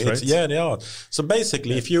 So right? Yeah, they are. So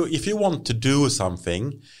basically, if you want to do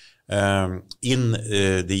something in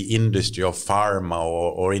the industry of pharma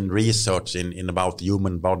or in research in about the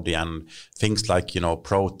human body and things like,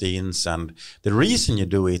 proteins, and the reason you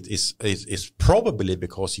do it is probably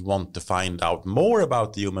because you want to find out more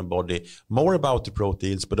about the human body, more about the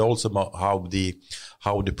proteins, but also how the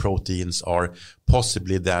proteins are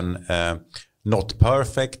possibly then not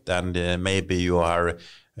perfect, and maybe you are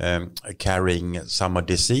carrying some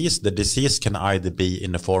disease. The disease can either be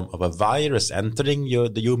in the form of a virus entering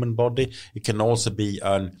the human body. It can also be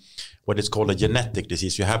what is called a genetic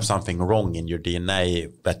disease. You have something wrong in your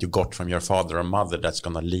DNA that you got from your father or mother that's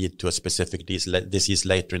going to lead to a specific disease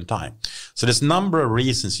later in time. So there's a number of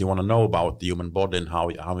reasons you want to know about the human body and how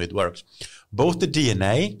it works. Both the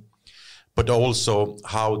DNA, but also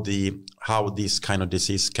how this kind of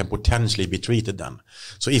disease can potentially be treated then.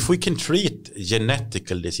 So if we can treat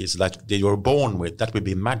genetical disease like you're born with, that would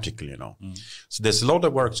be magical, So there's a lot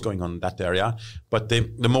of work going on in that area. But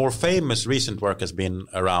the more famous recent work has been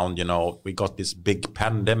around, we got this big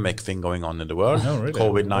pandemic thing going on in the world, really?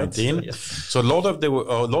 COVID-19. Yes. So a lot of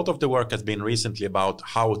the work has been recently about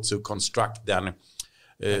how to construct then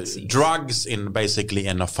drugs in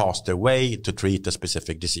a faster way to treat a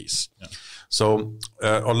specific disease. Yeah. So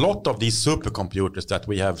a lot of these supercomputers that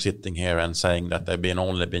we have sitting here and saying that they've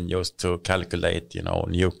only been used to calculate,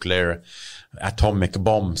 nuclear atomic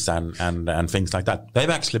bombs and things like that, they've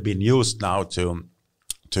actually been used now to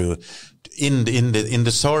in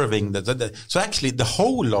the serving so actually the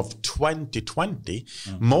whole of 2020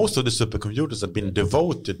 most of the supercomputers have been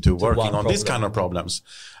devoted to working on these kind of problems,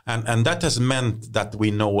 and that has meant that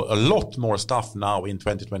we know a lot more stuff now in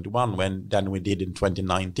 2021 than we did in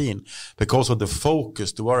 2019 because of the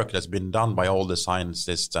focused work that's been done by all the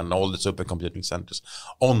scientists and all the supercomputing centers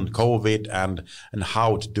on COVID and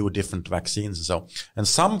how to do different vaccines and so. And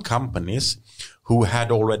some companies who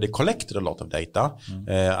had already collected a lot of data.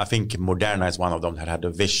 I think Moderna is one of them that had a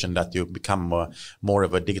vision that you become more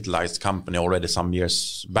of a digitalized company already some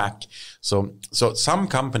years back. So some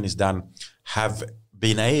companies then have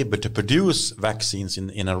been able to produce vaccines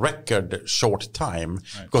in a record short time,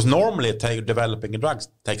 because normally developing a drug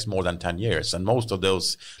takes more than 10 years, and most of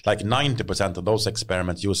those, like 90% of those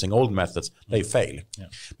experiments using old methods, they fail.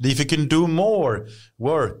 But if you can do more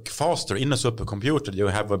work faster in a supercomputer, you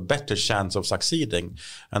have a better chance of succeeding.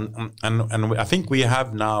 And I think we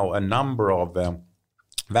have now a number of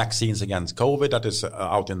vaccines against COVID that is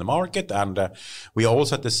out in the market, and we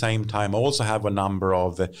also at the same time also have a number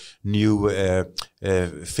of new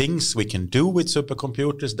things we can do with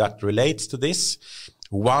supercomputers that relates to this.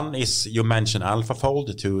 One is, you mentioned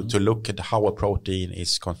AlphaFold, to look at how a protein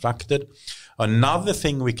is constructed. Another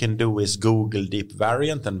thing we can do is Google deep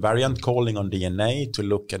variant and variant calling on DNA to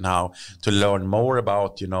look at how to learn more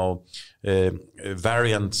about,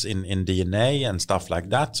 variants in DNA and stuff like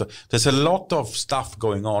that. So there's a lot of stuff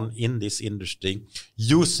going on in this industry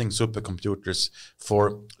using supercomputers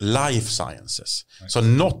for life sciences. So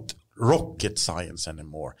not rocket science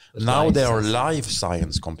anymore. Now there are life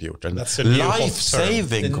science computers,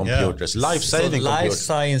 life-saving computers, life-saving life computers.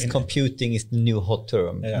 science computing is the new hot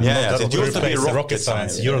term. It used to be rocket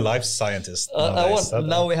science. You're a life scientist.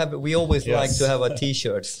 We always like to have a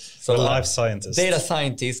t-shirts. So life scientist, data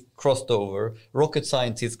scientist crossed over, rocket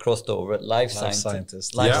scientist crossed over, life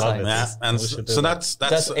scientist. And so that's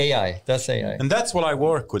AI. That's AI. And that's what I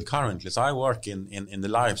work with currently. So I work in the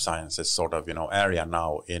life sciences sort of area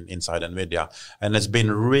now inside NVIDIA, and it's been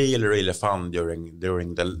really fun during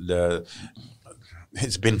the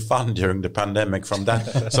it's been fun during the pandemic from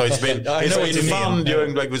that. So it's been fun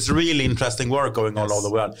during, like, it was really interesting work going on all over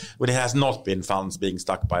the world. But it has not been fun being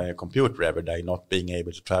stuck by a computer every day, not being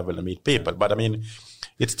able to travel and meet people. But I mean,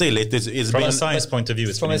 it's from a science point of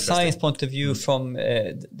view. From a science point of view, from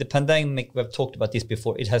the pandemic, we've talked about this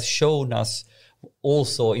before. It has shown us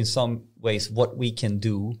also in some ways what we can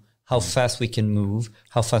do, how fast we can move,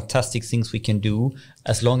 how fantastic things we can do,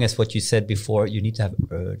 as long as what you said before, you need to have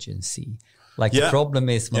urgency. Like the problem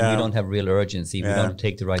is when we don't have real urgency, we don't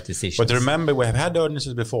take the right decisions. But remember, we have had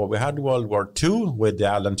urgencies before. We had World War II with the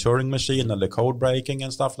Alan Turing machine and the code breaking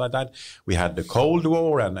and stuff like that. We had the Cold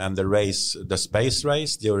War and the space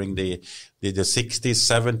race during the 60s,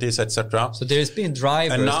 70s, etc. So there's been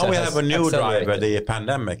drivers. And now we have a new driver. The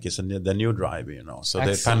pandemic is the new driver, So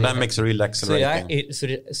the pandemic's really accelerating.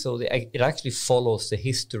 It actually follows the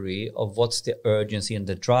history of what's the urgency and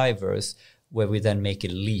the drivers, where we then make a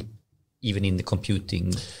leap even in the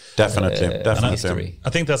computing history. I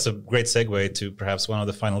think that's a great segue to perhaps one of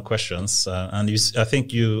the final questions. I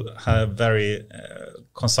think you have very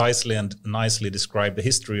concisely and nicely described the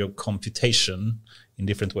history of computation in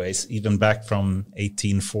different ways, even back from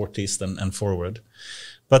 1840s and forward.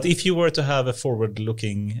 But if you were to have a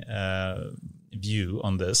forward-looking view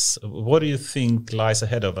on this, what do you think lies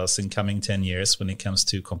ahead of us in coming 10 years when it comes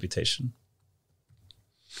to computation?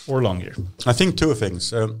 Or longer? I think two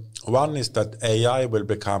things. One is that AI will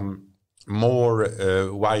become more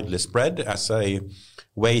widely spread as a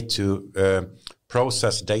way to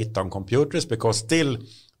process data on computers, because still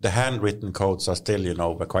the handwritten codes are still,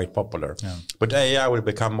 quite popular. Yeah. But AI will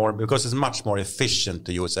become more, because it's much more efficient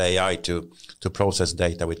to use AI to process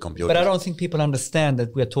data with computers. But I don't think people understand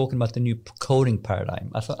that we are talking about the new coding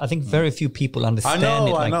paradigm. I think very few people understand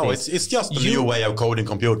it. I know. It's just a new way of coding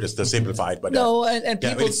computers, to simplify it. But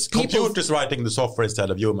it's computers writing the software instead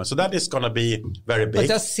of humans. So that is going to be very big. But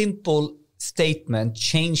that simple statement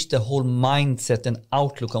changed the whole mindset and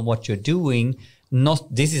outlook on what you're doing.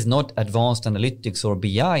 This is not advanced analytics or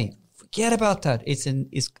BI. Forget about that. It's a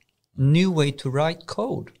new way to write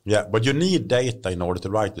code. Yeah, but you need data in order to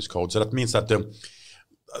write this code. So that means that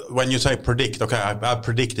when you say predict, I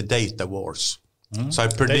predict the data wars. So I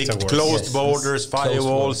predict closed borders,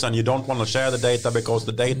 firewalls, and you don't want to share the data because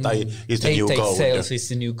the data is the new gold. Data sales is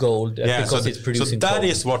the new gold because it's producing code. So that code.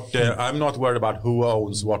 is what I'm not worried about who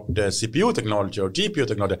owns what CPU technology or GPU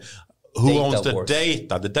technology. Who owns the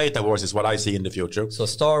data? The data wars is what I see in the future. So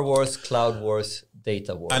Star Wars, Cloud Wars,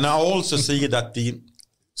 data wars. And I also see that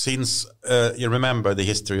since you remember the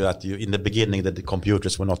history that in the beginning that the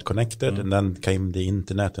computers were not connected, and then came the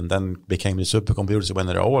internet, and then became the supercomputers when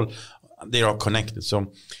they are connected.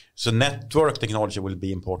 So network technology will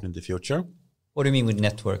be important in the future. What do you mean with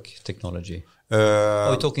network technology?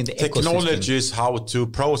 Are we talking the technology is how to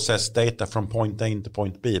process data from point A to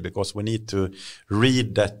point B, because we need to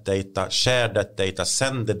read that data, share that data,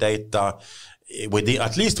 send the data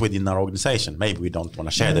at least within our organization. Maybe we don't want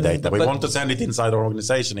to share the data. We want to send it inside our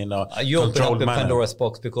organization in a you open up controlled a manner. Pandora's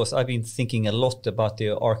box, because I've been thinking a lot about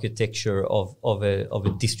the architecture of a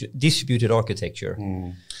distributed architecture.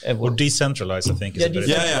 Or decentralized, I think. Is a very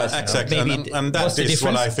Exactly. Maybe And that is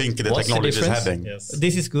what I think the technology is heading. Yes.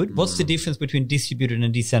 This is good. What's the difference between distributed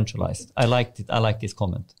and decentralized? I liked it. I like this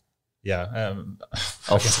comment. Yeah,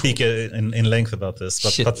 I can speak in length about this.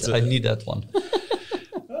 But I need that one.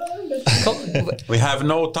 We have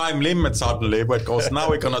no time limit suddenly, because now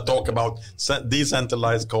we're going to talk about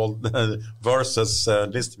decentralized versus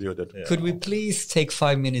distributed. Yeah. Could we please take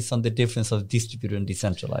 5 minutes on the difference of distributed and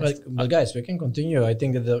decentralized? Well, guys, we can continue. I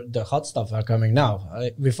think that the hot stuff are coming now.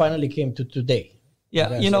 We finally came to today.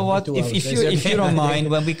 Yeah, you know what? If you don't mind,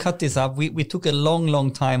 when we cut this up, we took a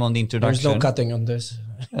long time on the introduction. There's no cutting on this.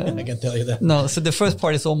 I can tell you that. No, so the first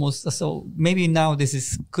part is almost, so maybe now this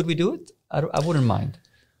is, could we do it? I wouldn't mind.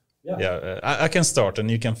 Yeah, I can start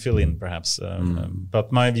and you can fill in perhaps.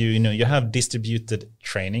 But my view, you have distributed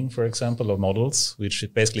training, for example, of models, which is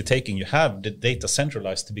basically you have the data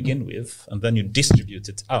centralized to begin with, and then you distribute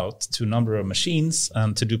it out to a number of machines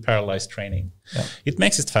and to do parallelized training. Yeah. It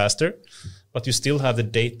makes it faster, but you still have the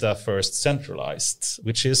data first centralized,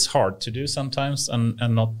 which is hard to do sometimes and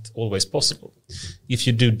not always possible. If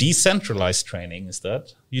you do decentralized training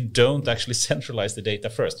instead, you don't actually centralize the data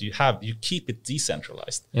first. You keep it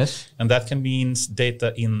decentralized. Yes. And that can mean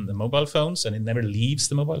data in the mobile phones and it never leaves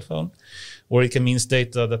the mobile phone. Or it can mean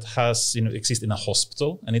data that has, exists in a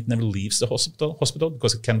hospital and it never leaves the hospital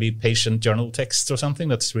because it can be patient journal text or something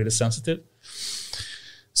that's really sensitive.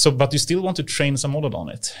 So, but you still want to train some model on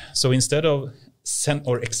it. So instead of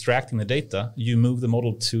extracting the data, you move the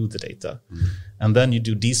model to the data. And then you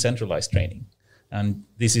do decentralized training. And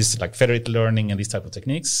this is like federated learning and these type of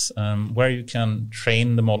techniques, where you can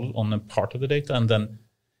train the model on a part of the data and then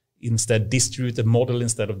instead distribute the model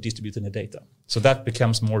instead of distributing the data. So that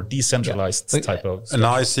becomes more decentralized type of structure. And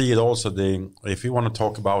I see it also, if you want to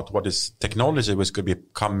talk about what is technology which could be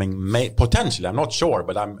coming potentially, I'm not sure,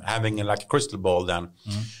 but I'm having a crystal ball then.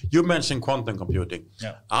 You mentioned quantum computing.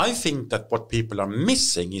 Yeah. I think that what people are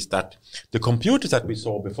missing is that the computers that we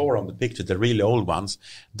saw before on the picture, the really old ones,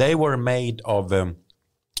 they were made of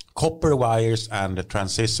copper wires and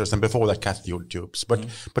transistors, and before that cathode tubes. But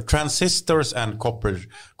transistors and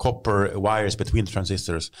copper wires between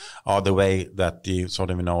transistors are the way that the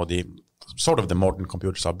modern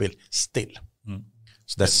computers are built still.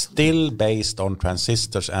 So they're still based on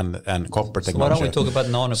transistors and copper technology. So why don't we talk about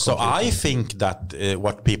nanocomputing? So I think that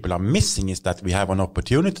what people are missing is that we have an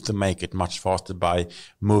opportunity to make it much faster by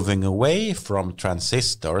moving away from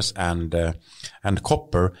transistors and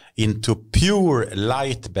copper into pure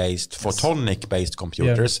light-based, photonic-based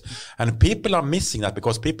computers. Yeah. And people are missing that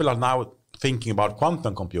because people are now thinking about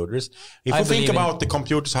quantum computers. If we think about the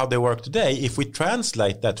computers, how they work today, if we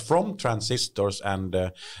translate that from transistors and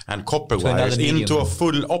copper wires into a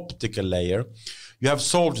full optical layer, you have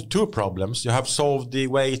solved two problems. You have solved the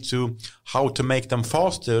way to how to make them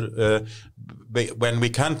faster. When we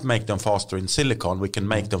can't make them faster in silicon, we can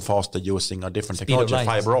make them faster using a different technology,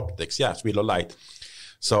 fiber optics. Yeah, speed of light.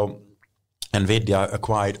 So NVIDIA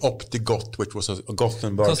acquired Optigot, which was a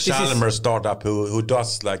Gothenburg Chalmers startup who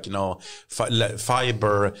does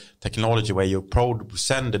fiber technology where you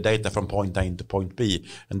send the data from point A to point B,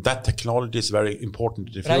 and that technology is very important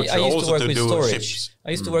in the future. I used to work with storage.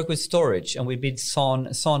 I used to work with storage, and we built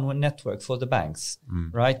SON network for the banks.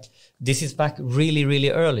 Right? This is back really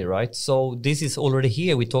early, right? So this is already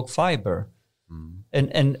here. We talk fiber.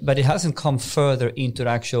 But it hasn't come further into the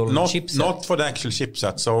actual chipset. Not for the actual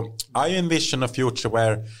chipset. So I envision a future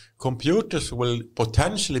where computers will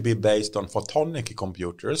potentially be based on photonic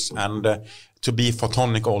computers and to be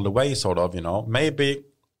photonic all the way, maybe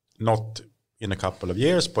not in a couple of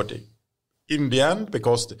years, but in the end,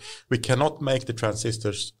 because we cannot make the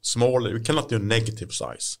transistors smaller, we cannot do negative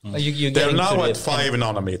size. They're now at 5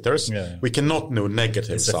 nanometers. Yeah. We cannot do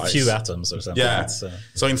negative size. It's a few atoms or something. Yeah.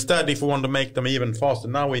 So instead, if we want to make them even faster,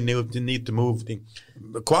 now we need to move.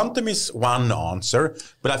 Quantum is one answer,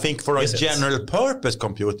 but I think for a general purpose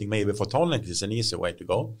computing, maybe photonics is an easy way to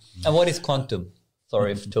go. And what is quantum?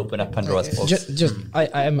 Sorry to open up Pandora's box. I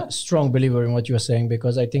am a strong believer in what you are saying,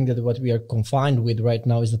 because I think that what we are confined with right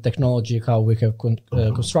now is the technology, how we have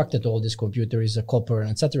constructed all this computer is a copper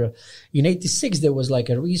and etc. In '86, there was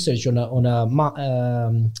a research on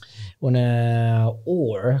a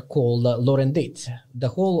ore called lorandite. The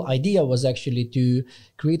whole idea was actually to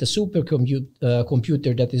create a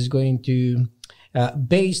supercomputer that is going to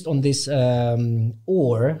based on this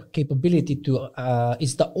ore capability to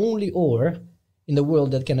it's the only ore in the world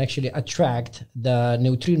that can actually attract the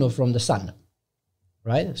neutrino from the sun.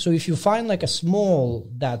 right? So if you find like a small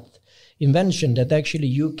that invention that actually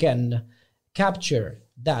you can capture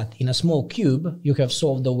that in a small cube, you have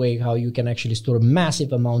solved the way how you can actually store a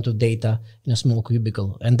massive amount of data in a small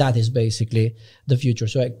cubicle. And that is basically the future.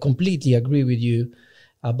 So I completely agree with you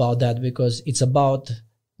about that, because it's about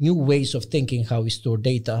new ways of thinking how we store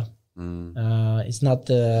data. It's not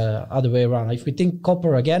the other way around. If we think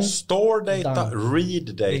copper again, store data,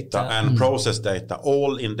 read data, and process data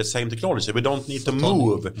all in the same technology. We don't need to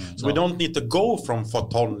move. So we don't need to go from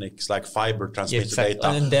photonics, like fiber transmitted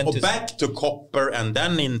data, or back to copper and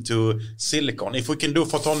then into silicon. If we can do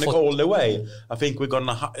photonic all the way, I think we're going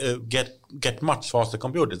to get much faster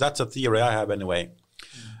computers. That's a theory I have anyway.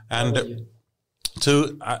 And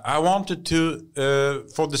I wanted to,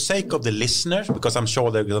 for the sake of the listeners, because I'm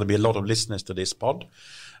sure there are going to be a lot of listeners to this pod,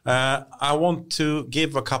 I want to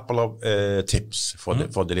give a couple of tips for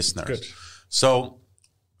the listeners. Good. So,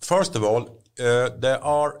 first of all, I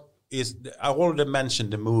already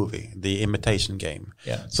mentioned the movie, The Imitation Game.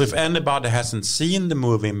 Yeah. So if anybody hasn't seen the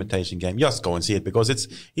movie Imitation Game, just go and see it, because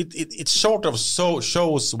it sort of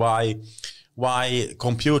shows why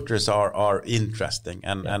computers are interesting,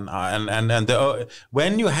 and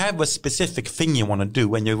when you have a specific thing you want to do,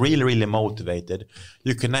 when you're really motivated,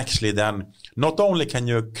 you can actually then not only can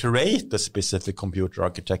you create a specific computer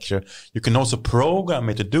architecture, you can also program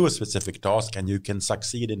it to do a specific task, and you can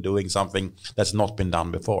succeed in doing something that's not been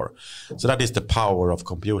done before. So that is the power of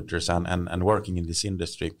computers and working in this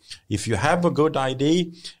industry. If you have a good idea,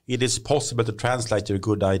 it is possible to translate your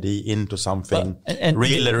good idea into something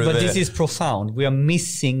but this is profound. We are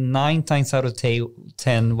missing 9 times out of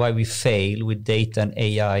 10 why we fail with data and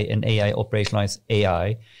AI operationalized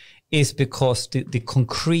AI is because the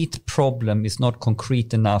concrete problem is not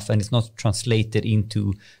concrete enough, and it's not translated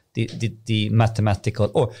into the mathematical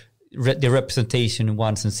or the representation in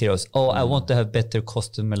ones and zeros. I want to have better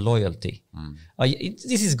customer loyalty.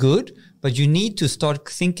 This is good, but you need to start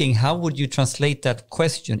thinking, how would you translate that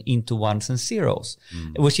question into ones and zeros,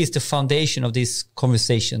 which is the foundation of this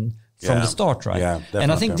conversation from the start, right? Yeah, definitely.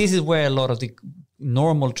 And I think this is where a lot of the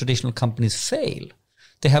normal traditional companies fail.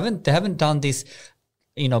 They haven't done this,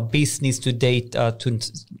 business to data to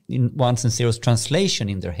in ones and zeros translation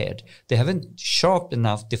in their head. They haven't sharp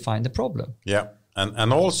enough defined the problem. Yeah.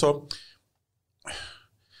 And also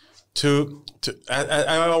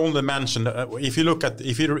I only mentioned if you look at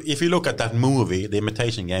that movie, The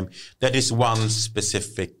Imitation Game, that is one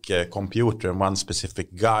specific computer and one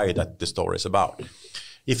specific guy that the story is about.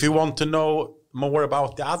 If you want to know more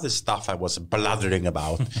about the other stuff I was blathering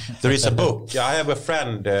about, there is a book. I have a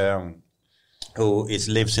friend who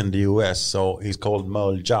lives in the US, so he's called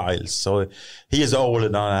Merle Giles. So he is older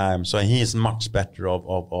than I am, so he is much better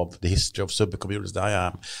of the history of supercomputers than I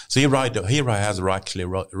am. So he has actually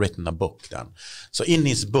written a book then. So in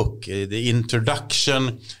his book, the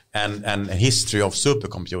introduction and history of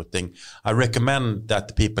supercomputing, I recommend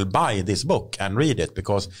that people buy this book and read it,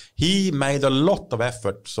 because he made a lot of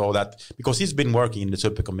effort because he's been working in the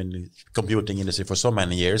supercomputing industry for so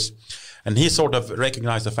many years. And he sort of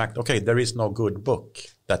recognized the fact, okay, there is no good book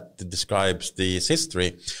that describes this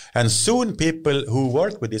history. And soon people who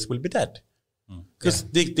work with this will be dead. Because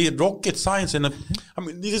the rocket science,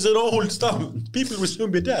 this is an old stuff. People will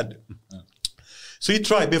soon be dead. So he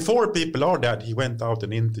tried, before people are dead, he went out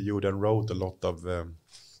and interviewed and wrote a lot of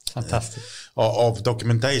Fantastic. Of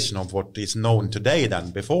documentation of what is known today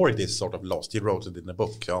then, before it is sort of lost. He wrote it in a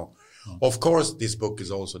book. So of course, this book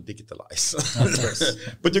is also digitalized.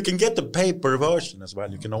 But you can get the paper version as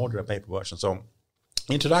well. You can order a paper version. So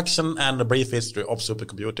Introduction and a Brief History of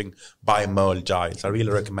Supercomputing by Merle Giles. I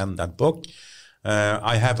really recommend that book.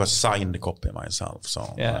 I have a signed copy myself,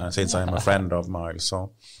 so since I'm a friend of Miles.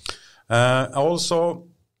 So also,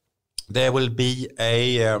 there will be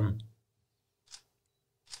a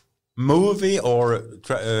movie or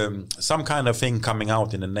some kind of thing coming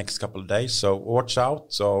out in the next couple of days, so watch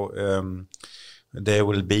out. So there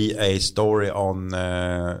will be a story on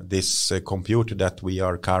this computer that we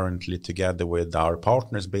are currently together with our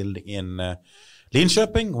partners building in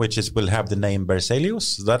Linköping, which will have the name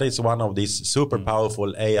Berzelius. That is one of these super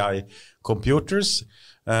powerful AI computers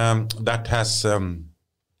that has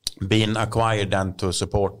been acquired and to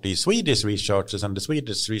support the Swedish researchers and the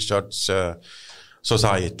Swedish research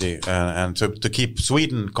society and to keep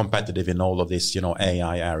Sweden competitive in all of this,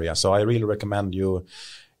 AI area. So I really recommend you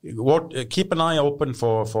keep an eye open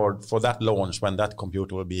for that launch when that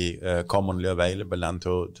computer will be commonly available, and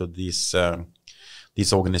to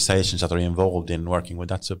these organizations that are involved in working with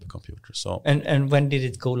that supercomputer. So and when did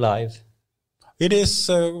it go live? It is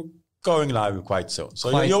going live quite soon. So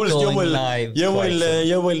Quite you going live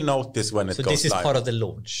will notice when it So goes this is live. part of the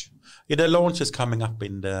launch. Yeah, the launch is coming up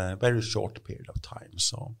in the very short period of time.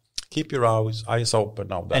 So keep your eyes open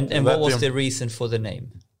now. And what was the reason for the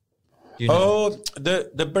name? Do you know? Oh,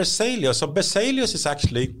 the Berzelius. So Berzelius is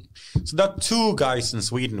actually, so there are two guys in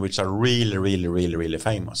Sweden which are really, really, really, really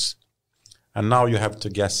famous. And now you have to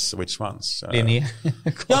guess which ones. Linné.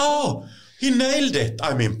 No, he nailed it.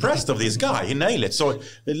 I'm impressed of this guy. He nailed it. So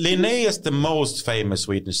Linné is the most famous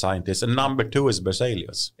Swedish scientist, and number 2 is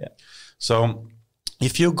Berzelius. Yeah. So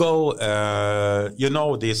if you go,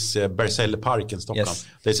 this Berzelius Park in Stockholm, Yes.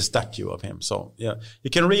 there's a statue of him. So yeah, you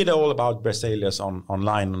can read all about Berzelius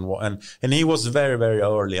online, and he was very, very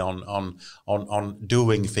early on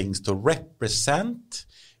doing things to represent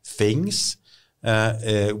things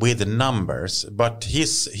with the numbers. But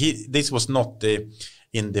this was not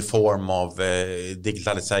in the form of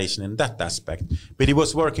digitalization in that aspect, but he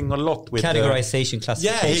was working a lot with Categorization,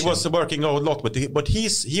 classification. Yeah, he was working a lot with but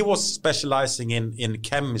he was specializing in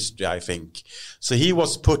chemistry, I think. So he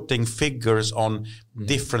was putting figures on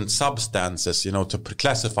different substances, to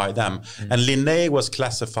classify them. And Linné was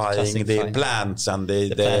classifying the plants and the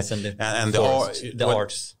plants and the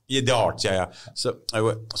arts. Yeah, the arts, yeah.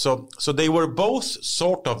 So they were both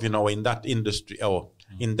sort of, in that industry,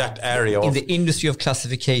 in that area in the industry of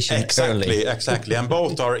classification. Exactly. And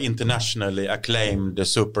both are internationally acclaimed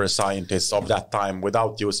super scientists of that time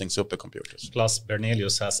without using supercomputers. Plus,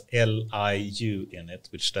 Berzelius has LIU in it,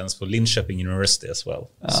 which stands for Linköping University as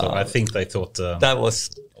well. So I think they thought that was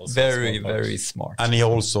very, very smart. And he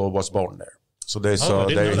also was born there. So he has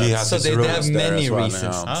so his they roots have there many as well,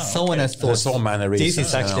 reasons. yeah. Someone has thought so many reasons. This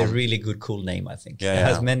is actually a really good, cool name. I think Yeah, it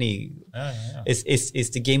has many. It's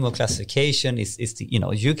the game of classification. It's the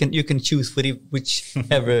you can choose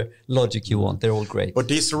whichever logic you want. They're all great. But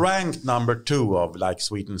he's ranked number 2 of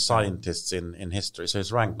Sweden scientists in history. So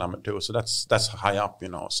he's ranked number 2. So that's high up,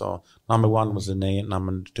 So number 1 was Linné,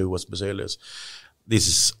 number 2 was Berzelius. This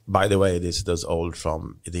is, by the way, this is old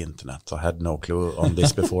from the internet. I had no clue on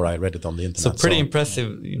this before I read it on the internet. So pretty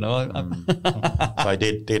impressive, So I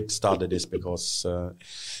did study this because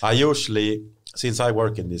I usually, since I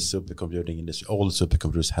work in this supercomputing industry, all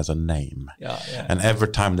supercomputers has a name. Yeah. And every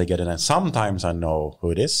time they get a name, sometimes I know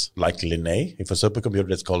who it is, like Linné. If a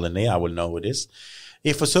supercomputer is called Linné, I will know who it is.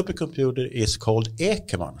 If a supercomputer is called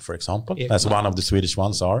Ekman, for example, as one of the Swedish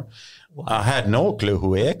ones are, I had no clue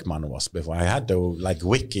who Ekman was before. I had to I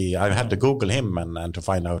had to Google him and to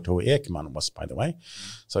find out who Ekman was, by the way.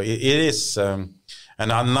 So it is, and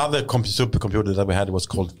another supercomputer that we had was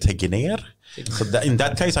called Tegener. So in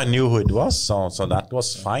that case, I knew who it was. So that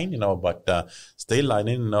was fine, but still I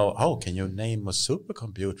didn't know, can you name a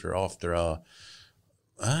supercomputer after a...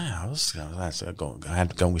 I had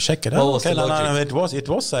to go check it out.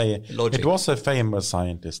 It was a famous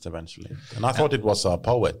scientist eventually, and I thought it was a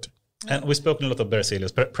poet. And we've spoken a lot of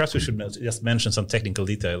Berzelius. Perhaps we should just mention some technical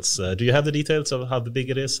details. Do you have the details of how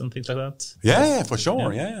big it is and things like that? Yeah, for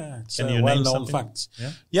sure. Yeah. It's well-known facts.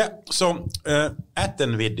 Yeah. So at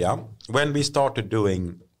NVIDIA, when we started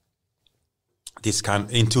doing this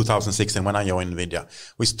in 2016, when I joined NVIDIA,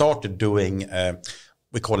 we started doing.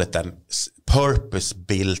 We call it then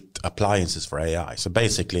purpose-built appliances for AI. So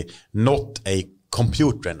basically not a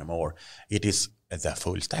computer anymore. It is the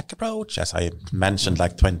full stack approach, as I mentioned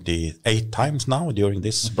 28 times now during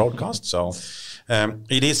this broadcast. So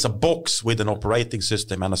it is a box with an operating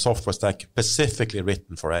system and a software stack specifically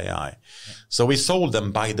written for AI. So we sold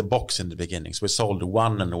them by the box in the beginning. So we sold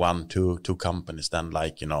two companies. Then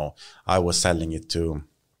I was selling it to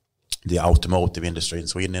the automotive industry in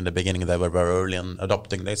Sweden in the beginning. They were very early in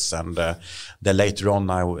adopting this, and then later on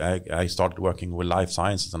I started working with life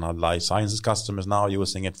sciences, and our life sciences customers now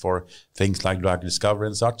using it for things like drug discovery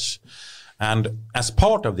and such. And as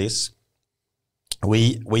part of this,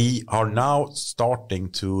 we are now starting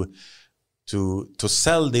to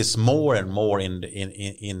sell this more and more in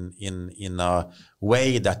a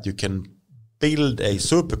way that you can build a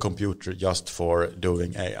supercomputer just for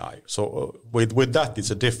doing AI. So with that,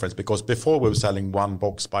 it's a difference, because before we were selling one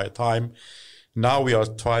box by a time. Now we are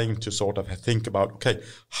trying to sort of think about,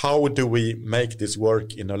 how do we make this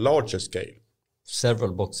work in a larger scale?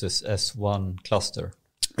 Several boxes as one cluster.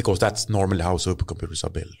 Because that's normally how supercomputers are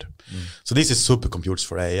built. So this is supercomputers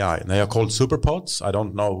for AI, and they are called superpods. I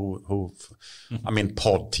don't know who I mean,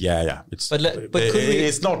 pod, yeah.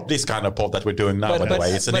 It's not this kind of pod that we're doing now, by the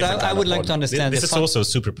way. It's a different kind I would of like pod. to understand. This is also a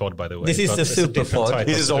superpod, by the way. This is a superpod.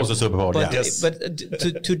 This is also a superpod, but, yes. But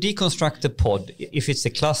to deconstruct the pod, if it's a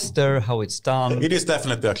cluster, how it's done? It is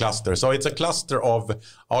definitely a cluster. So it's a cluster of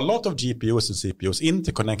a lot of GPUs and CPUs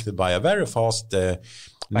interconnected by a very fast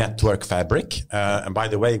network fabric. And by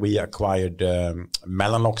the way, we acquired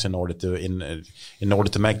Mellanox in order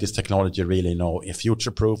to make this technology really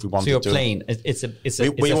future-proof. We wanted So your to. plane, it's a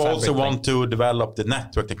We fabric also plane. want to develop the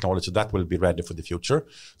network technology that will be ready for the future.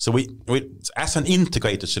 So we as an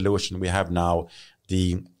integrated solution, we have now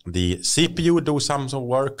the CPU do some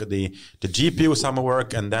work, the GPU some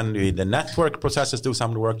work, and then the network processors do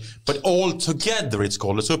some work. But all together, it's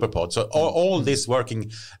called a SuperPod. So all this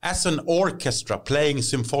working as an orchestra playing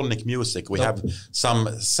symphonic music. We have some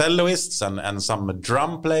cellists and some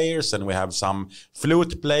drum players, and we have some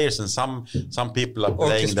flute players, and some people are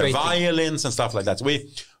playing the violins and stuff like that.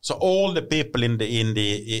 So all the people in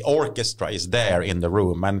the orchestra is there in the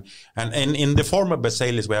room, and in the former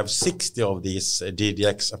Berzelius we have 60 of these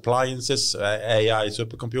DDX appliances, AI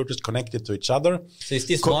supercomputers connected to each other. So is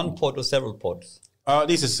this one pod or several pods?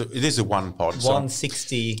 This is one pod.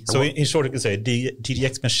 160. So in short, you can say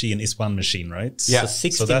GDX machine is one machine, right? Yeah. So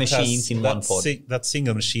 60 machines in one pod. That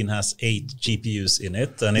single machine has 8 GPUs in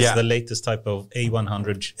it, and it's the latest type of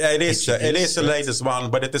A100. Yeah, it is the latest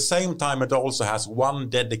one, but at the same time, it also has one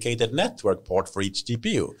dedicated network port for each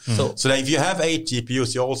GPU. So that if you have 8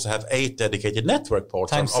 GPUs, you also have 8 dedicated network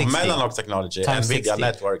ports of Mellanox technology. NVIDIA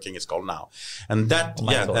networking is called now, and that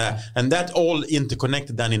and that all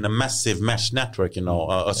interconnected then in a massive mesh network.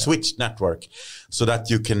 A switched network, so that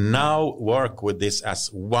you can now work with this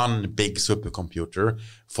as one big supercomputer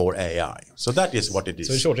for AI. So that is what it is.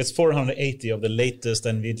 So in short, it's 480 of the latest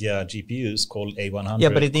NVIDIA GPUs called A100. Yeah,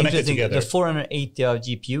 but it's interesting. Together. The 480 of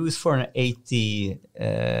GPUs, 480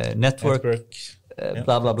 network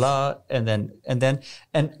blah blah blah, and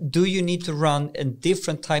do you need to run a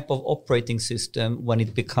different type of operating system when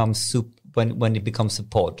it becomes when it becomes a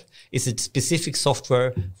pod? Is it specific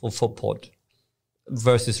software for pod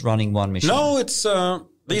versus running one machine? No, it's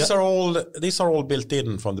these are all built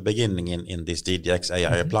in from the beginning in these DDX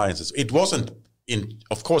AI appliances. It wasn't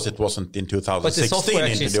of course it wasn't in 2016 but the software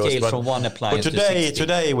actually scaled from one appliance but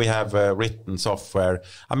today we have written software.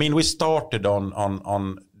 I mean, we started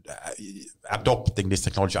on adopting this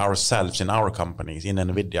technology ourselves in our companies in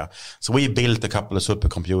NVIDIA. So we built a couple of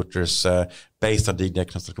supercomputers based on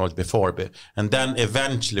DDX technology before, and then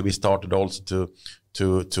eventually we started also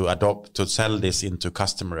to sell this into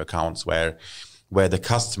customer accounts where the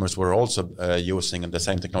customers were also using the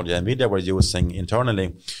same technology NVIDIA were using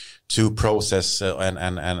internally to process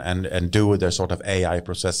and do their sort of AI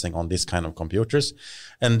processing on this kind of computers.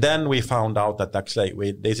 And then we found out that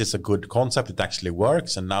actually this is a good concept. It actually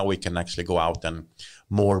works. And now we can actually go out and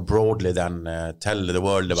more broadly than tell the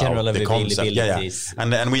world about the concept.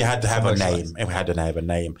 And we had to have a name. And we had to have a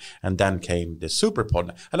name. And then came the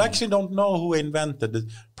SuperPod. I actually don't know who invented it.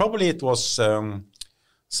 Probably it was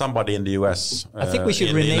somebody in the US. I think we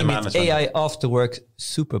should rename it AI After Work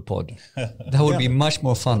SuperPod. That would be much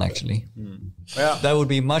more fun, actually. Yeah. That would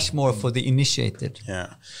be much more for the initiated.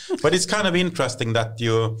 Yeah, but it's kind of interesting that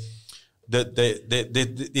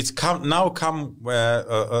it's come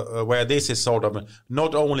where this is sort of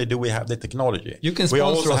not only do we have the technology. You can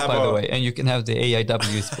sponsor us, by the way, and you can have the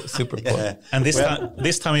AIW SuperPod. Yeah. And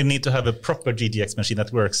this time you need to have a proper GDX machine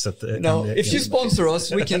that works. If you sponsor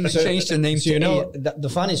us, we can change the name. So the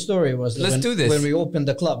funny story was that when we opened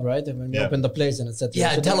the club, right? And when we opened the place and etc.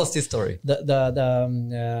 Yeah, so tell us this story.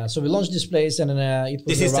 So we launched this place, and it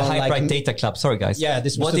was this is the HyperArt Data Club. Sorry, guys. Yeah,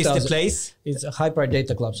 this was what is the place? It's a HyperArt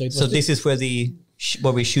Data Club. So this is where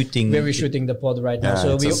we're shooting the pod right now.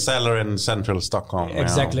 So it's a cellar in central Stockholm.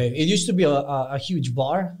 Exactly. It used to be a huge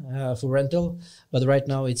bar for rental, but right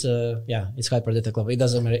now it's HyperArt Data Club. It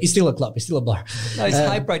doesn't matter. It's still a club. It's still a bar. No, it's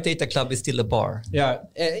HyperArt Data Club is still a bar. Yeah,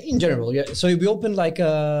 in general. Yeah. So we opened like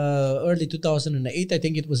early 2008. I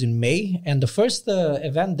think it was in May, and the first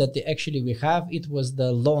event that we have, it was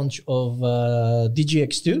the launch of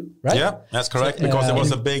DGX2, right? Yeah, that's correct. Because there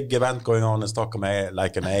was a big event going on in Stockholm,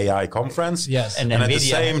 like an AI conference. Yes. And at the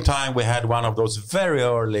same time, we had one of those very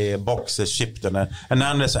early boxes shipped, and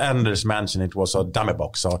Anders mentioned it was a dummy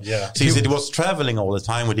box. So since it was traveling all the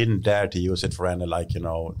time, we didn't dare to use it for any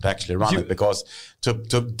to actually run it, because to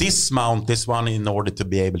dismount this one in order to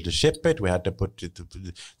be able to ship it, we had to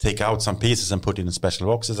take out some pieces and put it in special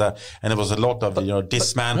boxes, and there was a lot of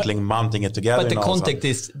dismantling, mounting it together. But the context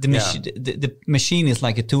is the machine is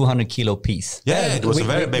like a 200 kilo piece. Yeah, it was a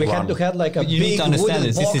very big one. We had to have like a big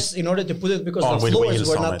wooden box in order to put it, because the floors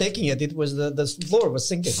were not taking it. It was the floor was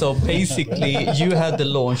sinking. So basically, you had the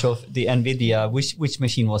launch of the NVIDIA. Which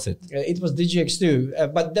machine was it? It was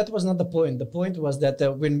DGX2, but that was not the point. The point was that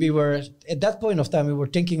when we were at that point of time, we were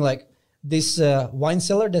thinking like this wine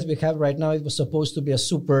cellar that we have right now. It was supposed to be a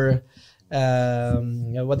super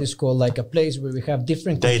what is called like a place where we have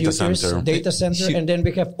different Data computers, center. data center, and then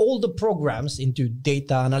we have all the programs into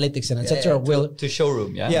data analytics and etc. to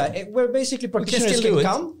showroom, yeah. Yeah, where basically practitioners still do can it.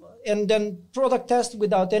 come and then product test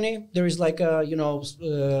without any. There is like a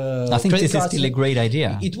I think this is still a great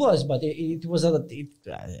idea. It was, but it was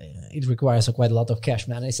it requires quite a lot of cash,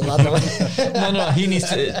 man. It's a lot of no, he needs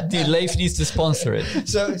to. Leif needs to sponsor it.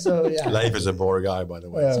 so yeah. Leif is a poor guy, by the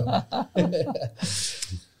way. So.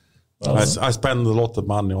 I spend a lot of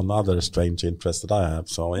money on other strange interests that I have.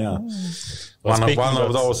 So yeah, one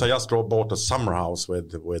of those I just bought a summer house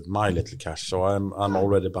with my little cash. So I'm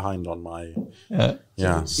already behind on my So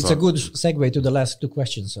it's a good segue to the last two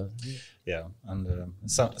questions. So. Yeah, and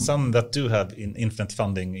some that do have infinite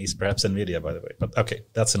funding is perhaps NVIDIA, by the way. But okay,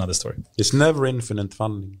 that's another story. It's never infinite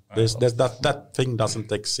funding. That thing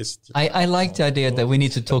doesn't exist. I like the idea that we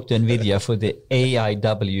need to talk to NVIDIA for the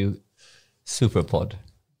AIW SuperPod.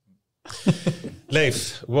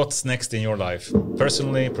 Leif, what's next in your life?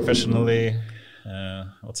 Personally, professionally?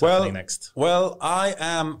 What's happening next? Well, I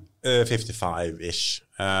am 55-ish.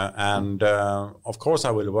 And of course, I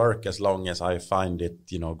will work as long as I find it,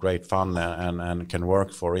 great fun and can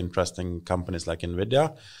work for interesting companies like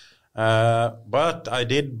NVIDIA. But I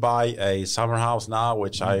did buy a summer house now,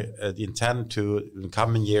 which I intend to, in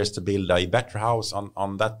coming years, to build a better house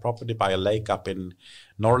on that property by a lake up in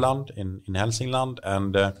Norrland, in Hälsingland.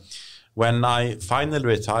 And when I finally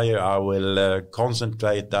retire, I will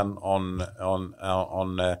concentrate then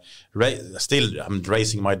still I'm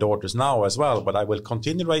raising my daughters now as well, but I will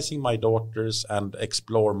continue raising my daughters and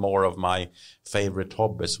explore more of my favorite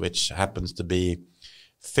hobbies, which happens to be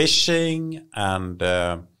fishing and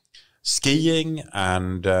skiing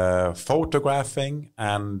and photographing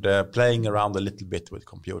and playing around a little bit with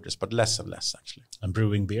computers, but less and less actually. And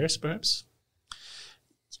brewing beers, perhaps?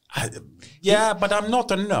 Yeah, but I'm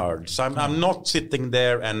not a nerd, so I'm not sitting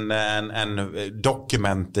there and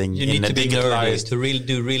documenting. You need in to be nerdy to really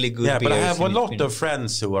do really good. Yeah, but I beers have a lot of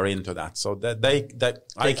friends who are into that, so that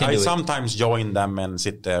I sometimes join them and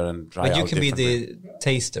sit there and try. But you out can be the different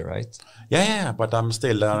taster, right? Yeah, but I'm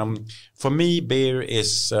still. For me, beer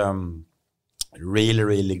is really,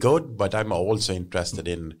 really good, but I'm also interested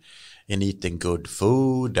in eating good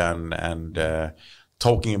food and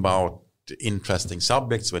talking about interesting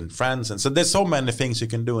subjects with friends, and so there's so many things you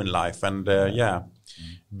can do in life, and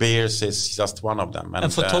beers is just one of them.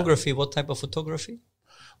 And photography, what type of photography?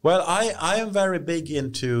 Well, I am very big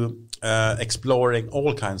into exploring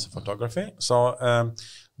all kinds of photography, so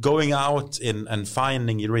going out and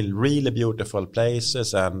finding really, really beautiful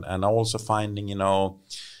places, and also finding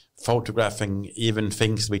photographing even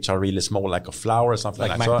things which are really small, like a flower or something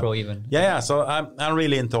like that. Macro even. Yeah, so I'm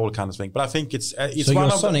really into all kinds of things, but I think it's So one you're a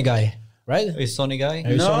of Sony guy, right? Are you Sony guy?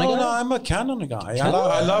 No, I'm a Canon guy. I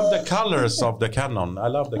love the colors of the Canon. I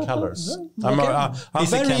love the colors.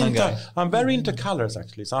 I'm very into colors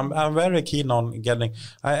actually. So I'm very keen on getting.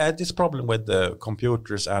 I had this problem with the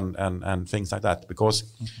computers and things like that, because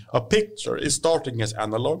a picture is starting as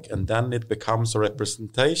analog and then it becomes a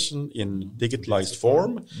representation in digitalized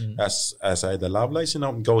form as the Lovelace,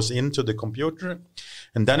 goes into the computer,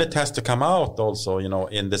 and then it has to come out also,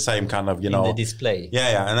 in the same kind of, in the display.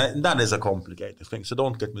 Yeah, and that is a complicated thing. So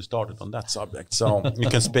don't get me started on that subject. So you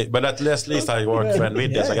can speak, but at least I work for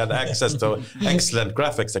NVIDIA, so I got access to excellent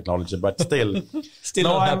graphics technology. But still no,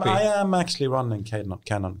 not happy. I am actually running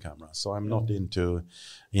Canon cameras, so I'm not into.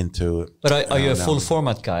 But are you a full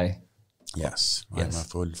format guy? Yes, I'm a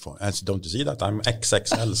full format. Don't you see that? I'm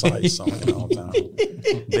XXL size, so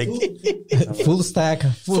big. Full stack,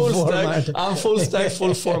 full format. Stack. I'm full stack,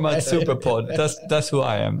 full format SuperPod. That's who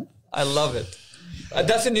I am. I love it.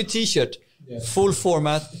 That's a new T-shirt. Yeah. Full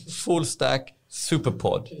format, full stack,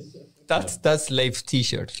 SuperPod. That's Leif's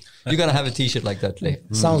T-shirt. You're gonna have a T-shirt like that, Leif.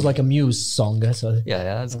 Sounds like a Muse song. So. Yeah,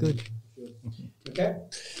 that's good. Okay.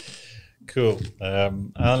 Cool.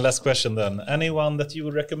 And last question then. Anyone that you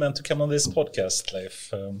would recommend to come on this podcast,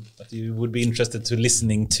 Leif, that you would be interested to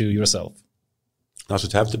listening to yourself? Does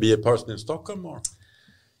it have to be a person in Stockholm or?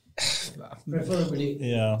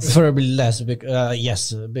 Preferably less.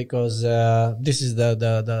 Yes, because this is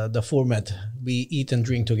the format. We eat and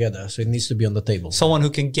drink together, so it needs to be on the table. Someone who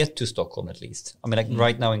can get to Stockholm at least. I mean, like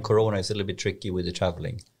right now in Corona, it's a little bit tricky with the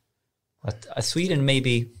traveling. But Sweden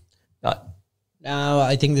maybe.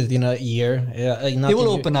 I think that in a year, they will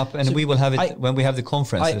open up, and we will have it when we have the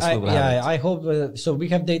conferences. I hope so. We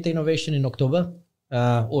have data innovation in October,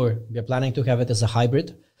 or we are planning to have it as a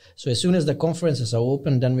hybrid. So as soon as the conferences are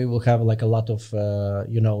open, then we will have like a lot of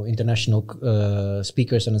international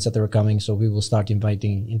speakers and etc. coming. So we will start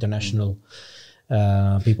inviting international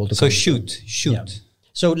people to. So come. shoot. Yeah.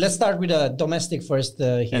 So let's start with a domestic first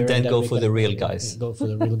here. And then go we for can the real guys. Go for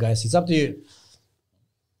the real guys. It's up to you.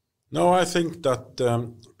 No, I think that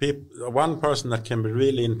one person that can be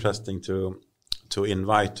really interesting to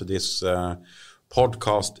invite to this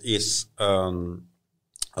podcast is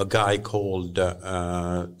a guy called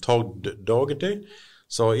Todd Dougherty.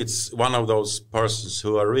 So it's one of those persons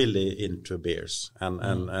who are really into beers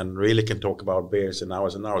and really can talk about beers in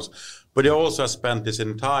hours and hours. But he also has spent his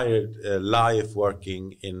entire life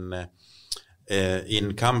working in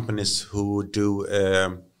companies who do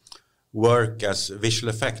work as visual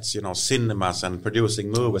effects, cinemas and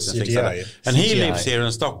producing movies and things like that. And he lives here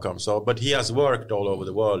in Stockholm. But he has worked all over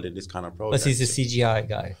the world in this kind of project. But he's a CGI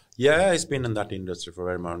guy. Yeah, he's been in that industry for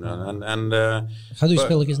very long. And how do you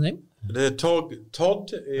spell his name? Todd,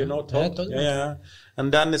 Todd. Yeah.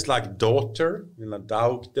 And then it's like daughter,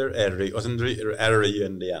 Daughter, Eri, och sen Eri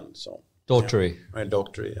in the end. So Daughtery. Yeah.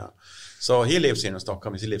 Daughtery, yeah. So he lives here in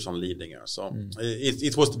Stockholm. He lives on Lidingö. So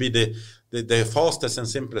it was to be the fastest and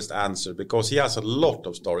simplest answer because he has a lot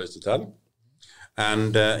of stories to tell.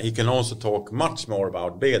 And he can also talk much more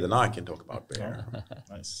about beer than I can talk about beer.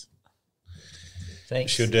 Nice.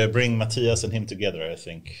 Thanks. Should bring Matthias and him together, I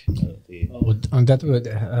think. And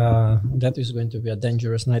that is going to be a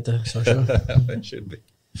dangerous night, so sure. It should be.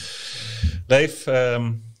 Leif,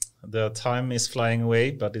 the time is flying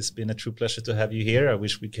away, but it's been a true pleasure to have you here. I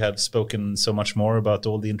wish we could have spoken so much more about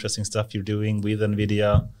all the interesting stuff you're doing with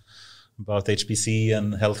NVIDIA, about HPC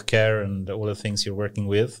and healthcare and all the things you're working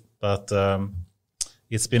with. But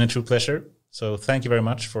it's been a true pleasure. So thank you very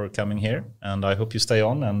much for coming here, and I hope you stay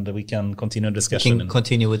on and we can continue discussion. We can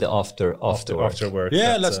continue with the after work.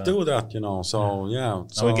 Yeah, let's do that. So yeah.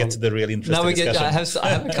 So we get to the real interesting discussion. I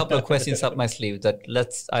have a couple of questions up my sleeve that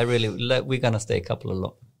we're gonna stay a couple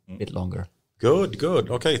of bit longer. Good.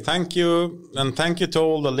 Okay, thank you, and thank you to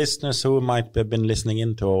all the listeners who might have been listening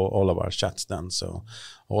into all of our chats. Then, so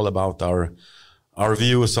all about our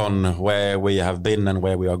views on where we have been and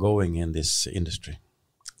where we are going in this industry.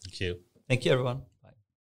 Thank you. Thank you, everyone.